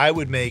know I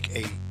would make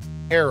a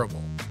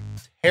terrible,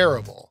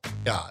 terrible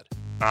God.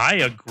 I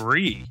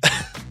agree.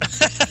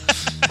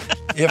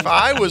 If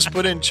I was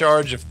put in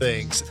charge of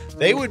things,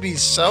 they would be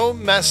so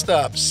messed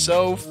up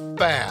so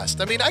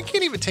fast. I mean, I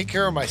can't even take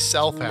care of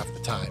myself half the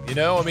time, you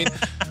know? I mean,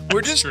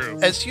 we're just,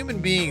 as human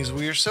beings,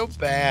 we are so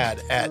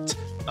bad at,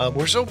 what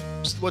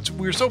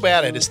we're so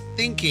bad at is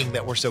thinking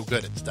that we're so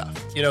good at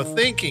stuff. You know,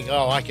 thinking,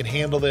 oh, I can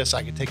handle this,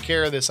 I can take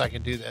care of this, I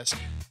can do this.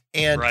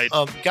 And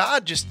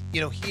God just,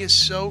 you know, he is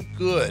so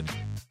good.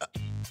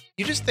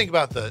 You just think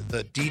about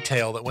the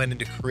detail that went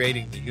into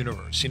creating the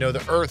universe. You know,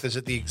 the earth is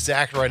at the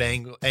exact right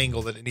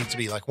angle that it needs to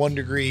be, like 1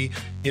 degree,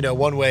 you know,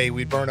 one way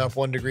we'd burn up,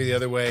 1 degree the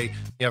other way, you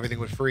know, everything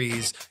would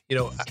freeze. You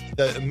know,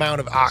 the amount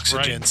of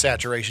oxygen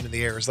saturation in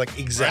the air is like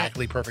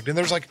exactly perfect. And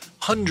there's like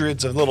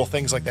hundreds of little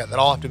things like that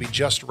all have to be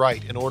just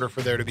right in order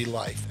for there to be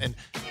life. And,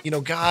 you know,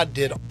 God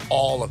did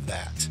all of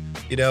that,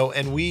 you know,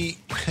 and we...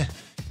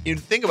 You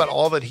think about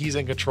all that he's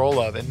in control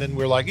of, and then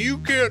we're like, you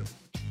can't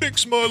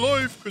fix my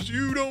life because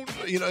you don't,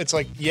 you know, it's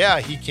like, yeah,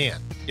 he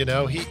can, you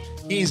know,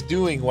 he's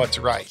doing what's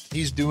right.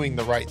 He's doing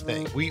the right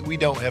thing. We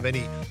don't have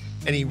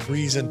any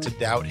reason to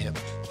doubt him.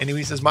 And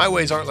he says, my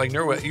ways aren't like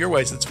your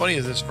ways. It's funny,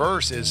 as this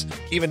verse is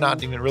even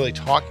not even really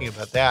talking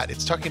about that.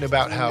 It's talking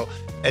about how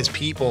as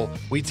people,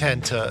 we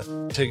tend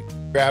to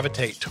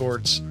gravitate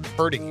towards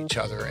hurting each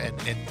other and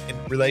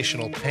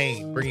relational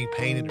pain, bringing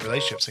pain into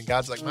relationships. And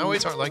God's like, my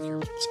ways aren't like your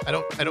ways. I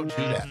don't do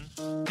that.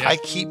 Yeah. I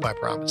keep my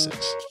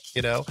promises.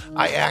 You know,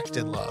 I act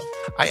in love.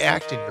 I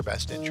act in your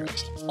best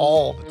interest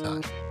all the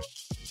time.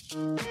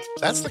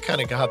 That's the kind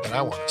of God that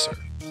I want to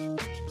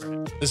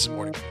serve. This is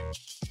Morning.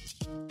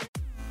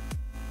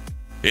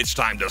 It's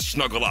time to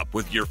snuggle up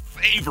with your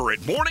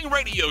favorite morning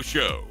radio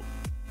show.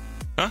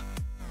 Huh?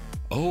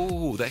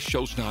 Oh, that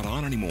show's not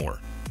on anymore.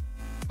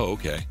 Oh,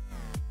 okay.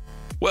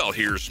 Well,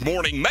 here's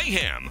Morning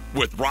Mayhem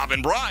with Rob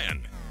and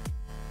Brian.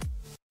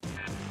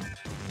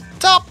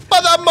 Top of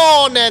the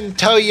morning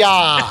to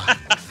ya.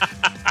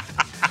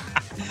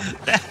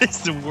 That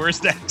is the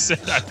worst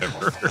accent I've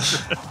ever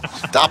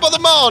heard. Top of the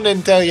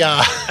morning to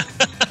ya.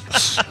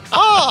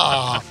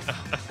 Ah.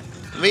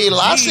 Me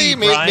lassie,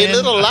 me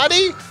little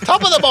laddie,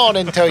 top of the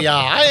morning to ya.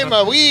 I am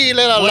a wee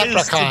little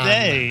leprechaun.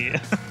 Today?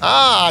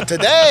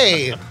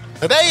 Today.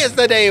 Today is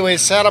the day we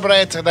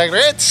celebrate the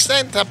great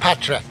St.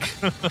 Patrick.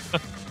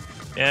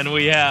 And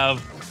we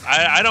have,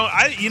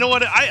 you know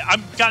what?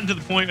 I've gotten to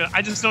the point where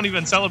I just don't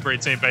even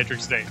celebrate St.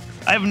 Patrick's Day.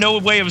 I have no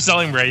way of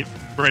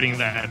celebrating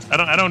that.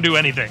 I don't do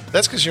anything.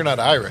 That's because you're not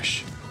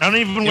Irish. I don't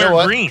even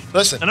wear green.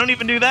 Listen. I don't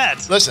even do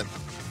that. Listen,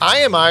 I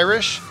am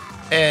Irish,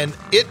 and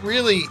it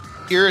really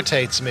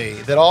irritates me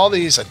that all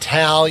these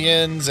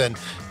Italians and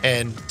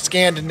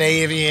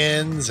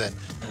Scandinavians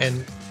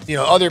and you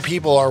know, other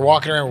people are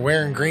walking around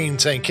wearing green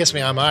saying, kiss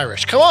me, I'm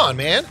Irish. Come on,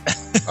 man.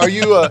 Do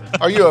you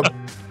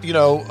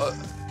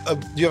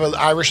have an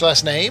Irish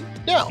last name?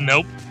 No.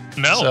 Nope.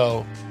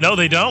 No. No,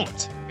 they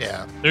don't.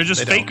 Yeah. They're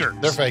just fakers.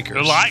 They're fakers.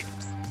 They're liars.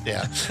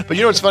 Yeah. But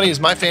you know what's funny is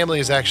my family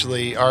is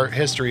actually, our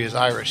history is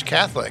Irish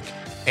Catholic.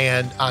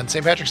 And on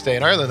St. Patrick's Day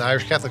in Ireland, the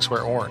Irish Catholics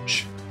wear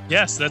orange.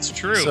 Yes, that's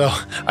true. So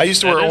I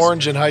used to wear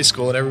orange in high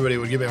school, and everybody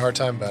would give me a hard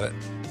time about it.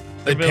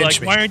 They'd pinch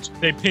me. Why aren't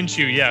they pinch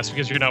you? Yes,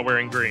 because you're not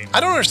wearing green. I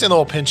don't understand the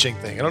whole pinching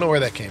thing. I don't know where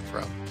that came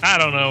from. I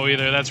don't know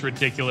either. That's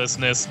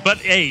ridiculousness. But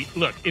hey,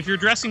 look, if you're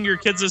dressing your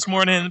kids this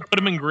morning, put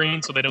them in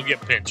green so they don't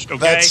get pinched,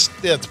 okay?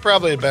 That's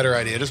probably a better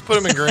idea. Just put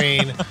them in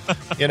green.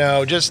 You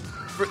know, just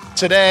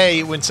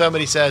today when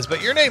somebody says,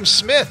 but your name's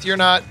Smith, you're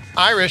not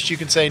Irish, you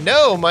can say,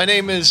 no, my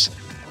name is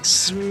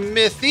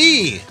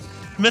Smithy.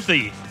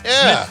 Smithy.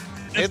 Yeah.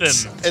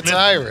 It's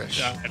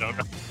Irish. I don't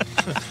know.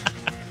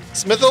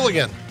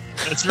 Smithilligan.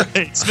 That's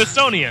right.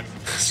 Smithsonian.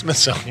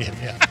 Smithsonian,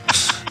 yeah.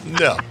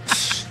 No.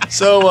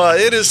 So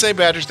it is St.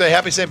 Patrick's Day.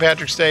 Happy St.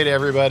 Patrick's Day to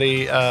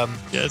everybody.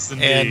 Yes,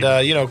 indeed. And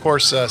of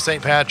course,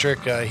 St. Patrick,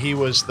 he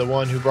was the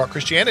one who brought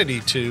Christianity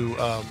to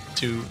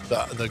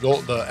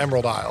the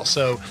Emerald Isle.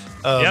 So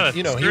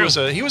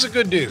he was a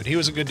good dude. He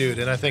was a good dude,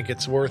 and I think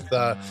it's worth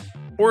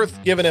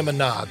giving him a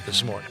nod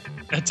this morning.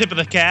 A tip of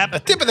the cap. A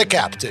tip of the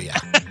cap to you.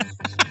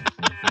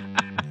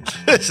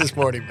 This is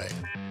Morning Mayhem.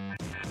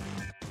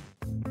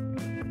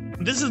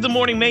 This is the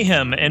Morning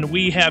Mayhem, and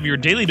we have your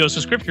daily dose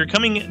of scripture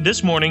coming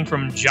this morning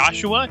from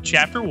Joshua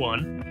chapter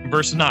 1,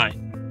 verse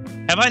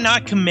 9. Have I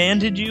not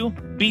commanded you?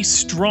 Be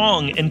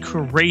strong and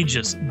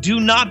courageous. Do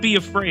not be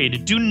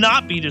afraid. Do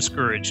not be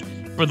discouraged,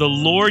 for the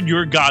Lord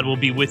your God will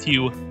be with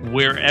you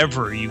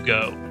wherever you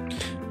go.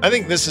 I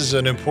think this is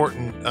an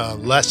important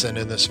lesson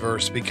in this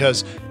verse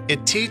because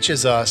it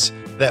teaches us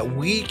that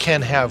we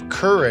can have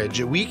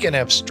courage, we can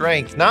have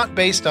strength, not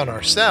based on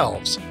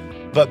ourselves,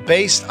 but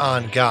based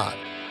on God.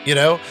 You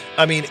know,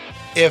 I mean,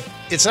 if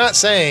it's not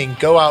saying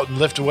go out and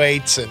lift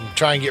weights and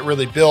try and get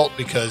really built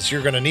because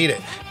you're going to need it.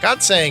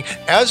 God's saying,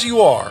 as you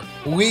are,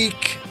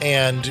 weak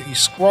and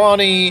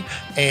scrawny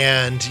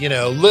and,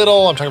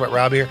 little, I'm talking about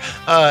Rob here,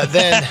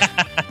 then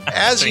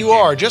as you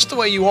are, just the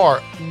way you are,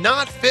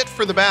 not fit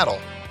for the battle,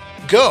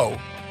 go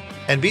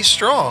and be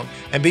strong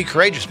and be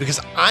courageous because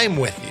I'm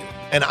with you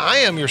and I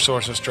am your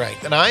source of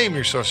strength and I am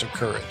your source of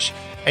courage.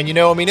 And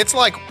it's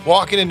like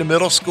walking into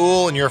middle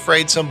school and you're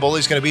afraid some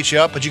bully's going to beat you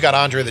up, but you got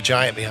Andre the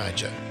Giant behind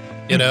you.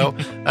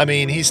 I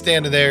mean, he's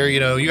standing there,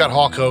 you got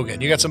Hulk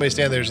Hogan. You got somebody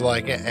standing there who's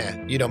like,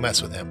 you don't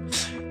mess with him.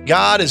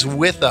 God is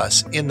with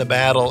us in the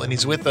battle and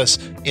he's with us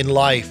in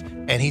life.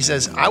 And he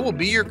says, I will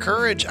be your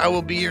courage. I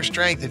will be your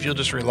strength if you'll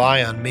just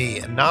rely on me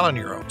and not on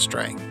your own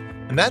strength.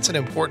 And that's an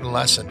important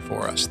lesson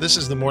for us. This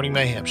is the Morning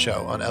Mayhem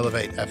Show on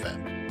Elevate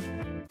FM.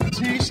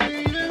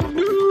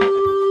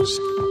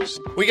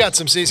 We got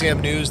some CCM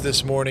news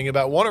this morning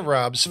about one of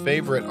Rob's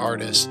favorite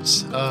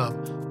artists.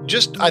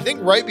 I think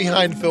right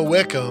behind Phil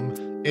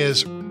Wickham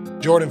is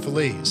Jordan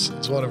Feliz.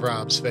 It's one of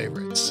Rob's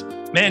favorites.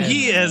 Man,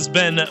 he has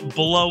been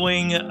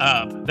blowing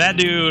up. That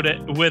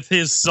dude with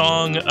his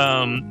song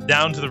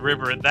Down to the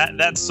River,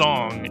 that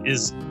song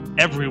is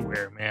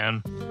everywhere,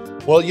 man.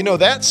 Well,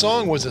 that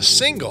song was a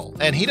single,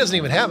 and he doesn't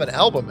even have an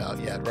album out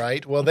yet,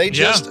 right? Well, they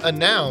just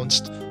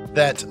announced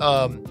that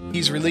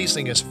he's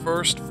releasing his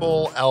first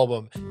full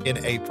album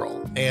in April.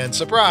 And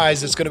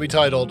surprise, it's going to be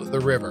titled The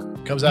River.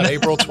 It comes out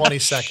April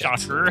 22nd.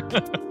 Shocker.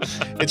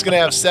 It's going to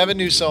have 7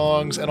 new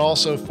songs and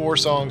also 4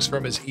 songs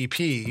from his EP.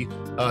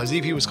 His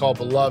EP was called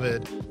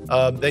Beloved.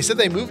 They said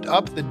they moved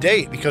up the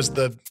date because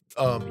the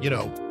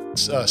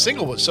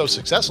single was so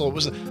successful. It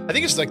was, I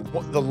think it's like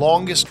the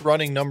longest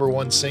running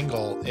 #1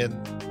 single in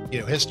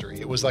history.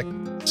 It was like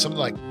something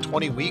like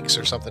 20 weeks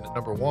or something at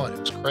 #1. It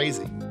was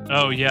crazy.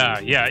 Oh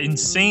yeah,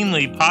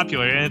 insanely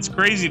popular, and it's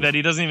crazy that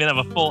he doesn't even have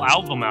a full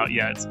album out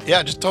yet.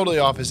 Yeah, just totally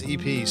off his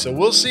EP. So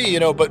we'll see.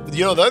 But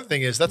the other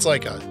thing is that's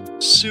like a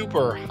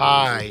super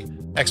high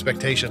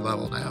expectation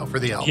level now for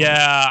the album.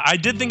 Yeah, I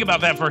did think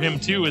about that for him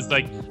too. Is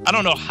like, I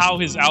don't know how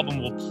his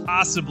album will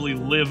possibly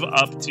live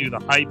up to the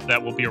hype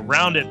that will be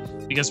around it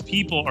because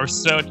people are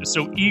so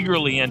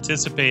eagerly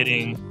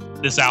anticipating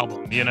this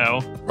album,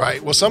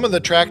 Right. Well, some of the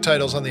track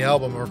titles on the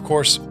album are, of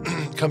course,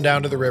 Come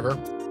Down to the River.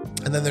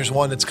 And then there's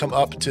one that's Come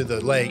Up to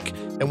the Lake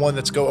and one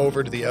that's Go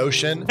Over to the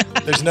Ocean.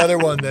 There's another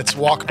one that's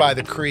Walk by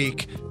the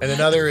Creek. And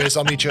another is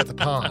I'll Meet You at the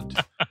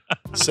Pond.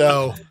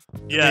 So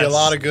be a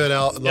lot of good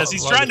albums. Yes,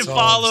 he's trying to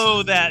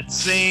follow that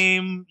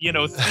same,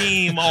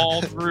 theme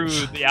all through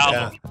the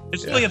album. Yeah.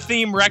 It's really a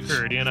theme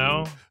record,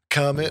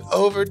 Coming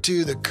over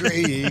to the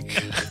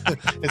creek.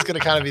 It's going to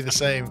kind of be the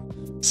same.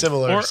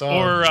 Similar song.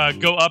 Or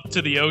Go Up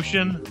to the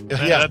Ocean.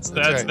 Yeah, that's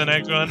right. The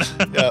next one.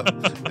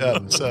 yeah.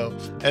 So,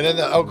 and then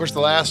of course the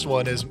last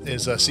one is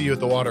See You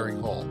at the Watering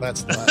Hole.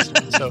 That's the last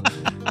one. So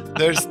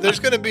there's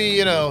going to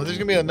be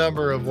a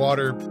number of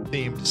water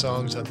themed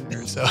songs on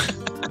there. So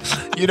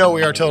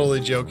we are totally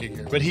joking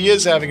here, but he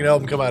is having an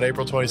album come out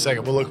April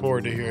 22nd. We'll look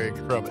forward to hearing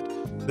from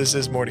it. This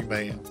is Morning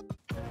Mayhem.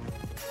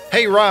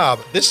 Hey Rob,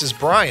 this is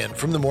Brian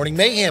from the Morning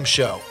Mayhem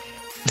Show.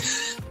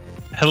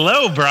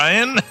 Hello,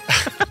 Brian.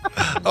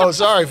 Oh,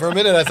 sorry. For a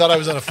minute, I thought I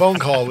was on a phone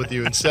call with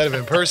you instead of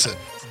in person.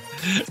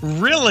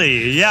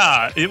 Really?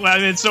 Yeah.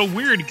 It's so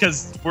weird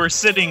because we're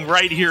sitting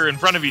right here in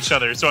front of each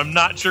other, so I'm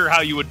not sure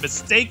how you would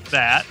mistake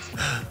that.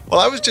 Well,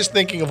 I was just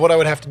thinking of what I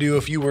would have to do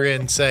if you were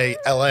in, say,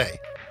 L.A.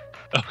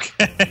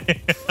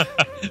 Okay.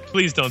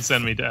 Please don't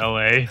send me to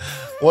L.A.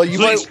 Well,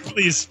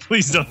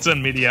 please don't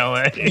send me to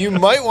L.A. You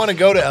might want to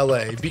go to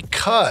L.A.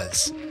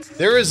 because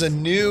there is a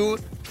new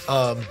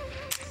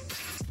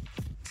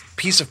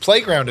piece of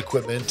playground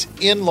equipment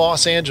in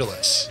Los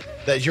Angeles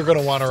that you're going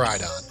to want to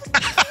ride on.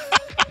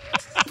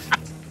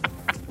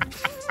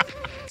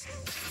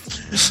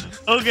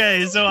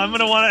 Okay, so I'm going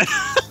to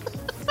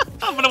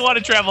want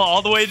to travel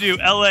all the way to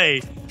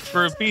LA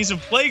for a piece of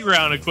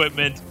playground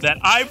equipment that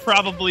I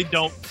probably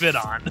don't fit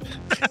on.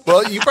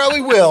 Well, you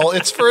probably will.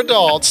 It's for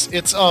adults.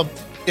 It's a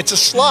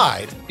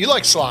slide. You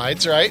like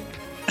slides, right?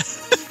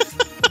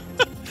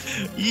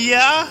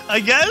 Yeah, I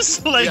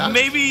guess.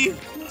 Maybe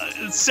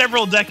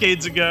several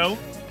decades ago.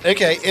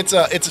 Okay,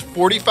 it's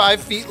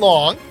 45 feet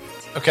long.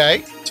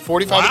 Okay, it's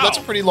 45. Wow. That's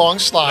a pretty long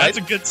slide. That's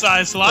a good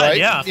size slide. Right,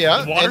 Yeah.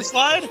 yeah. Water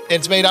slide.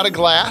 It's made out of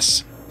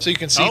glass, so you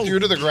can see through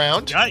to the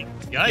ground. Yikes!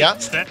 Yeah.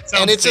 That sounds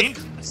And it's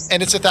dangerous.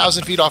 And it's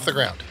 1,000 feet off the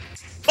ground.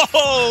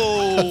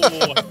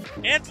 Oh,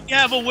 and we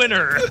have a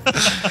winner.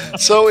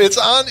 So it's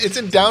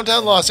in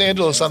downtown Los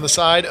Angeles on the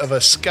side of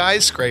a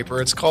skyscraper.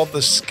 It's called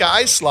the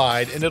Sky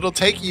Slide, and it'll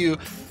take you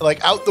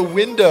like out the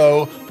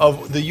window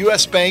of the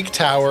US Bank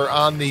Tower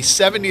on the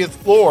 70th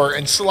floor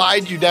and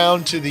slide you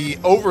down to the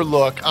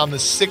overlook on the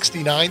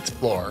 69th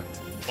floor.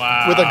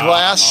 Wow. With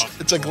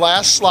it's a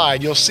glass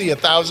slide. You'll see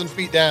 1,000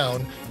 feet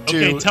down.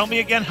 Okay, tell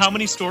me again, how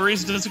many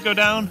stories does it go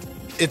down?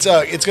 It's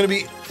going to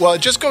be, well,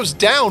 it just goes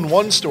down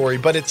one story,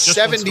 but it's Just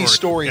 70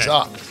 stories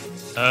up.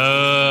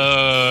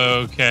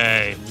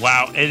 Okay.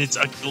 Wow. And it's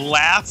a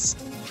glass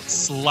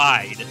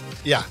slide.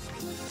 Yeah.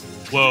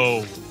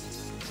 Whoa.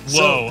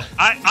 So-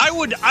 I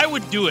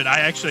would do it.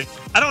 I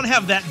don't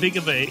have that big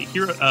of a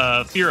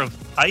fear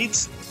of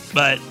heights,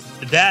 but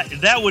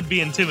that would be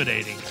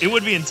intimidating. It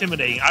would be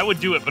intimidating. I would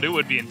do it, but it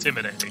would be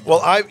intimidating. Well,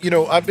 I've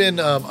been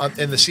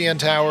in the CN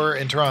Tower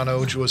in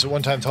Toronto, which was at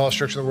one time the tallest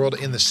structure in the world,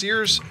 in the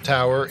Sears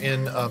Tower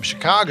in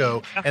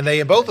Chicago, and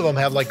both of them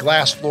have like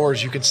glass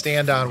floors you can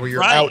stand on where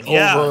you're out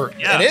over,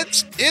 and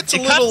it's a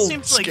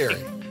little scary.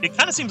 It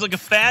kind of seems like a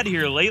fad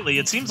here lately.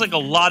 It seems like a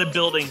lot of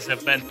buildings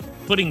have been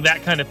putting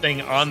that kind of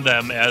thing on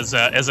them as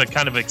a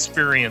kind of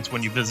experience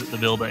when you visit the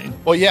building.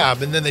 Well, yeah,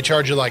 and then they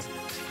charge you like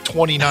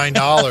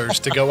 $29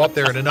 to go up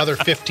there and another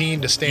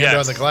 $15 to stand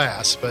on the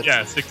glass. But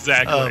yes,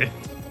 exactly.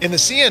 In the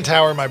CN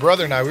Tower, my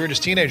brother and I, we were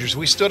just teenagers.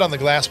 We stood on the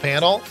glass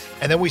panel,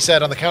 and then we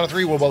said on the count of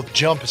 3, we'll both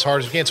jump as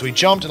hard as we can. So we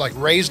jumped and like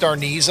raised our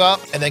knees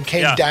up and then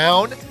came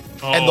down,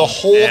 and the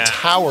whole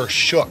tower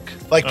shook.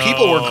 Like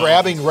people were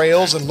grabbing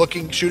rails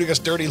and shooting us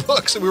dirty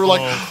looks, and we were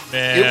like,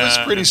 it was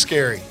pretty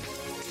scary.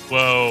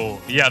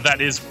 Whoa. Yeah,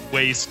 that is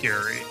way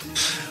scary.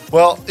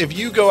 Well, if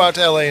you go out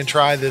to LA and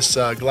try this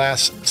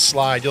glass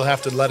slide, you'll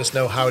have to let us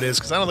know how it is,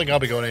 because I don't think I'll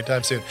be going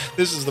anytime soon.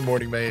 This is the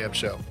Morning Mayhem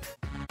Show.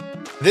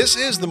 This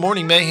is the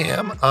Morning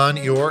Mayhem on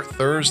your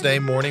Thursday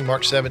morning,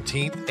 March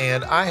 17th,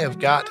 and I have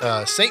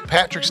got St.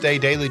 Patrick's Day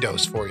Daily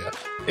Dose for you.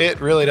 It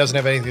really doesn't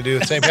have anything to do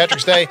with St.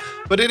 Patrick's Day,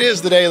 but it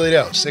is the Daily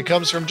Dose. It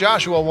comes from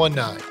Joshua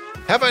 1:9.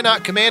 Have I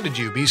not commanded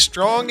you? Be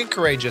strong and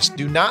courageous.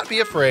 Do not be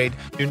afraid.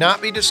 Do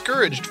not be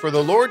discouraged, for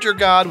the Lord your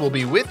God will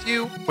be with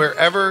you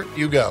wherever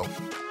you go.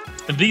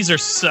 These are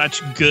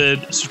such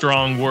good,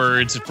 strong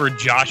words for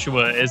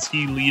Joshua as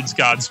he leads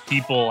God's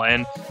people.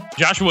 And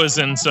Joshua is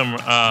in some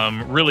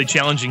really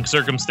challenging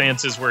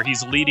circumstances where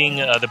he's leading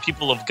the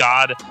people of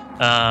God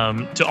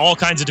to all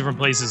kinds of different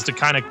places to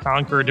kind of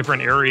conquer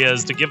different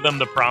areas, to give them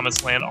the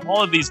promised land,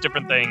 all of these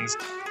different things.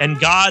 And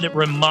God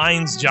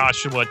reminds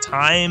Joshua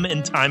time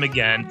and time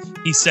again.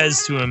 He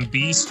says to him,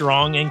 be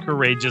strong and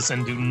courageous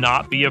and do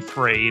not be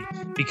afraid,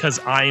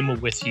 because I'm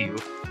with you.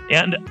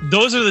 And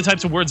those are the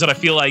types of words that I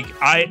feel like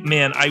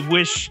I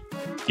wish,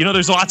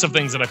 there's lots of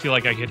things that I feel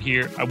like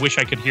I wish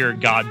I could hear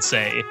God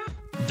say.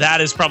 That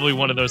is probably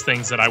one of those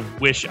things that I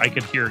wish I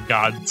could hear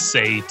God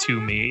say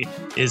to me,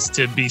 is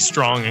to be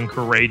strong and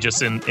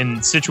courageous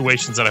in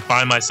situations that I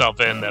find myself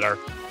in that are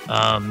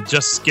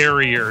just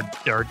scary or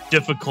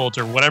difficult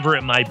or whatever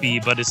it might be,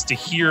 but it's to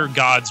hear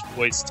God's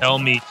voice tell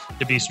me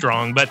to be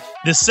strong. But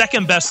the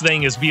second best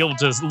thing is be able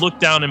to look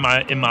down in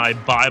my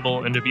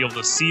Bible and to be able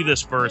to see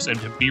this verse and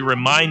to be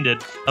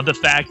reminded of the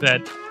fact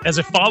that as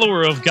a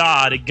follower of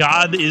God,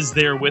 God is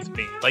there with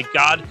me. Like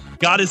God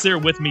is there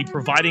with me,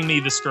 providing me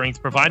the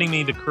strength, providing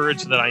me the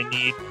courage that I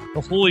need.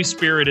 The Holy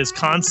Spirit is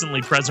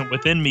constantly present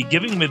within me,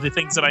 giving me the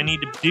things that I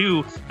need to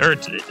do, or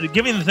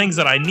giving the things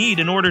that I need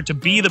in order to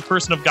be the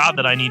person of God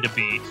that I need to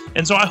be.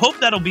 And so I hope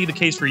that'll be the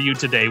case for you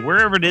today.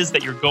 Wherever it is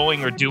that you're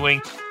going or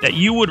doing, that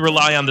you would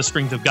rely on the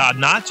strength of God,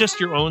 not just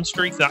your own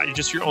strength, not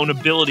just your own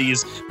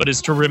abilities, but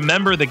is to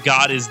remember that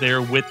God is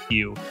there with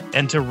you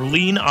and to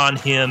lean on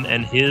Him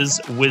and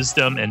His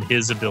wisdom and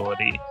His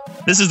ability.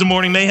 This is the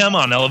Morning Mayhem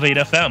on Elevate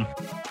FM.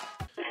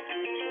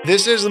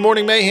 This is the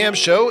Morning Mayhem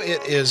Show.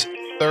 It is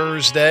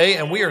Thursday,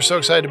 and we are so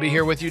excited to be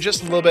here with you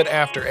just a little bit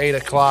after 8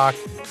 o'clock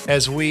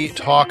as we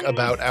talk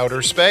about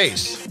outer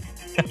space.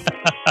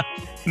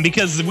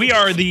 Because we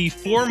are the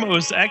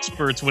foremost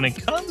experts when it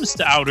comes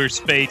to outer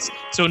space,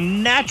 so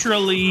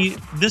naturally,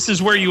 this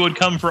is where you would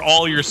come for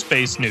all your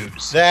space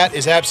news. That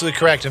is absolutely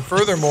correct, and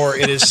furthermore,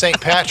 it is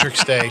St.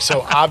 Patrick's Day,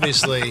 so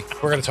obviously,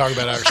 we're going to talk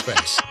about outer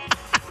space.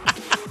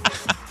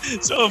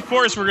 So, of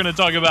course, we're going to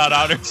talk about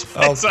outer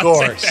space. Of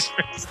course.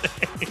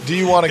 Do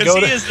you want to go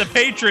to... he is the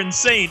patron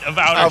saint of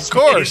outer space. Of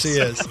course he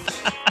is.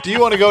 Do you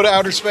want to go to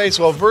outer space?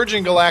 Well,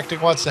 Virgin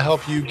Galactic wants to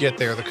help you get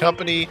there. The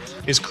company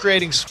is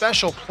creating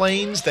special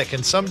planes that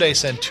can someday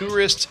send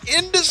tourists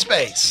into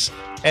space.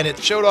 And it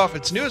showed off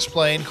its newest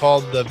plane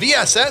called the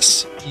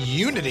VSS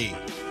Unity.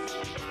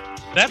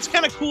 That's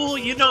kind of cool.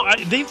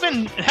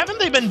 Haven't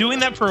they been doing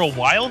that for a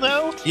while,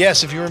 though?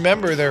 Yes, if you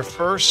remember, their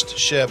first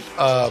ship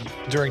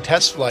during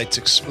test flights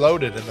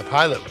exploded and the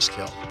pilot was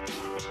killed.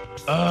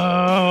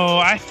 Oh,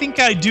 I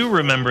think I do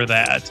remember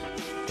that.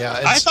 Yeah,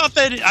 I thought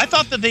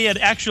that they had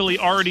actually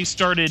already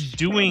started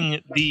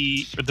doing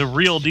the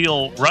real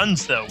deal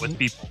runs though with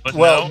people. But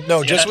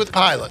no, just with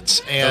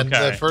pilots. And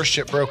Okay. the first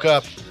ship broke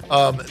up.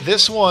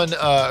 This one,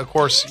 of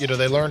course,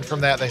 they learned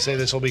from that. They say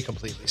this will be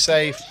completely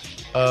safe.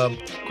 Of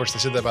course, they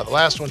said that about the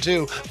last one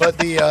too. But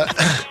the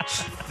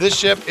this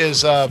ship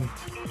is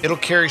it'll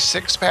carry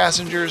 6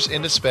 passengers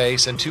into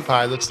space and 2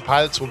 pilots. The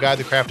pilots will guide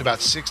the craft about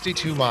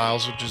 62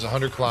 miles, which is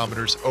 100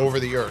 kilometers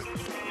over the Earth.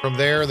 From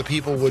there, the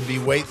people would be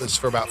weightless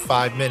for about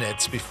 5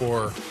 minutes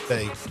before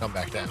they come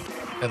back down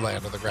and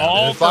land on the ground.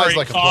 all And it flies for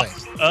like a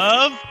cost plane.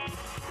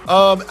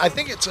 of I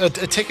think it's a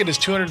ticket is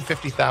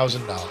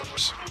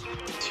 $250,000.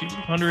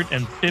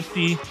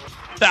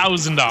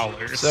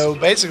 $250,000. So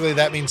basically,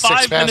 that means 6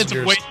 5 minutes of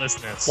passengers.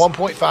 weightlessness.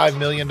 $1.5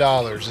 million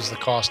is the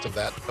cost of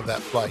that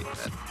flight.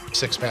 And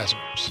 6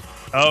 passengers.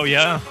 Oh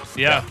yeah.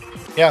 Yeah,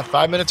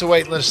 5 minutes of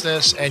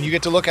weightlessness, and you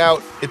get to look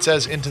out. It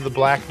says into the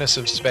blackness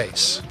of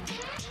space.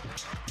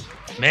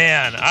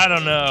 Man, I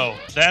don't know.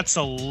 That's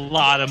a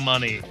lot of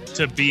money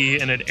to be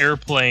in an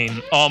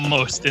airplane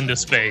almost into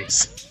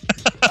space.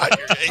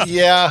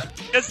 Yeah,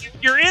 Because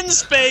you're in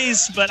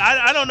space, but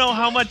I don't know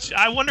how much.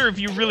 I wonder if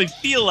you really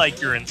feel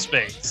like you're in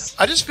space.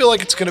 I just feel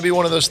like it's going to be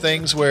one of those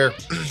things where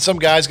some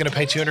guy's going to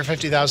pay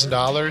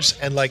 $250,000,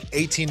 and like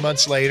 18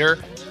 months later,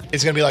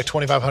 it's going to be like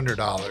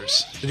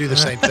 $2,500 to do the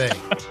same thing.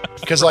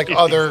 Because like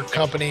other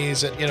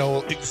companies, and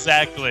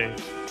Exactly.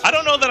 I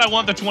don't know that I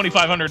want the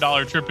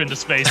 $2,500 trip into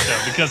space,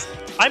 though, because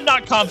I'm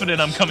not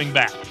confident I'm coming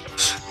back.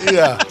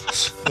 yeah,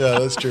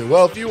 that's true.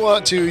 Well, if you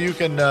want to, you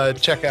can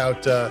check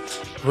out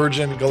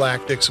Virgin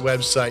Galactic's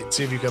website and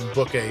see if you can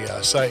book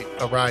a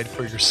ride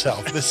for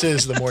yourself. This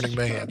is the Morning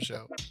Mayhem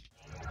Show.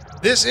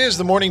 This is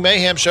the Morning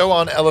Mayhem Show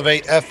on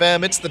Elevate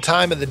FM. It's the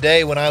time of the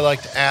day when I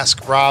like to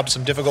ask Rob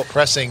some difficult,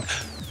 pressing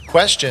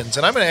questions,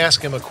 and I'm going to ask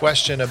him a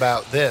question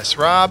about this.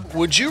 Rob,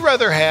 would you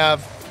rather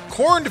have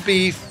corned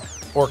beef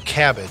or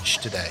cabbage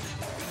today?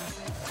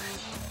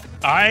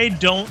 I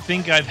don't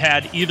think I've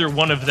had either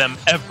one of them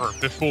ever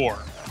before.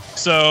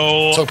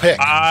 So pick.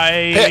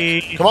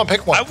 Pick. Come on,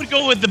 pick one. I would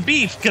go with the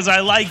beef because I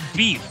like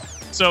beef.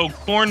 So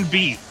corned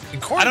beef.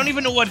 I don't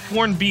even know what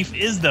corned beef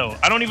is, though.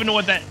 I don't even know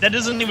what that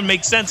doesn't even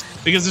make sense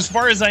because as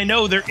far as I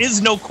know, there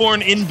is no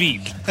corn in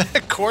beef.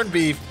 Corned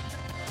beef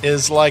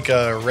is like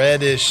a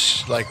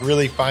reddish, like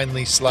really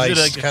finely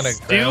sliced, like a kind of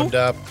stew? ground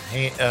up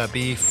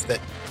beef that,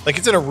 like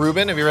it's in a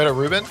Reuben. Have you read a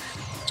Reuben?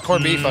 It's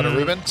corned beef on a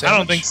Reuben sandwich. I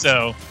don't think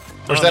so.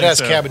 Of course, that has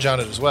cabbage on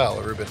it as well.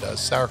 A Reuben does,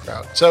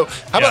 sauerkraut. So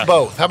how about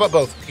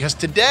both? Because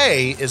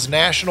today is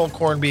National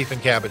Corned Beef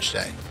and Cabbage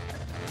Day.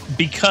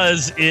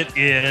 Because it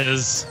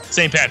is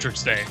St.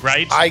 Patrick's Day,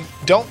 right? I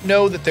don't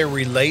know that they're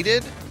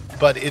related,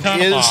 but it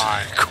is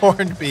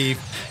corned beef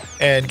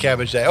and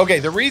cabbage day. Okay,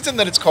 the reason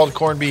that it's called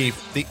corned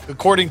beef,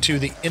 according to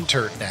the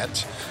internet,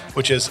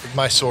 which is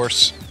my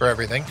source for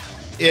everything,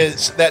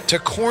 is that to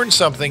corn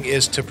something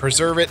is to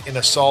preserve it in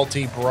a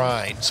salty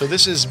brine. So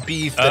this is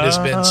beef that has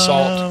been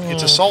salt.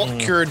 It's a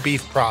salt-cured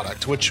beef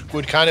product, which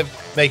would kind of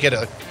make it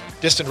a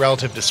distant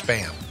relative to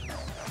Spam.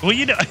 Well,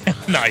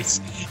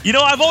 nice.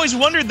 I've always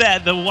wondered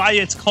why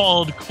it's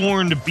called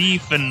corned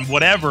beef and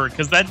whatever,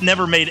 because that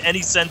never made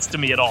any sense to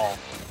me at all.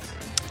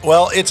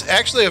 Well, it's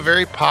actually a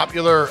very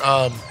popular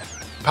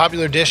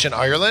dish in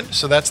Ireland,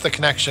 so that's the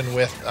connection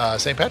with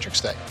St.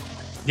 Patrick's Day.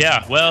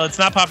 Yeah, well, it's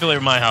not popular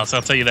in my house,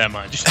 I'll tell you that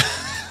much.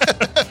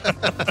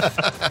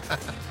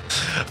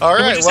 All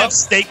Can right. we just have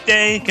steak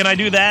day? Can I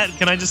do that?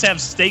 Can I just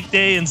have steak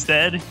day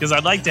instead? Because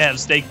I'd like to have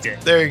steak day.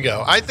 There you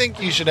go. I think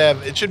you should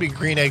have. It should be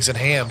green eggs and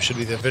ham. Should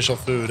be the official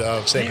food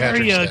of St.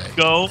 Patrick's Day. There you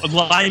go.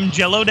 Lime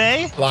Jello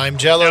day. Lime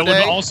Jello day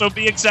That would also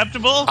be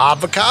acceptable.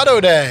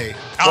 Avocado day.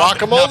 Not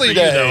for Guacamole you,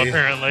 day. though,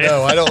 apparently.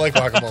 No, I don't like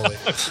guacamole.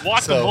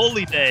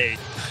 Guacamole day.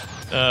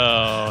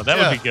 Oh, that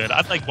would be good.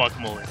 I'd like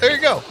guacamole. There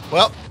you go.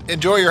 Well,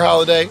 enjoy your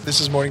holiday.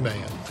 This is Morning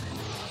Mayhem.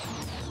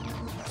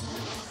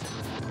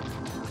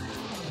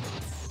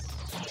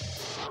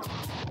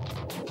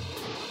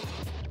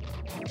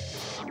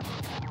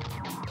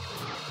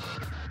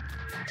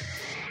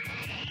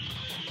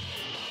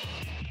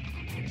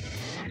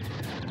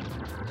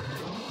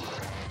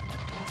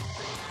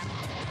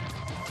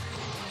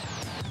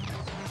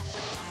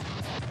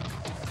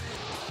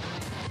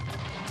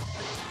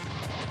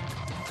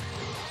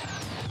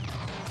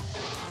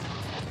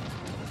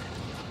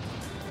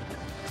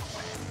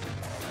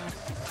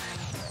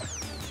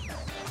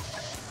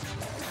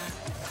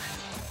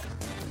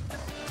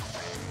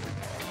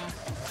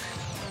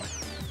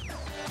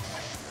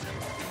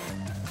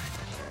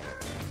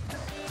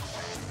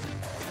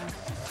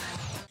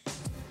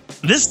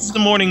 This is the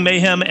Morning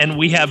Mayhem, and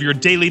we have your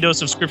daily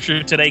dose of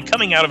scripture today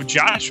coming out of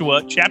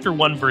Joshua chapter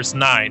 1, verse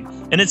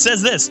 9. And it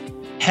says this,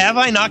 "Have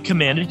I not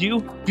commanded you?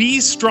 Be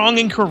strong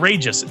and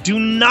courageous. Do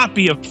not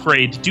be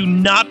afraid. Do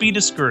not be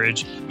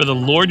discouraged, for the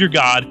Lord your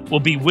God will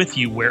be with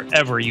you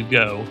wherever you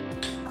go."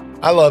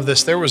 I love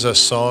this. There was a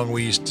song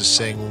we used to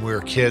sing when we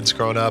were kids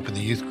growing up in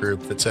the youth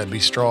group that said, "Be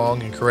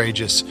strong and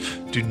courageous.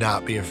 Do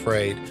not be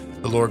afraid."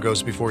 The Lord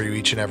goes before you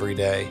each and every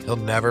day. He'll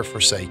never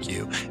forsake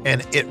you.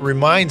 And it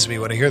reminds me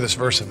when I hear this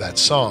verse of that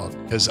song,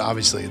 because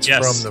obviously it's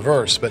from the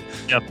verse, but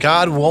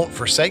God won't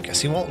forsake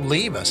us. He won't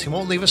leave us. He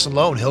won't leave us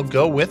alone. He'll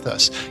go with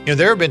us. You know,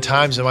 there have been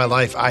times in my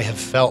life I have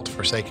felt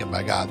forsaken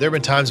by God. There have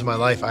been times in my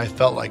life I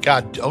felt like,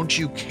 God, don't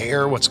you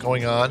care what's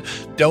going on?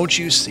 Don't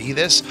you see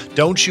this?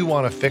 Don't you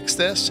want to fix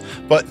this?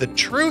 But the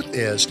truth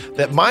is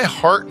that my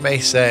heart may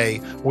say,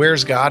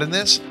 where's God in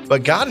this?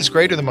 But God is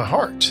greater than my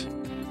heart.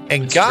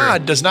 And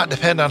God does not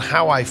depend on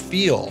how I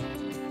feel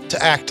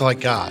to act like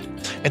God.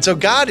 And so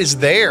God is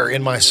there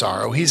in my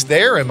sorrow. He's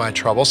there in my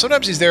trouble.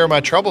 Sometimes he's there in my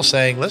trouble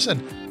saying,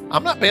 listen,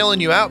 I'm not bailing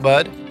you out,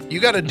 bud.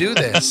 You got to do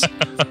this.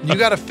 You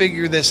got to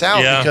figure this out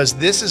because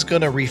this is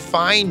going to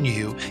refine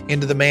you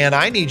into the man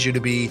I need you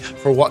to be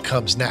for what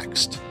comes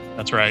next.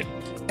 That's right.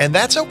 And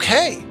that's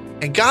okay.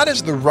 And God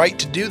has the right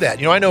to do that.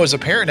 You know, I know as a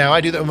parent now,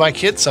 I do that with my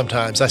kids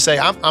sometimes. I say,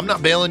 I'm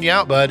not bailing you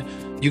out, bud.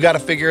 You got to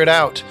figure it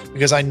out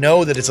because I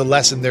know that it's a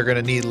lesson they're going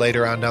to need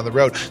later on down the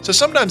road. So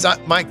sometimes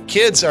my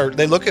kids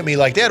they look at me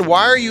like, Dad,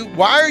 why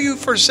are you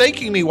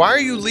forsaking me? Why are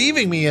you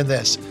leaving me in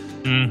this?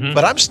 Mm-hmm.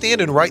 But I'm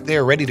standing right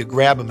there ready to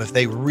grab them if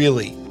they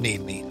really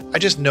need me. I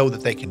just know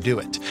that they can do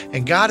it.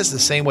 And God is the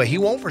same way. He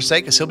won't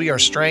forsake us. He'll be our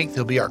strength.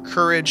 He'll be our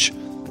courage.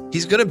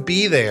 He's going to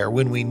be there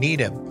when we need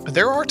him. But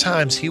there are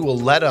times he will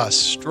let us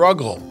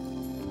struggle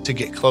to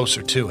get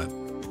closer to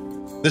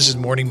him. This is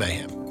Morning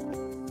Mayhem.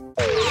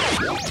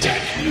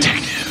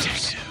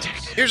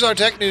 Here's our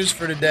tech news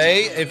for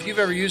today. If you've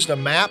ever used a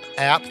map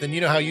app, then you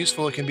know how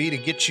useful it can be to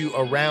get you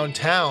around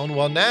town.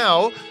 Well,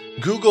 now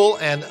Google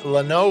and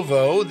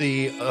Lenovo,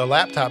 the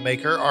laptop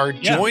maker, are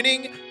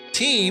joining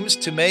teams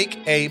to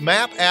make a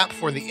map app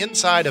for the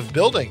inside of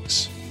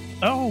buildings.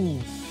 Oh,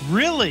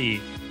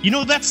 really? You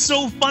know, that's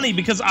so funny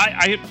because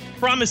I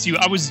promise you,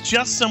 I was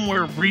just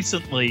somewhere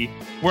recently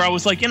where I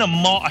was like in a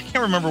mall. I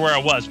can't remember where I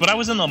was, but I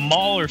was in a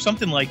mall or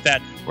something like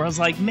that where I was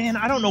like, man,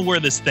 I don't know where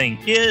this thing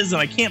is.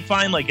 And I can't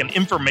find like an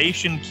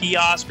information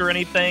kiosk or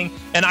anything.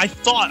 And I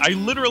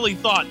literally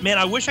thought, man,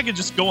 I wish I could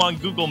just go on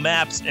Google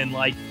Maps and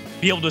like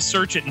be able to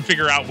search it and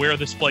figure out where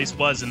this place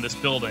was in this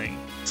building.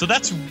 So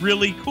that's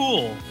really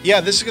cool.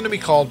 Yeah, this is going to be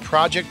called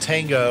Project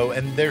Tango,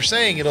 and they're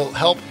saying it'll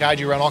help guide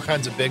you around all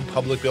kinds of big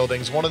public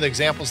buildings. One of the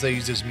examples they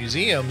use is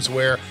museums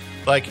where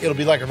it'll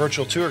be like a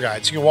virtual tour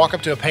guide. So you can walk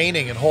up to a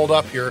painting and hold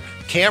up your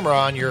camera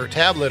on your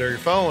tablet or your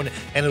phone,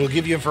 and it'll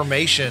give you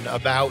information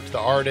about the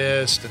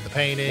artist and the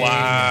painting.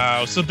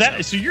 Wow. So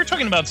you're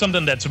talking about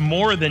something that's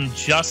more than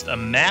just a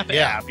map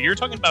app. You're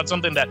talking about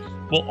something that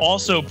will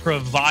also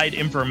provide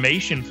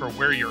information for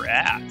where you're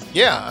at.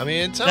 Yeah, I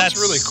mean, it sounds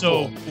really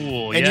cool. So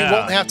cool. And you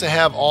won't have to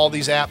have all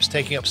these apps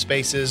taking up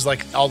spaces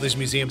like all these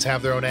museums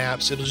have their own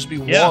apps. It'll just be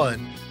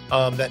one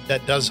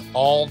that does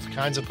all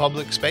kinds of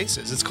public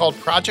spaces. It's called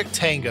Project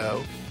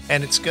Tango,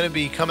 and it's going to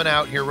be coming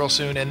out here real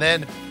soon. And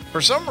then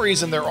for some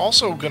reason, they're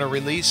also going to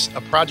release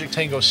a Project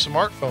Tango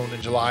smartphone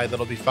in July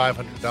that'll be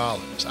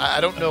 $500.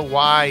 I don't know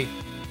why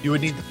you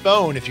would need the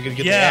phone if you could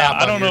get the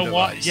app on your device. I don't know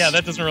why. Yeah,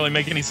 that doesn't really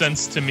make any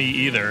sense to me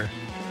either.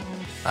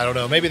 I don't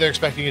know. Maybe they're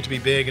expecting it to be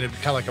big and it'd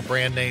be kind of like a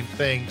brand name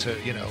thing to,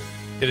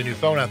 get a new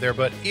phone out there.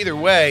 But either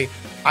way,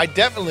 I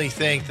definitely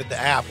think that the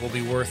app will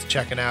be worth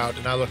checking out,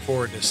 and I look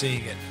forward to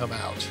seeing it come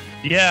out.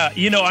 Yeah,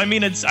 I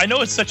mean, I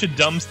know it's such a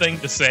dumb thing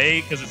to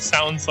say because it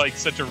sounds like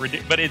such a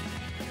ridiculous,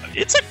 but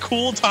it's a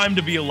cool time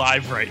to be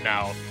alive right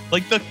now.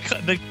 Like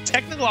the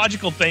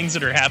technological things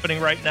that are happening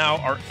right now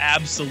are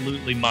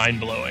absolutely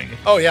mind-blowing.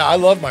 Oh yeah, I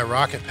love my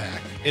Rocket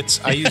Pack.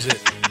 I use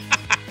it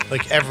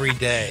like every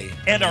day.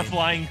 And our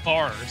flying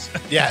cars.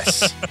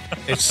 Yes.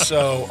 It's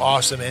so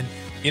awesome. And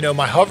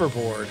my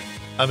hoverboard,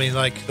 I mean,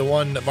 like the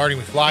one that Marty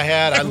McFly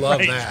had, I love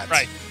that.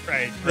 Right.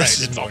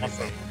 This is it's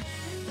awesome.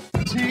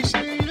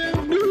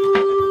 CCM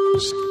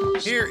News.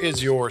 Here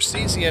is your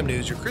CCM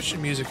News, your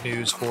Christian music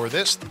news for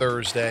this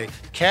Thursday.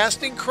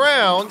 Casting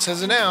Crowns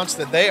has announced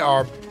that they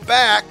are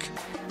back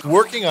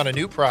working on a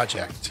new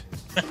project.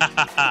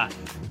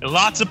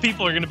 Lots of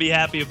people are going to be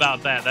happy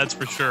about that, that's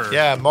for sure.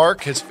 Yeah,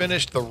 Mark has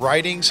finished the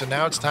writing, so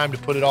now it's time to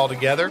put it all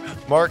together.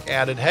 Mark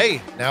added,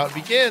 hey, now it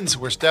begins.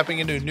 We're stepping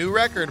into a new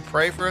record.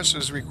 Pray for us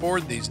as we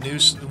record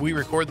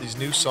these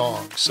new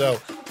songs. So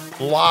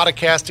a lot of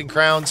Casting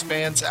Crowns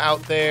fans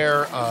out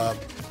there.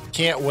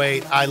 Can't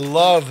wait. I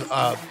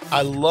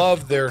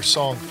love their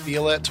song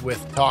Feel It with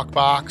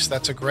Talkbox.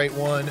 That's a great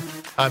one.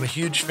 I'm a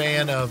huge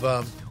fan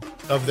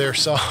of their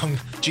song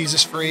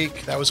Jesus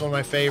Freak. That was one of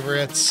my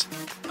favorites.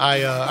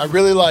 I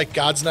really like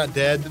God's Not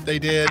Dead that they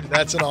did.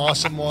 That's an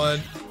awesome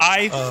one.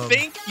 I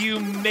think you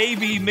may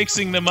be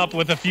mixing them up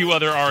with a few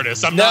other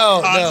artists. I'm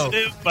not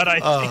positive, but I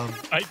think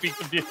I might be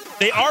confused.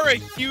 They are a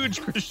huge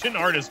Christian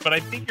artist, but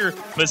I think you're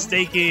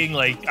mistaking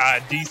like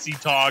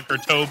DC Talk or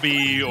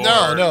Toby or...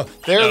 No.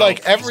 They're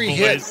like every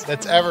hit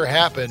that's ever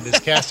happened is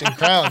Casting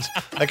Crowns.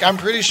 Like I'm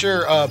pretty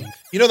sure,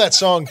 that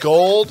song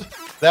Gold?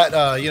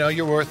 That,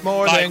 you're worth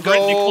more than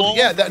gold.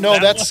 Yeah,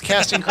 that's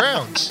Casting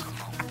Crowns.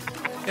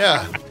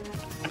 Yeah.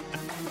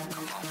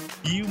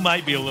 You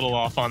might be a little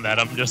off on that,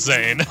 I'm just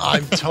saying.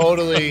 I'm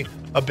totally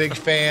a big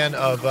fan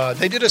of.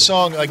 They did a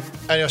song like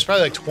I know it's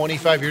probably like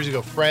 25 years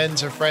ago.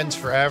 Friends are friends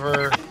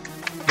forever.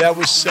 That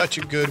was such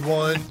a good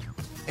one,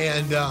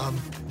 and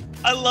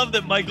I love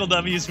that Michael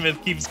W.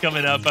 Smith keeps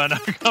coming up on our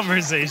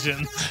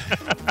conversations.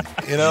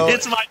 you know,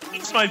 it's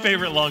my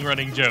favorite long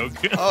running joke.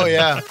 Oh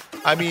yeah,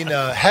 I mean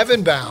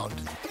Heaven Bound.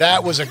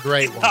 That was a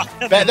great one.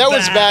 That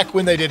was back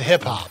when they did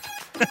hip hop.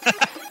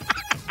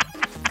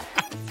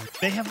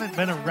 They haven't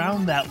been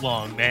around that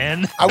long,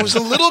 man. I was a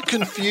little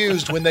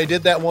confused when they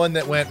did that one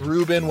that went,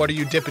 Reuben, what are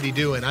you dippity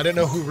doing? I didn't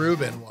know who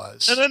Reuben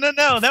was.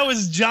 No. That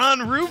was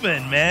John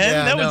Reuben,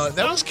 man. Yeah,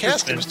 that was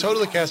cast. It was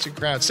totally Casting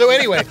Crowns. So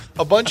anyway,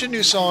 a bunch of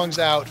new songs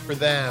out for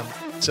them.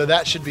 So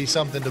that should be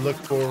something to look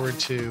forward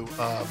to,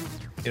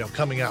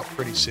 coming out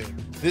pretty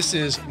soon. This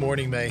is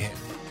Morning Mayhem.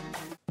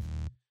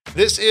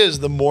 This is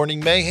the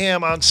Morning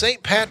Mayhem on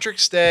St.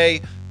 Patrick's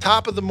Day.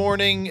 Top of the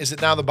morning. Is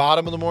it now the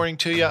bottom of the morning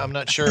to you? I'm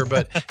not sure,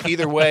 but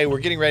either way, we're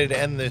getting ready to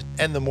end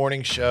the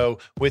morning show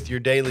with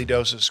your daily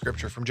dose of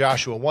scripture from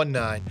Joshua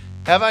 1:9.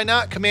 Have I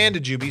not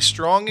commanded you, be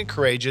strong and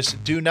courageous,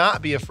 do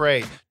not be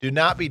afraid, do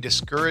not be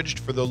discouraged,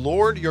 for the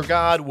Lord your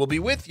God will be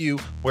with you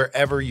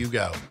wherever you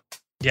go.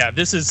 Yeah,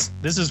 this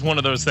is one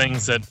of those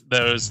things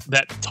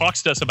that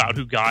talks to us about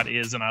who God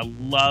is, and I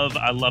love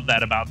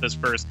that about this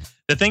verse.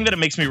 The thing that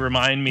it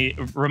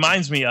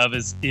reminds me of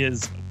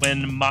is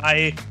when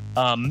my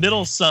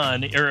middle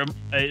son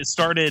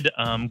started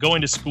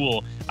going to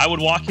school. I would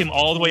walk him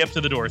all the way up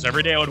to the doors.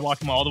 Every day I would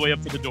walk him all the way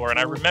up to the door, and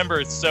I remember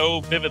it so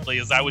vividly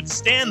as I would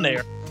stand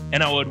there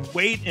and I would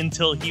wait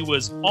until he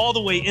was all the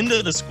way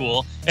into the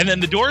school, and then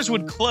the doors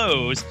would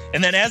close,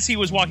 and then as he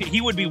was walking, he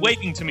would be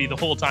waving to me the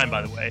whole time,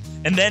 by the way,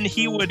 and then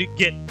he would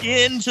get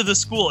into the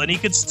school, and he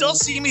could still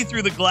see me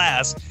through the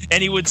glass,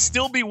 and he would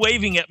still be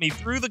waving at me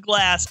through the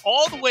glass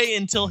all the way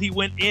until he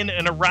went in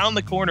and around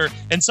the corner,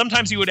 and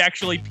sometimes he would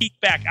actually peek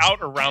back out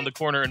around the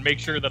corner and make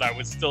sure that I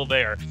was still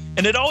there.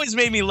 And it always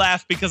made me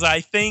laugh because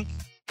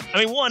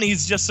one,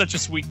 he's just such a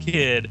sweet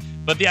kid.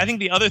 But I think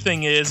the other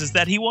thing is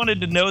that he wanted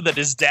to know that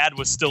his dad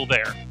was still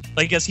there.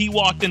 Like, as he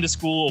walked into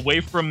school, away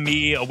from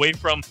me, away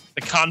from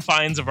the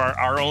confines of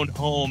our own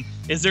home,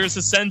 there's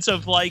a sense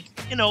of a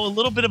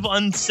little bit of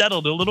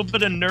unsettled, a little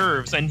bit of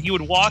nerves. And he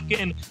would walk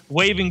in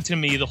waving to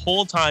me the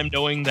whole time,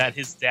 knowing that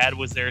his dad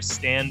was there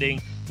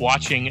standing,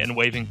 watching and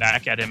waving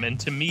back at him. And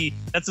to me,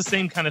 that's the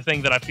same kind of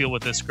thing that I feel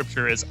with this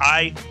scripture is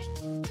I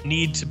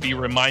need to be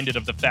reminded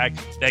of the fact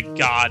that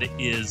God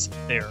is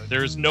there.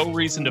 There's no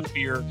reason to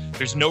fear.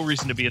 There's no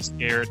reason to be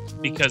scared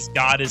because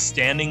God is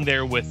standing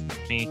there with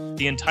me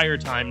the entire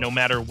time, no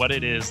matter what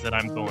it is that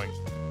I'm going.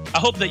 I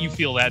hope that you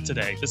feel that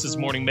today. This is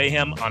Morning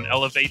Mayhem on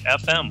Elevate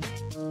FM.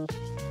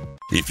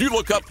 If you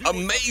look up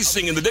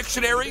amazing in the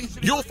dictionary,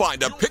 you'll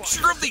find a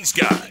picture of these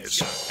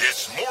guys.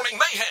 It's Morning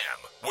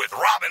Mayhem with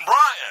Rob and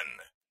Brian.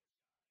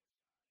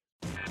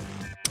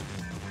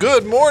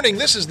 Good morning.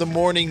 This is the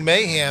Morning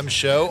Mayhem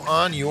Show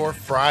on your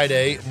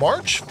Friday,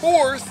 March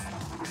 4th,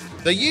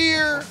 the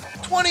year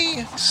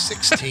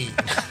 2016.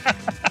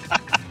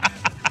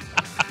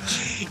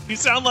 You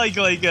sound like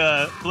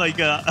a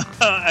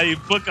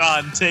book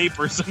on tape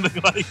or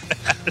something like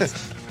that.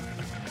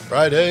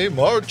 Friday,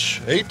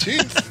 March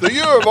 18th, the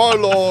year of our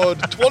Lord,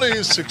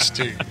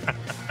 2016.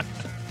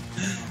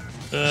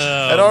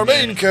 And our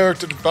main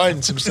character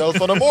finds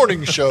himself on a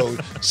morning show,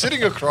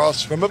 sitting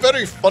across from a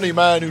very funny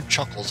man who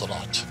chuckles a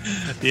lot.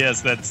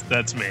 Yes,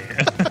 that's me.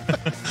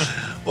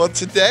 Well,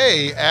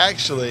 today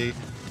actually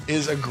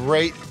is a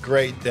great,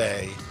 great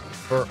day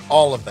for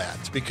all of that.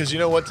 Because you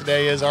know what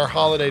today is? Our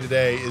holiday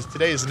today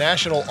is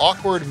National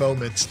Awkward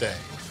Moments Day.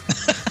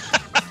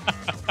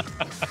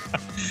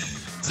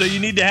 So you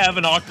need to have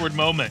an awkward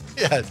moment.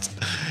 Yes.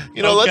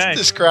 Let's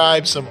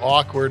describe some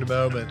awkward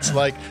moments.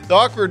 Like the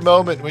awkward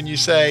moment when you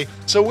say,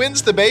 so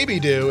when's the baby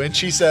due? And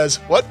she says,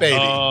 what baby?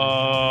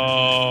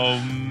 Oh,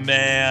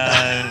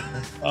 man.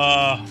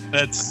 Oh,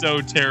 that's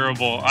so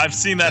terrible. I've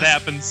seen that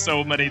happen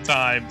so many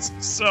times.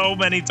 So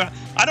many times.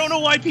 I don't know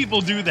why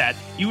people do that.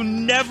 You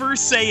never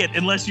say it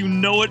unless you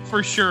know it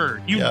for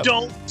sure. You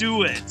don't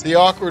do it. It's the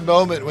awkward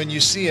moment when you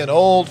see an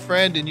old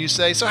friend and you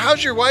say, so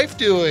how's your wife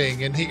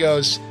doing? And he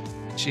goes,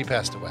 she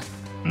passed away.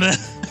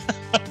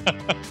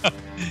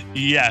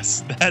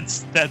 Yes,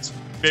 that's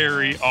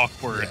very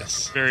awkward.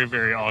 Yes. Very,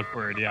 very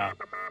awkward, yeah.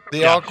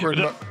 The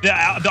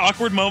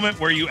awkward moment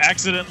where you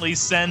accidentally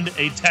send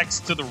a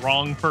text to the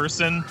wrong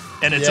person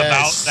and it's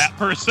about that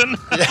person.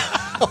 Yeah.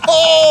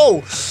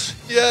 Oh,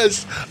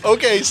 yes.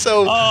 Okay,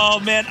 so. Oh,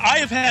 man, I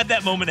have had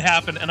that moment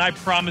happen, and I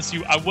promise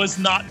you, I was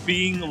not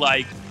being,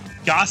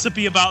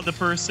 gossipy about the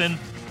person.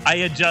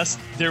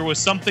 There was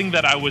something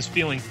that I was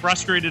feeling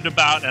frustrated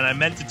about, and I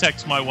meant to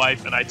text my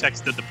wife, and I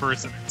texted the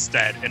person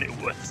instead, and it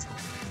was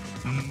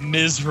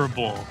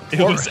miserable.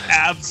 It was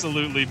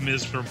absolutely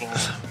miserable.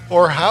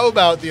 Or how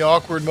about the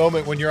awkward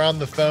moment when you're on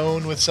the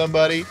phone with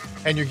somebody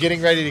and you're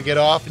getting ready to get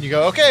off and you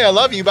go, okay, I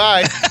love you,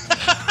 bye.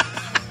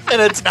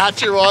 And it's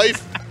not your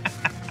wife.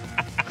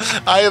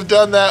 I have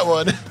done that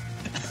one.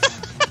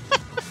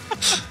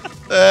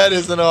 That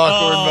is an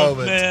awkward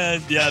moment. Oh,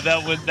 man. Yeah,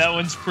 that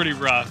one's pretty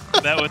rough.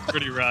 That was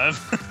pretty rough.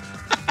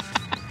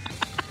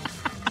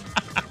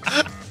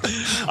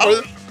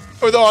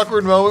 Or the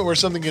awkward moment where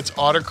something gets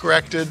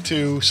autocorrected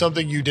to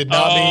something you did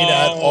not mean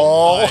at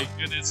all. Oh my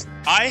goodness.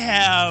 I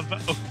have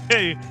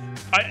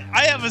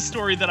a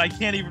story that I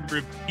can't even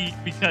repeat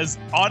because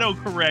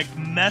autocorrect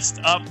messed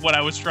up what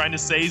I was trying to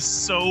say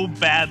so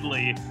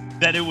badly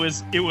that it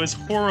was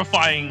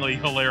horrifyingly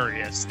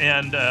hilarious.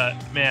 And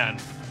man,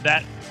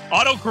 that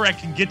autocorrect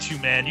can get you,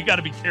 man. You got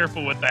to be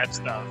careful with that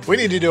stuff. We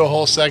need to do a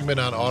whole segment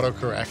on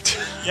autocorrect.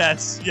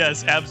 Yes,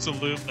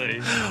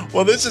 absolutely.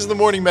 Well, this is the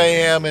Morning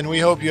Mayhem, and we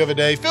hope you have a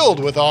day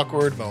filled with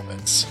awkward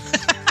moments.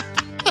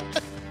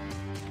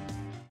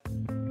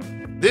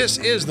 This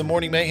is the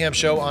Morning Mayhem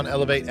Show on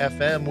Elevate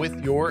FM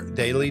with your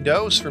daily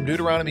dose from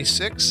Deuteronomy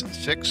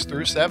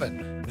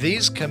 6:6-7.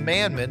 These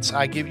commandments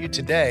I give you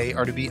today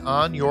are to be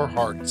on your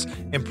hearts.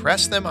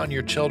 Impress them on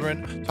your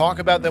children. Talk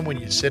about them when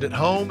you sit at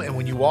home and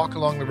when you walk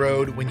along the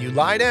road, when you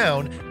lie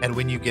down and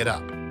when you get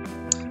up.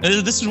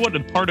 This is what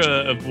part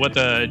of what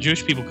the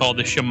Jewish people call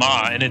the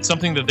Shema, and it's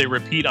something that they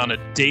repeat on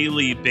a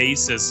daily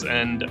basis.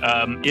 And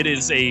it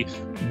is a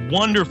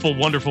wonderful,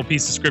 wonderful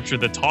piece of scripture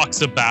that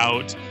talks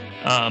about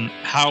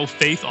how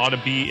faith ought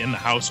to be in the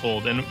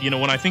household. And,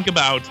 when I think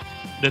about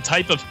the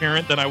type of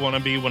parent that I want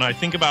to be, when I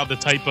think about the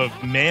type of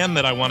man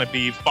that I want to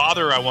be,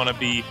 father I want to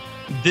be,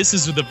 this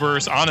is the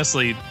verse,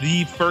 honestly,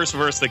 the first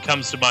verse that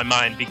comes to my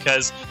mind,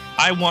 because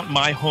I want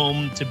my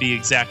home to be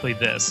exactly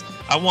this.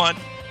 I want,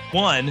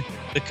 one,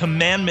 the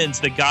commandments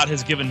that God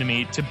has given to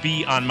me to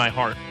be on my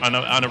heart on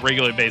a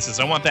regular basis.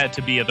 I want that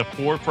to be at the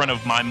forefront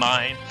of my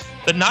mind,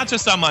 but not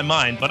just on my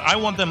mind, but I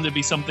want them to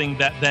be something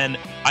that then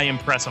I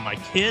impress on my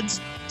kids,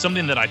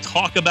 something that I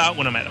talk about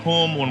when I'm at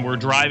home, when we're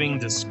driving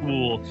to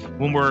school,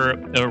 when we're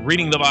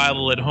reading the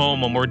Bible at home,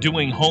 when we're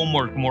doing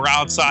homework, when we're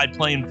outside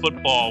playing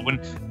football,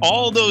 when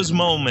all those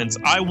moments,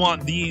 I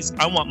want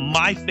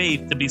my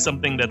faith to be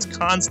something that's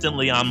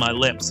constantly on my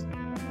lips.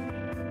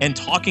 And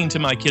talking to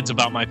my kids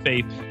about my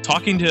faith,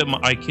 talking to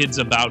my kids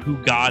about who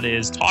God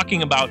is,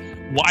 talking about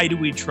why do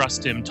we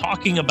trust him,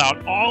 talking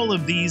about all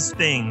of these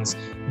things.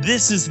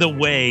 This is the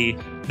way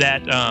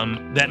that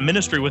that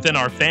ministry within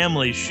our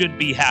family should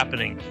be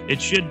happening.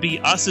 It should be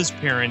us as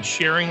parents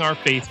sharing our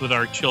faith with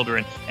our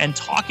children and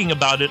talking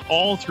about it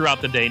all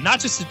throughout the day, not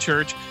just at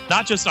church,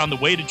 not just on the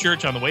way to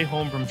church, on the way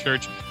home from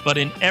church, but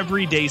in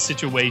everyday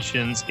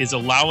situations, is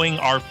allowing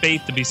our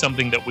faith to be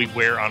something that we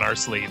wear on our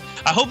sleeve.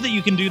 I hope that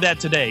you can do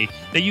that today,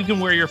 that you can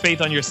wear your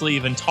faith on your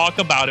sleeve and talk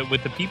about it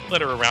with the people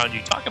that are around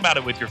you. Talk about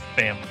it with your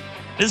family.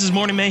 This is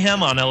Morning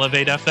Mayhem on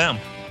Elevate FM.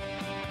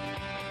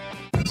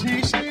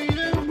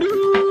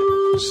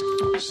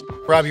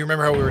 Rob, you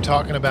remember how we were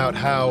talking about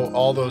how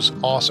all those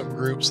awesome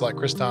groups like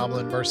Chris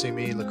Tomlin, Mercy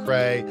Me,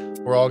 Lecrae,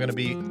 were all going to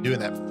be doing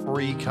that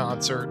free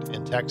concert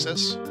in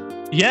Texas?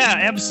 Yeah,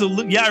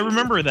 absolutely. Yeah, I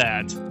remember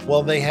that.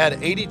 Well, they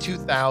had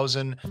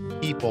 82,000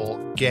 people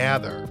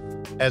gather,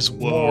 as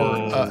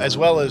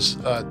well as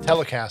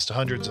telecast to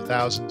hundreds of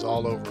thousands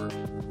all over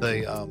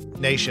the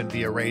nation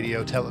via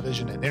radio,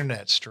 television, and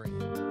internet stream.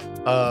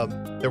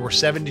 There were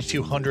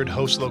 7,200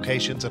 host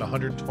locations in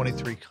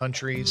 123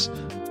 countries.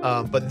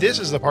 But this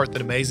is the part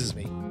that amazes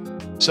me.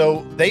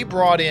 So they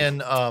brought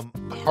in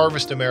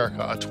Harvest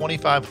America, a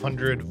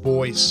 2,500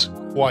 voice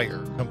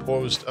choir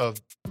composed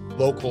of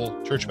local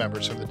church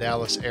members from the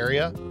Dallas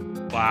area.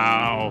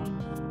 Wow.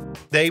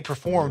 They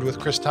performed with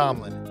Chris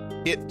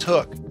Tomlin. It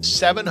took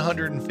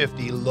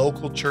 750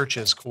 local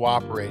churches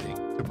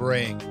cooperating to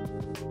bring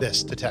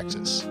this to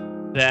Texas.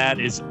 That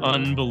is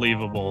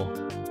unbelievable.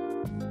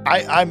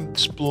 I'm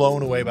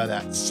blown away by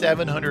that.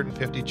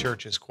 750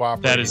 churches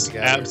cooperating That is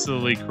together.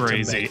 Absolutely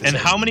crazy. And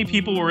how many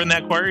people were in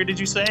that choir, did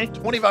you say?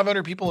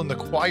 2,500 people in the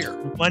choir.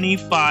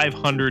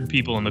 2,500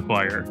 people in the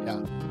choir.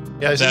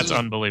 Yeah, that's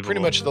unbelievable.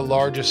 Pretty much the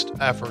largest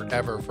effort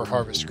ever for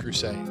Harvest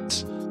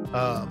Crusades.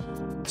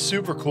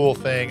 Super cool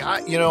thing.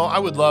 I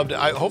would love to.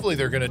 Hopefully,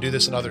 they're going to do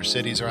this in other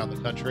cities around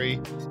the country,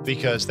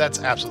 because that's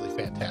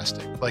absolutely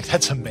fantastic. Like,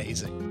 that's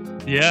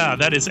amazing. Yeah,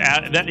 that is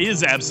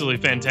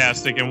absolutely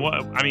fantastic. And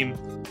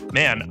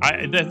man,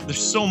 there's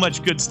so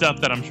much good stuff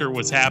that I'm sure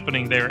was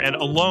happening there, and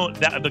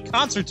the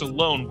concerts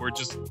alone were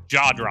just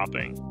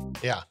jaw-dropping.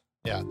 Yeah,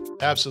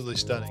 absolutely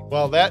stunning.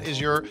 Well, that is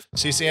your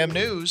CCM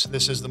News.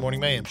 This is the Morning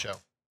Mayhem Show.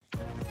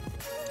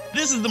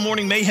 This is the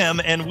Morning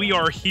Mayhem, and we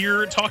are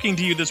here talking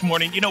to you this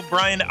morning.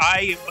 Brian,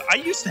 I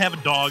used to have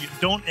a dog,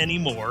 don't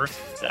anymore.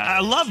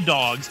 I love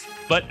dogs,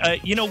 but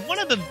one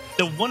of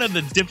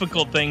the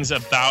difficult things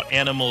about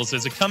animals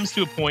is it comes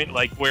to a point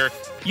like where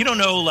you don't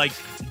know, like,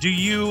 do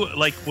you,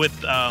 like, with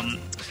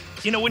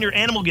when your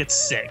animal gets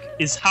sick,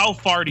 is how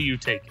far do you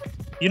take it?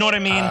 You know what I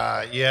mean?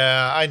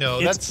 Yeah, I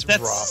know. That's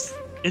rough.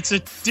 It's a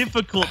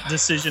difficult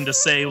decision to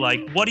say,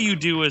 like, what do you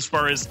do as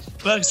far as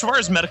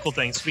medical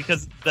things,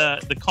 because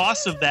the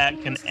cost of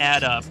that can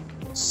add up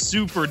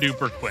super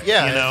duper quick.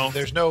 Yeah,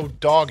 there's no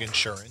dog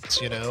insurance.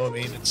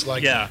 It's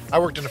like, I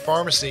worked in a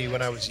pharmacy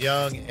when I was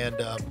young, and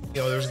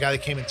there was a guy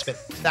that came and spent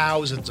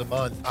thousands a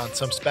month on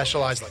some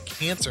specialized, like,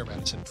 cancer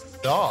medicine for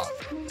a dog.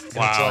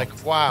 And It's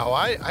like, wow,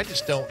 I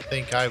just don't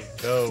think I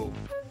would go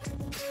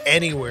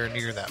anywhere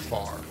near that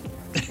far.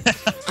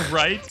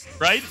 Right.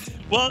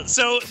 Well,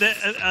 so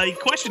a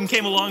question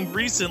came along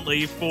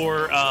recently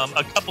for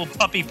a couple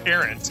puppy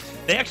parents.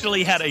 They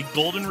actually had a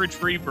golden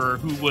retriever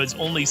who was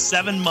only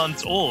 7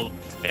 months old,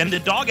 and the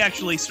dog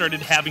actually started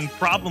having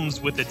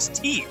problems with its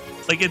teeth.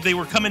 Like they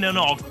were coming in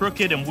all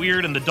crooked and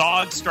weird, and the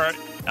dog stopped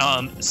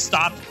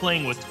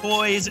playing with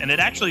toys, and it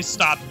actually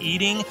stopped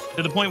eating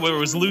to the point where it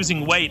was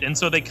losing weight. And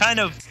so they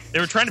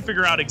were trying to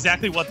figure out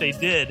exactly what they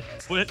did,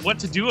 what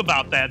to do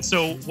about that.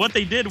 So what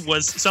they did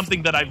was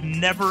something that I've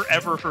never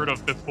ever heard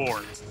of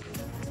before.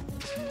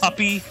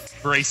 Puppy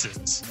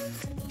braces.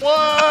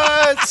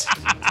 What?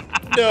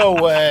 No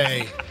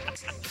way.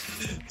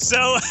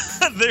 So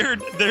their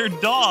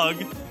dog,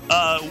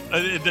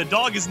 the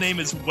dog, his name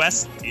is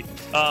Wesley.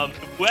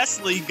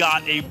 Wesley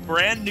got a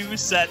brand new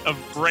set of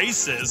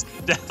braces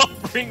to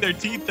help bring their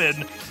teeth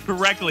in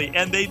correctly.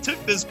 And they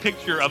took this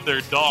picture of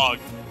their dog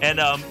and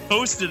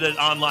posted it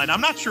online. I'm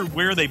not sure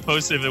where they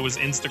posted, if it was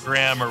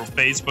Instagram or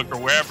Facebook or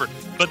wherever,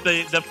 but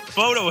the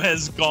photo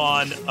has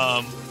gone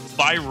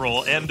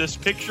viral, and this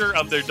picture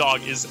of their dog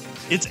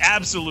it's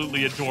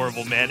absolutely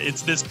adorable, man.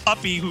 It's this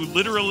puppy who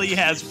literally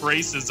has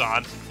braces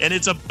on, and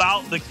it's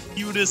about the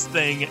cutest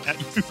thing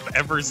you've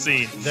ever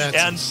seen. That's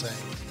insane.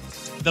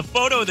 The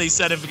photo, they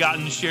said, have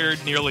gotten shared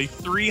nearly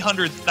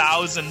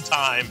 300,000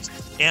 times.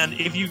 And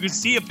if you could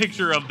see a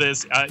picture of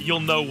this,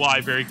 you'll know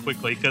why very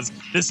quickly, because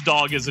this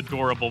dog is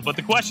adorable. But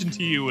the question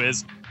to you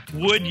is,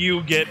 would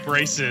you get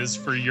braces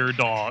for your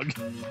dog?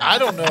 I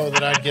don't know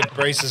that I'd get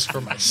braces for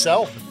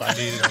myself if I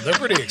needed them. They're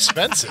pretty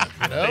expensive,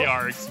 you know? They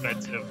are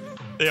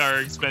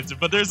expensive.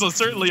 But there's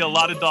certainly a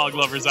lot of dog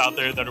lovers out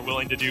there that are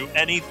willing to do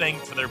anything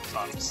for their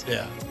pups.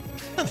 Yeah.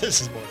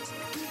 This is more.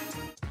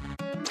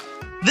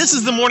 This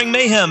is the Morning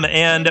Mayhem,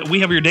 and we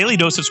have your daily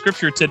dose of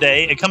scripture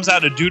today. It comes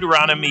out of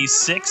Deuteronomy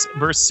 6,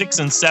 verse 6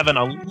 and 7.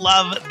 I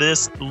love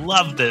this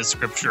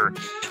scripture.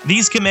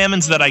 These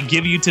commandments that I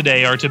give you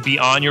today are to be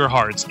on your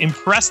hearts.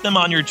 Impress them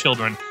on your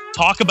children.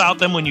 Talk about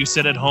them when you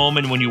sit at home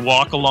and when you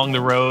walk along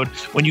the road,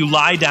 when you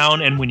lie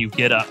down and when you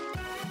get up.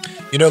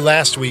 You know,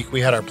 last week we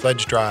had our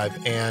pledge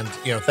drive, and,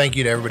 thank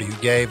you to everybody who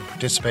gave and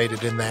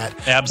participated in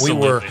that.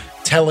 Absolutely. We were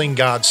telling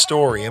God's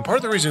story. And part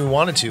of the reason we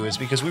wanted to is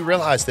because we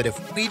realized that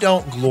if we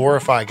don't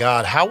glorify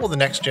God, how will the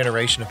next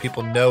generation of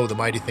people know the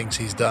mighty things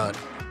he's done?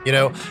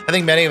 I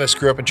think many of us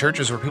grew up in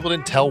churches where people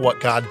didn't tell what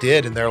God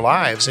did in their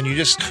lives, and you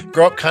just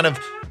grow up kind of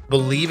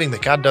believing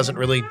that God doesn't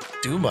really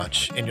do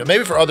much. And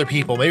maybe for other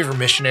people, maybe for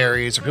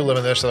missionaries or people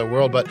living in this other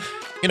world, but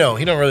he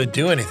don't really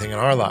do anything in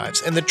our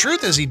lives. And the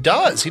truth is he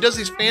does. He does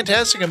these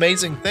fantastic,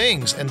 amazing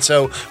things. And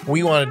so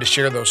we wanted to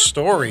share those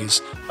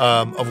stories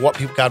of what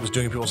God was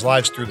doing in people's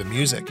lives through the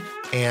music.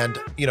 And,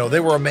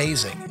 they were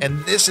amazing. And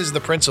this is the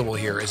principle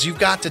here, is you've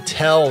got to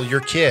tell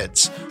your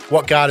kids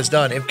what God has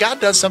done. If God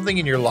does something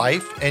in your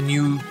life and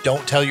you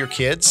don't tell your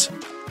kids,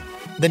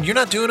 then you're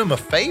not doing them a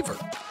favor,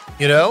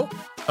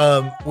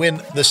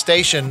 When the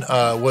station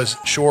was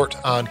short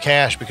on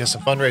cash because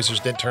some fundraisers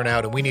didn't turn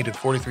out and we needed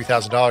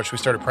 $43,000, we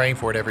started praying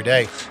for it every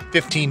day.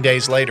 15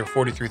 days later,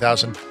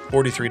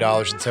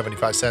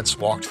 $43,043.75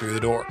 walked through the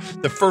door.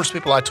 The first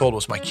people I told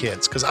was my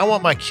kids, because I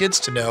want my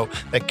kids to know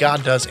that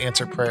God does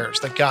answer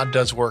prayers, that God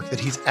does work, that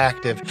he's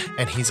active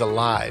and he's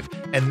alive.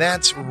 And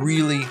that's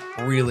really,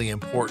 really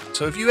important.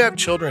 So if you have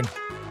children,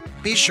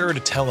 be sure to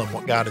tell them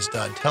what God has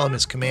done. Tell them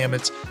his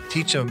commandments.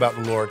 Teach them about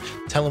the Lord.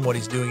 Tell them what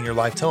he's doing in your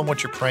life. Tell them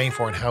what you're praying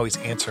for and how he's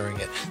answering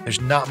it.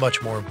 There's not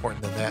much more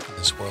important than that in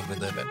this world we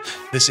live in.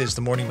 This is the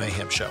Morning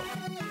Mayhem Show.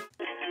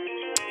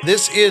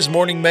 This is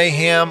Morning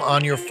Mayhem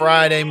on your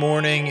Friday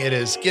morning. It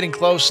is getting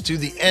close to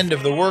the end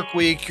of the work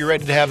week. You're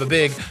ready to have a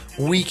big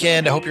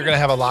weekend. I hope you're going to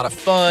have a lot of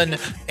fun.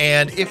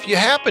 And if you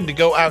happen to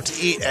go out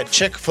to eat at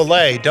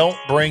Chick-fil-A, don't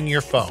bring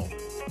your phone.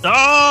 Oh,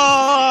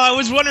 I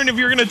was wondering if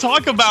you were going to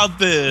talk about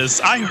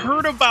this. I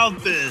heard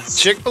about this.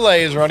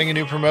 Chick-fil-A is running a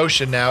new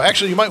promotion now.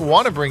 Actually, you might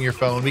want to bring your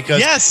phone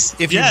because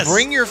if you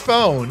bring your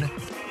phone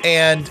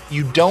and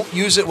you don't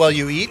use it while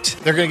you eat,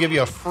 they're going to give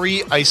you a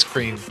free ice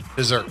cream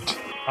dessert.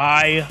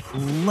 I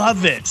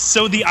love it.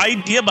 So the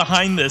idea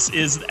behind this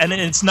is, and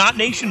it's not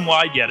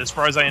nationwide yet, as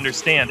far as I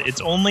understand.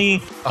 It's only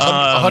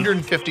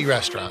 150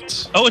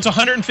 restaurants. Oh, it's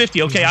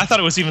 150. Okay, I thought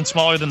it was even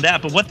smaller than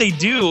that. But what they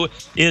do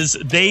is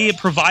they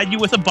provide you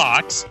with a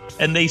box,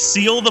 and they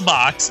seal the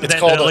box.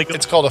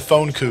 It's called a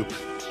phone coop.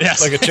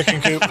 Yes. Like a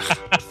chicken coop.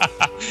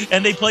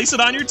 And they place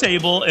it on your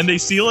table, and they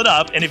seal it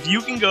up. And if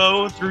you can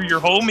go through your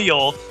whole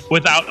meal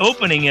without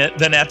opening it,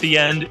 then at the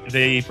end,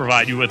 they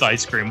provide you with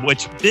ice cream,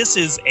 which this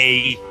is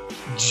a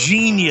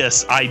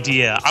genius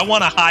idea. I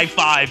want to high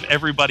five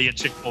everybody at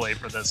Chick-fil-A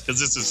for this, because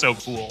this is so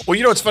cool.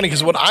 Well, it's funny,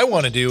 because what I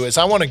want to do is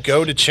I want to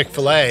go to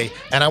Chick-fil-A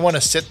and I want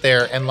to sit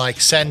there and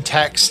send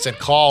texts and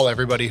call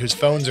everybody whose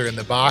phones are in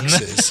the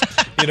boxes.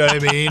 You know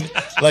what I mean?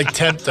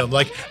 Tempt them.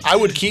 I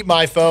would keep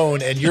my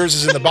phone and yours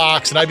is in the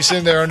box, and I'd be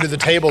sitting there under the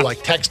table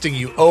texting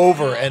you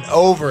over and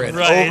over and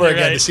over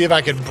again to see if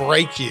I could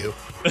break you.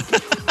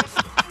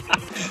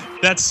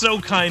 That's so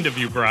kind of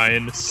you,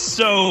 Brian.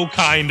 So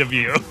kind of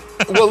you.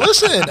 Well,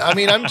 listen,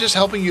 I'm just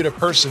helping you to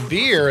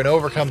persevere and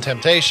overcome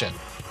temptation.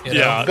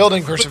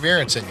 Building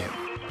perseverance in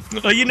you.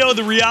 Well,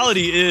 the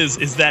reality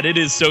is that it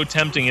is so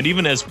tempting, and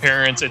even as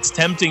parents, it's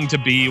tempting to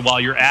be,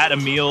 while you're at a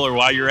meal or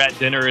while you're at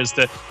dinner, is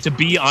to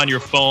be on your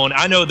phone.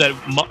 I know that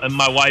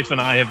my wife and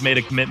I have made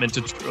a commitment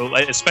to,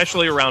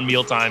 especially around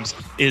meal times,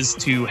 is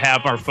to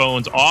have our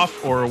phones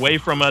off or away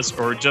from us,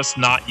 or just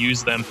not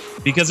use them,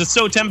 because it's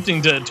so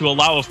tempting to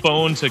allow a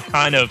phone to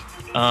kind of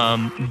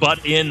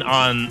butt in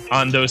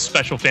on those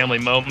special family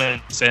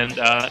moments. And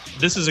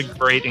this is a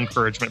great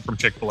encouragement from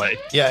Chick-fil-A.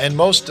 Yeah, and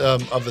most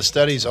of the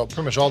studies,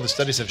 pretty much all the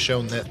studies have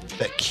shown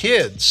that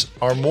kids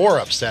are more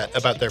upset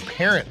about their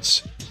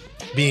parents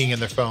being in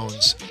their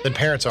phones than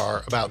parents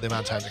are about the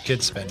amount of time their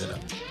kids spend in them.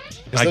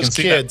 Because those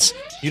kids,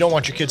 you don't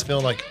want your kids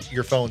feeling like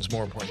your phone's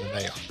more important than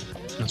they are.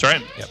 That's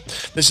right. Yep.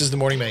 This is the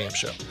Morning Mayhem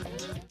Show.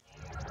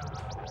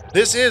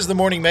 This is the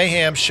Morning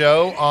Mayhem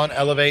Show on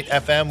Elevate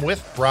FM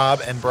with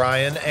Rob and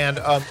Brian. And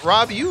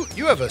Rob, you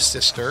have a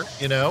sister,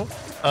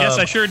 Yes,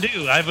 I sure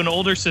do. I have an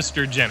older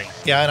sister, Jenny.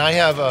 Yeah, and I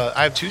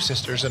have two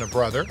sisters and a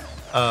brother,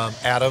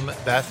 Adam,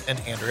 Beth, and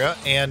Andrea.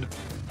 And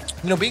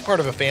being part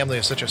of a family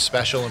is such a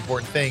special,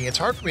 important thing. It's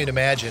hard for me to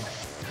imagine,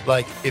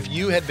 like, if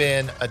you had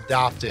been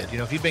adopted,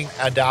 if you'd been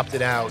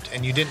adopted out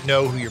and you didn't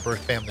know who your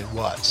birth family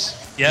was.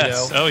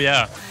 Yes. Oh,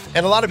 yeah.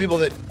 And a lot of people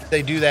that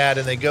they do that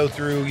and they go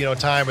through, a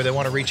time where they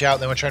want to reach out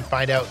and they want to try and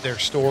find out their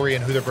story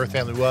and who their birth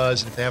family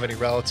was and if they have any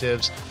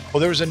relatives. Well,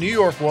 there was a New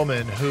York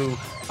woman who,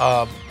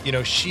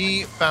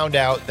 she found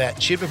out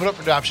that she had been put up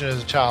for adoption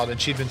as a child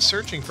and she'd been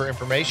searching for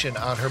information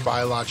on her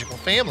biological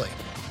family.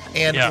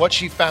 And what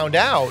she found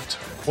out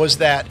was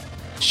that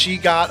she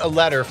got a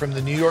letter from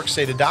the New York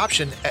State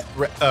Adoption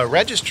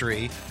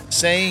Registry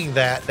saying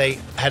that they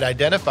had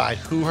identified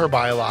who her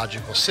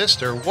biological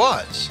sister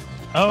was.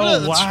 Oh,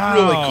 that's wow.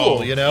 really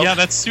cool, Yeah,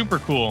 that's super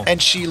cool.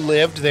 And she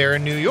lived there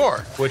in New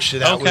York, which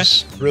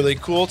was really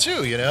cool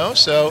too,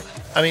 So,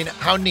 I mean,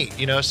 how neat,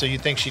 So you'd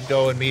think she'd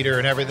go and meet her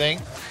and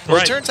everything. Well,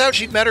 It turns out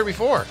she'd met her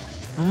before.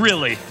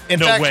 Really?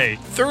 In no fact, way.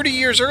 30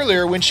 years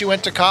earlier when she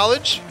went to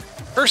college,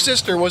 her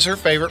sister was her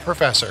favorite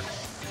professor.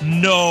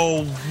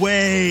 No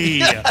way.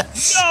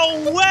 Yes.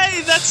 No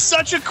way. That's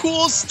such a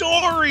cool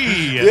story.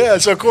 Yeah,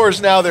 so of course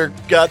now they're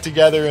got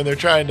together and they're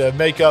trying to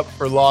make up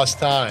for lost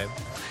time.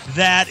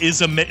 That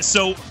is amazing.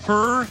 So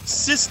her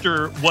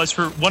sister was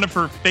one of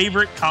her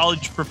favorite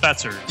college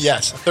professors.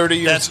 Yes, 30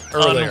 years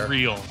earlier. That's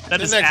unreal.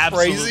 That is Isn't that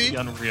absolutely crazy?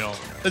 Unreal.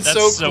 That's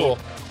so cool.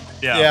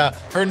 Yeah.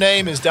 Her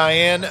name is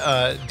Diane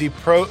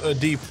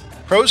DiProsero,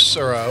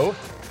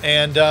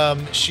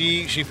 and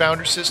she found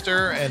her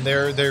sister, and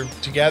they're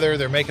together.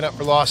 They're making up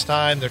for lost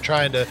time. They're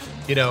trying to,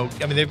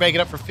 they're making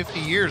up for 50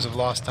 years of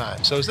lost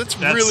time. So that's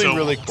really, so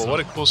really awesome. cool. What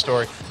a cool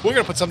story. We're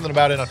going to put something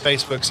about it on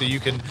Facebook so you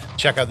can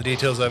check out the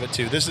details of it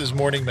too. This is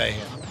Morning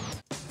Mayhem.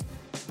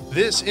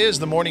 This is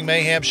the Morning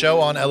Mayhem Show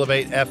on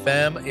Elevate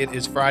FM. It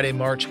is Friday,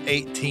 March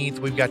 18th.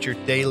 We've got your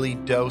daily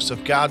dose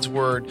of God's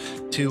Word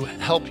to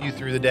help you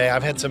through the day.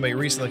 I've had somebody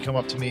recently come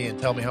up to me and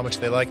tell me how much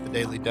they like the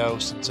daily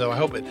dose, and so I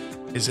hope it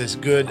is as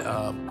good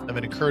of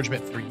an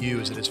encouragement for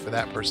you as it is for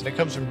that person. It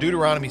comes from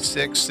Deuteronomy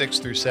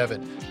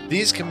 6:6-7.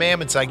 These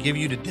commandments I give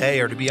you today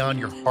are to be on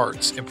your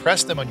hearts.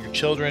 Impress them on your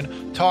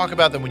children. Talk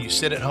about them when you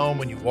sit at home,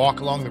 when you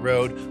walk along the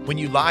road, when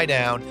you lie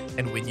down,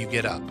 and when you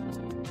get up.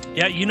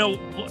 Yeah,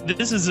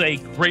 this is a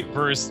great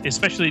verse,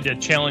 especially to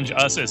challenge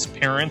us as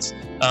parents,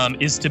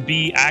 is to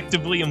be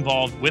actively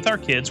involved with our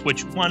kids,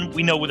 which one,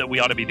 we know that we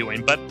ought to be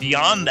doing. But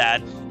beyond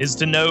that is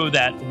to know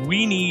that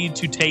we need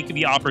to take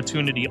the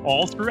opportunity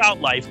all throughout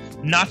life,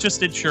 not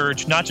just at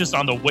church, not just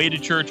on the way to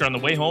church or on the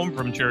way home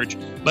from church,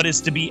 but is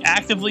to be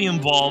actively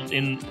involved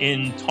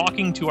in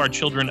talking to our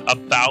children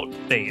about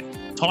faith,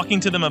 talking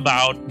to them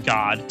about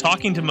God,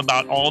 talking to them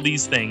about all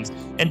these things,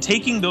 and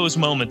taking those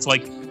moments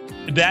like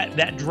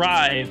that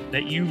drive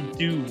that you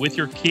do with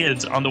your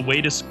kids on the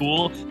way to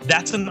school.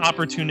 That's an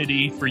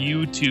opportunity for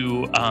you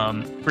to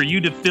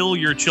fill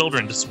your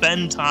children, to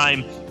spend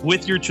time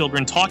with your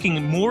children,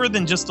 talking more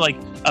than just like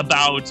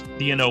about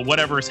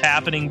whatever is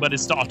happening, but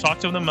it's talk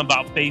to them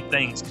about faith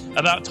things,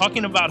 about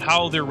talking about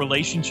how their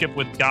relationship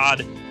with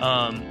God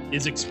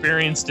is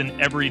experienced in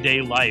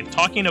everyday life,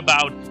 talking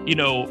about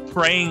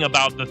praying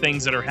about the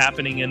things that are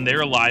happening in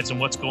their lives and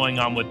what's going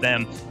on with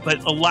them.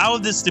 But allow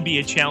this to be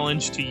a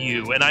challenge to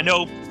you. And I know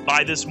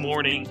by this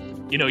morning,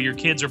 your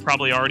kids are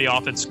probably already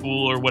off at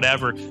school or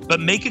whatever, but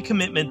make a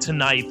commitment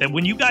tonight that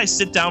when you guys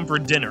sit down for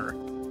dinner,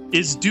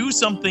 is do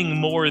something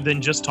more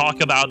than just talk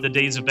about the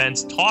day's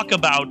events. Talk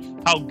about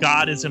how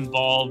God is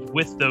involved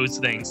with those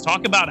things.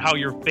 Talk about how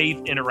your faith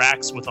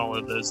interacts with all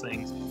of those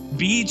things.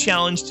 Be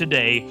challenged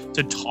today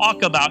to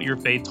talk about your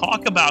faith,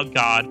 talk about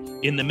God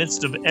in the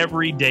midst of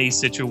everyday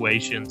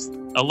situations.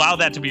 Allow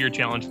that to be your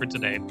challenge for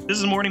today. This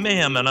is Morning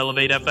Mayhem on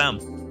Elevate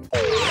FM.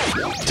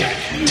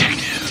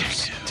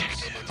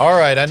 All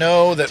right, I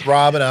know that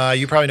Rob and I,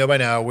 you probably know by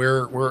now,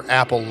 we're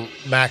Apple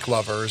Mac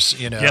lovers.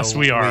 Yes,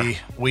 we are.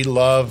 We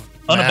love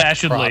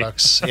unabashedly Mac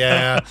products.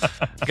 Yeah,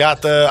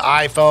 got the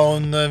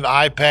iPhone, the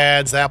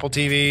iPads, the Apple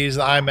TVs,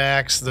 the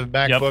iMacs, the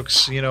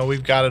MacBooks. Yep.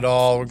 We've got it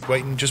all.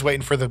 We're just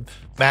waiting for the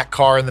Mac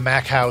car and the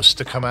Mac house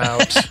to come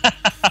out.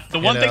 The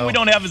one thing we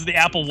don't have is the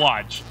Apple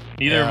Watch.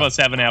 Neither of us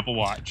have an Apple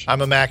Watch.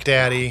 I'm a Mac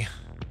daddy.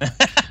 I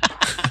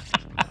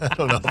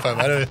don't know if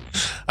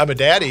I'm a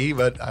daddy,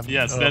 but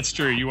yes, that's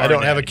true. You are. I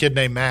don't have a kid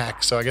named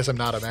Mac, so I guess I'm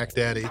not a Mac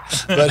daddy.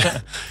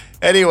 But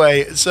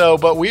anyway,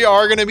 but we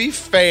are going to be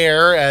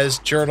fair as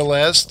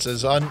journalists,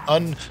 as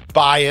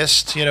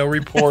unbiased,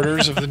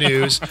 reporters of the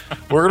news.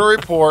 We're going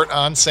to report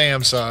on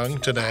Samsung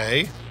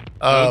today.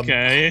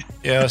 Okay.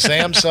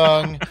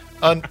 Samsung.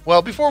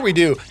 Well, before we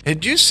do,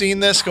 had you seen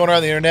this going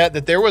around the internet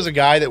that there was a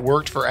guy that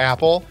worked for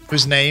Apple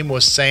whose name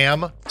was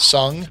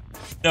Samsung?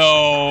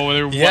 No,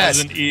 there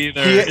wasn't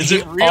either. Is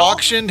it real? He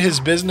auctioned his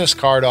business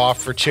card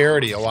off for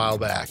charity a while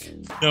back.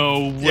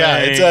 No way. Yeah,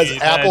 it says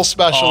That's Apple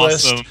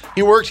specialist. awesome.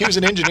 He was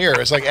an engineer.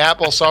 It's like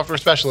Apple software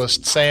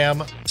specialist,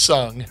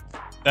 Samsung.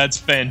 That's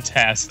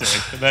fantastic.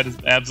 That is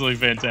absolutely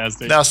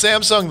fantastic. Now,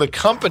 Samsung, the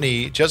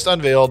company, just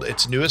unveiled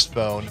its newest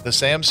phone, the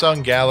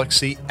Samsung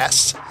Galaxy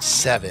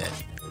S7.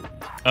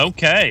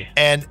 Okay.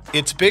 And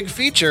its big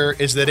feature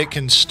is that it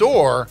can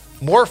store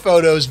more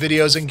photos,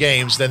 videos, and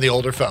games than the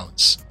older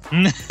phones.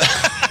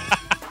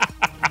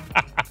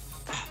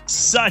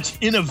 Such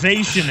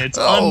innovation. It's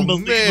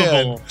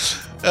unbelievable.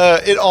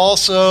 Man. It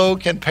also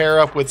can pair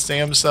up with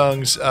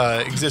Samsung's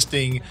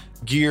existing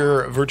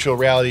Gear virtual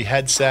reality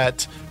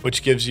headset,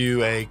 which gives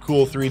you a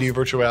cool 3D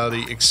virtual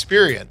reality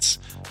experience.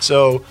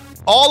 So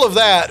all of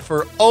that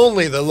for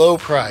only the low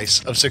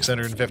price of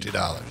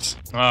 $650.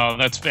 Oh,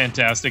 that's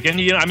fantastic. And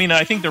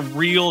I think the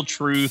real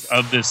truth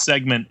of this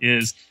segment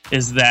is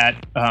that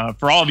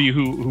for all of you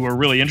who are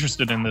really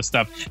interested in this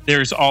stuff,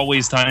 there's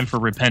always time for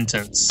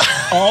repentance.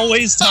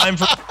 Always time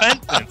for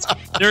repentance.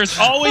 There's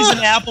always an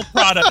Apple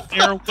product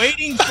there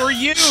waiting for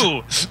you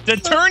to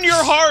turn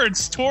your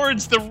hearts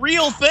towards the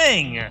real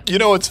thing. You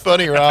know what's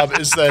funny, Rob,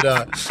 is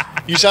that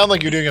you sound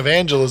like you're doing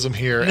evangelism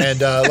here.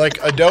 And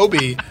like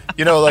Adobe,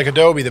 like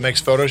Adobe that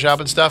makes Photoshop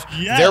and stuff,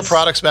 yes. Their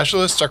product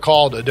specialists are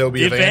called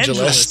Adobe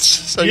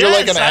evangelists. So yes, you're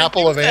like an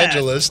Apple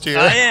evangelist here.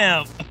 I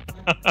am.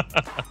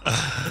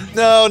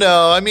 No.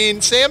 I mean,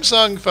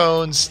 Samsung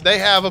phones, they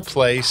have a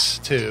place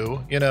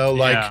too,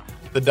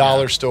 the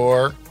dollar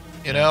store,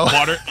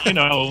 Water,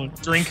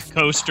 drink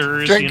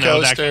coasters, drink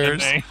coasters. That kind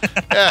of thing.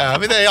 Yeah, I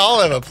mean, they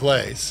all have a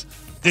place.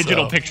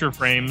 Digital picture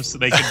frames, so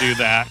they could do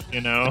that, I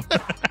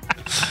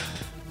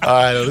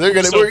know they're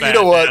gonna. So bad,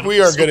 you know what? man.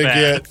 We are So gonna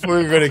bad.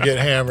 we're gonna get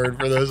hammered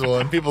for this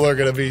one. People are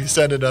gonna be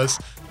sending us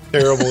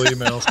terrible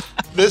emails.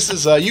 This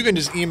is you can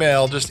just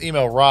email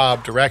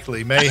Rob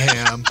directly,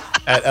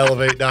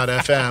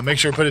 mayhem@elevate.fm. Make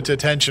sure to put it to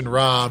attention,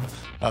 Rob,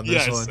 on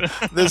this one.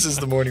 This is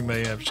the Morning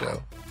Mayhem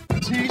Show.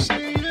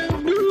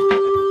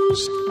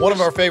 One of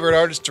our favorite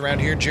artists around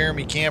here,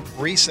 Jeremy Camp,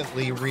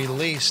 recently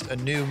released a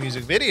new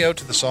music video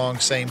to the song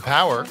Same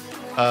Power.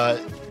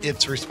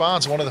 Its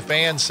response, one of the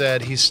fans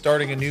said he's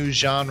starting a new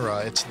genre.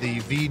 It's the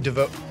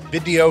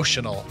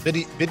videotional.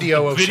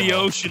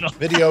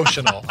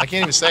 I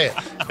can't even say it.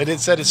 But it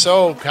said it's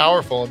so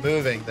powerful and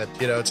moving that,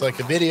 it's like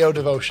a video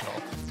devotional.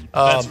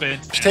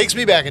 Which takes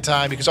me back in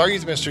time because our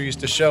youth minister used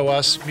to show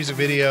us music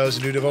videos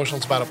and do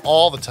devotionals about them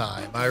all the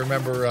time. I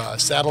remember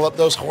Saddle Up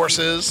Those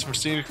Horses from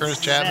Steve Curtis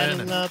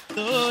Chapman. Saddle up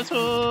those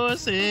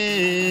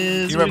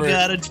horses. You remember, we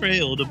got a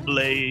trail to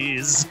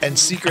blaze. And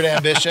Secret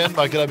Ambition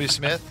by W.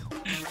 Smith.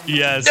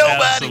 Yes,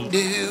 Nobody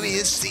absolutely. knew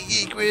his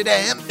secret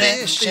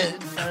ambition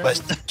was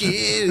to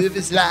give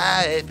his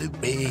life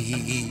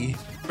away.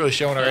 Really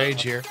showing our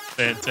age here.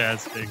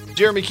 Fantastic.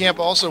 Jeremy Camp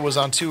also was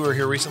on tour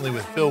here recently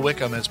with Phil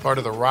Wickham as part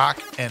of the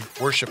Rock and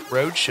Worship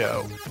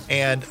Roadshow.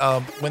 And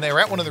when they were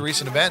at one of the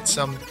recent events,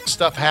 some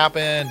stuff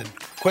happened and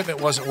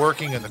equipment wasn't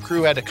working and the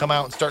crew had to come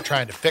out and start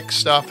trying to fix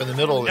stuff in the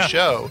middle of the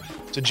show.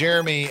 So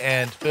Jeremy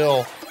and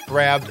Phil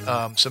grabbed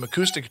some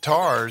acoustic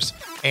guitars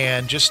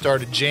and just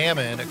started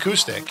jamming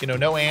acoustic,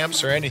 no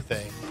amps or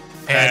anything.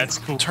 And that's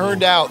cool.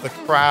 Turned out the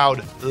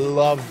crowd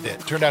loved it.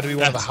 Turned out to be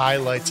one of the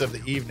highlights of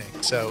the evening.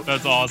 So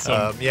that's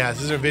awesome.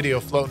 This is a video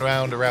floating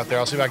around out there.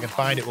 I'll see if I can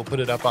find it. We'll put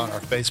it up on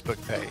our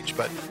Facebook page.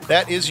 But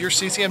that is your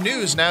CCM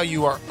news. Now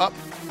you are up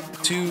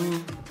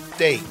to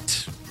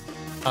date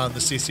on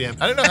the CCM.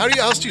 I don't know. How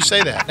else do you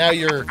say that? Now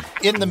you're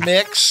in the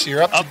mix.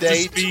 You're up to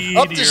date.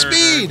 Up to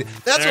speed.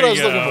 That's what I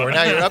was looking for.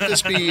 Now you're up to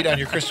speed on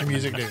your Christian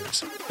music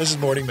news. This is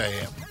Morning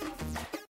Mayhem.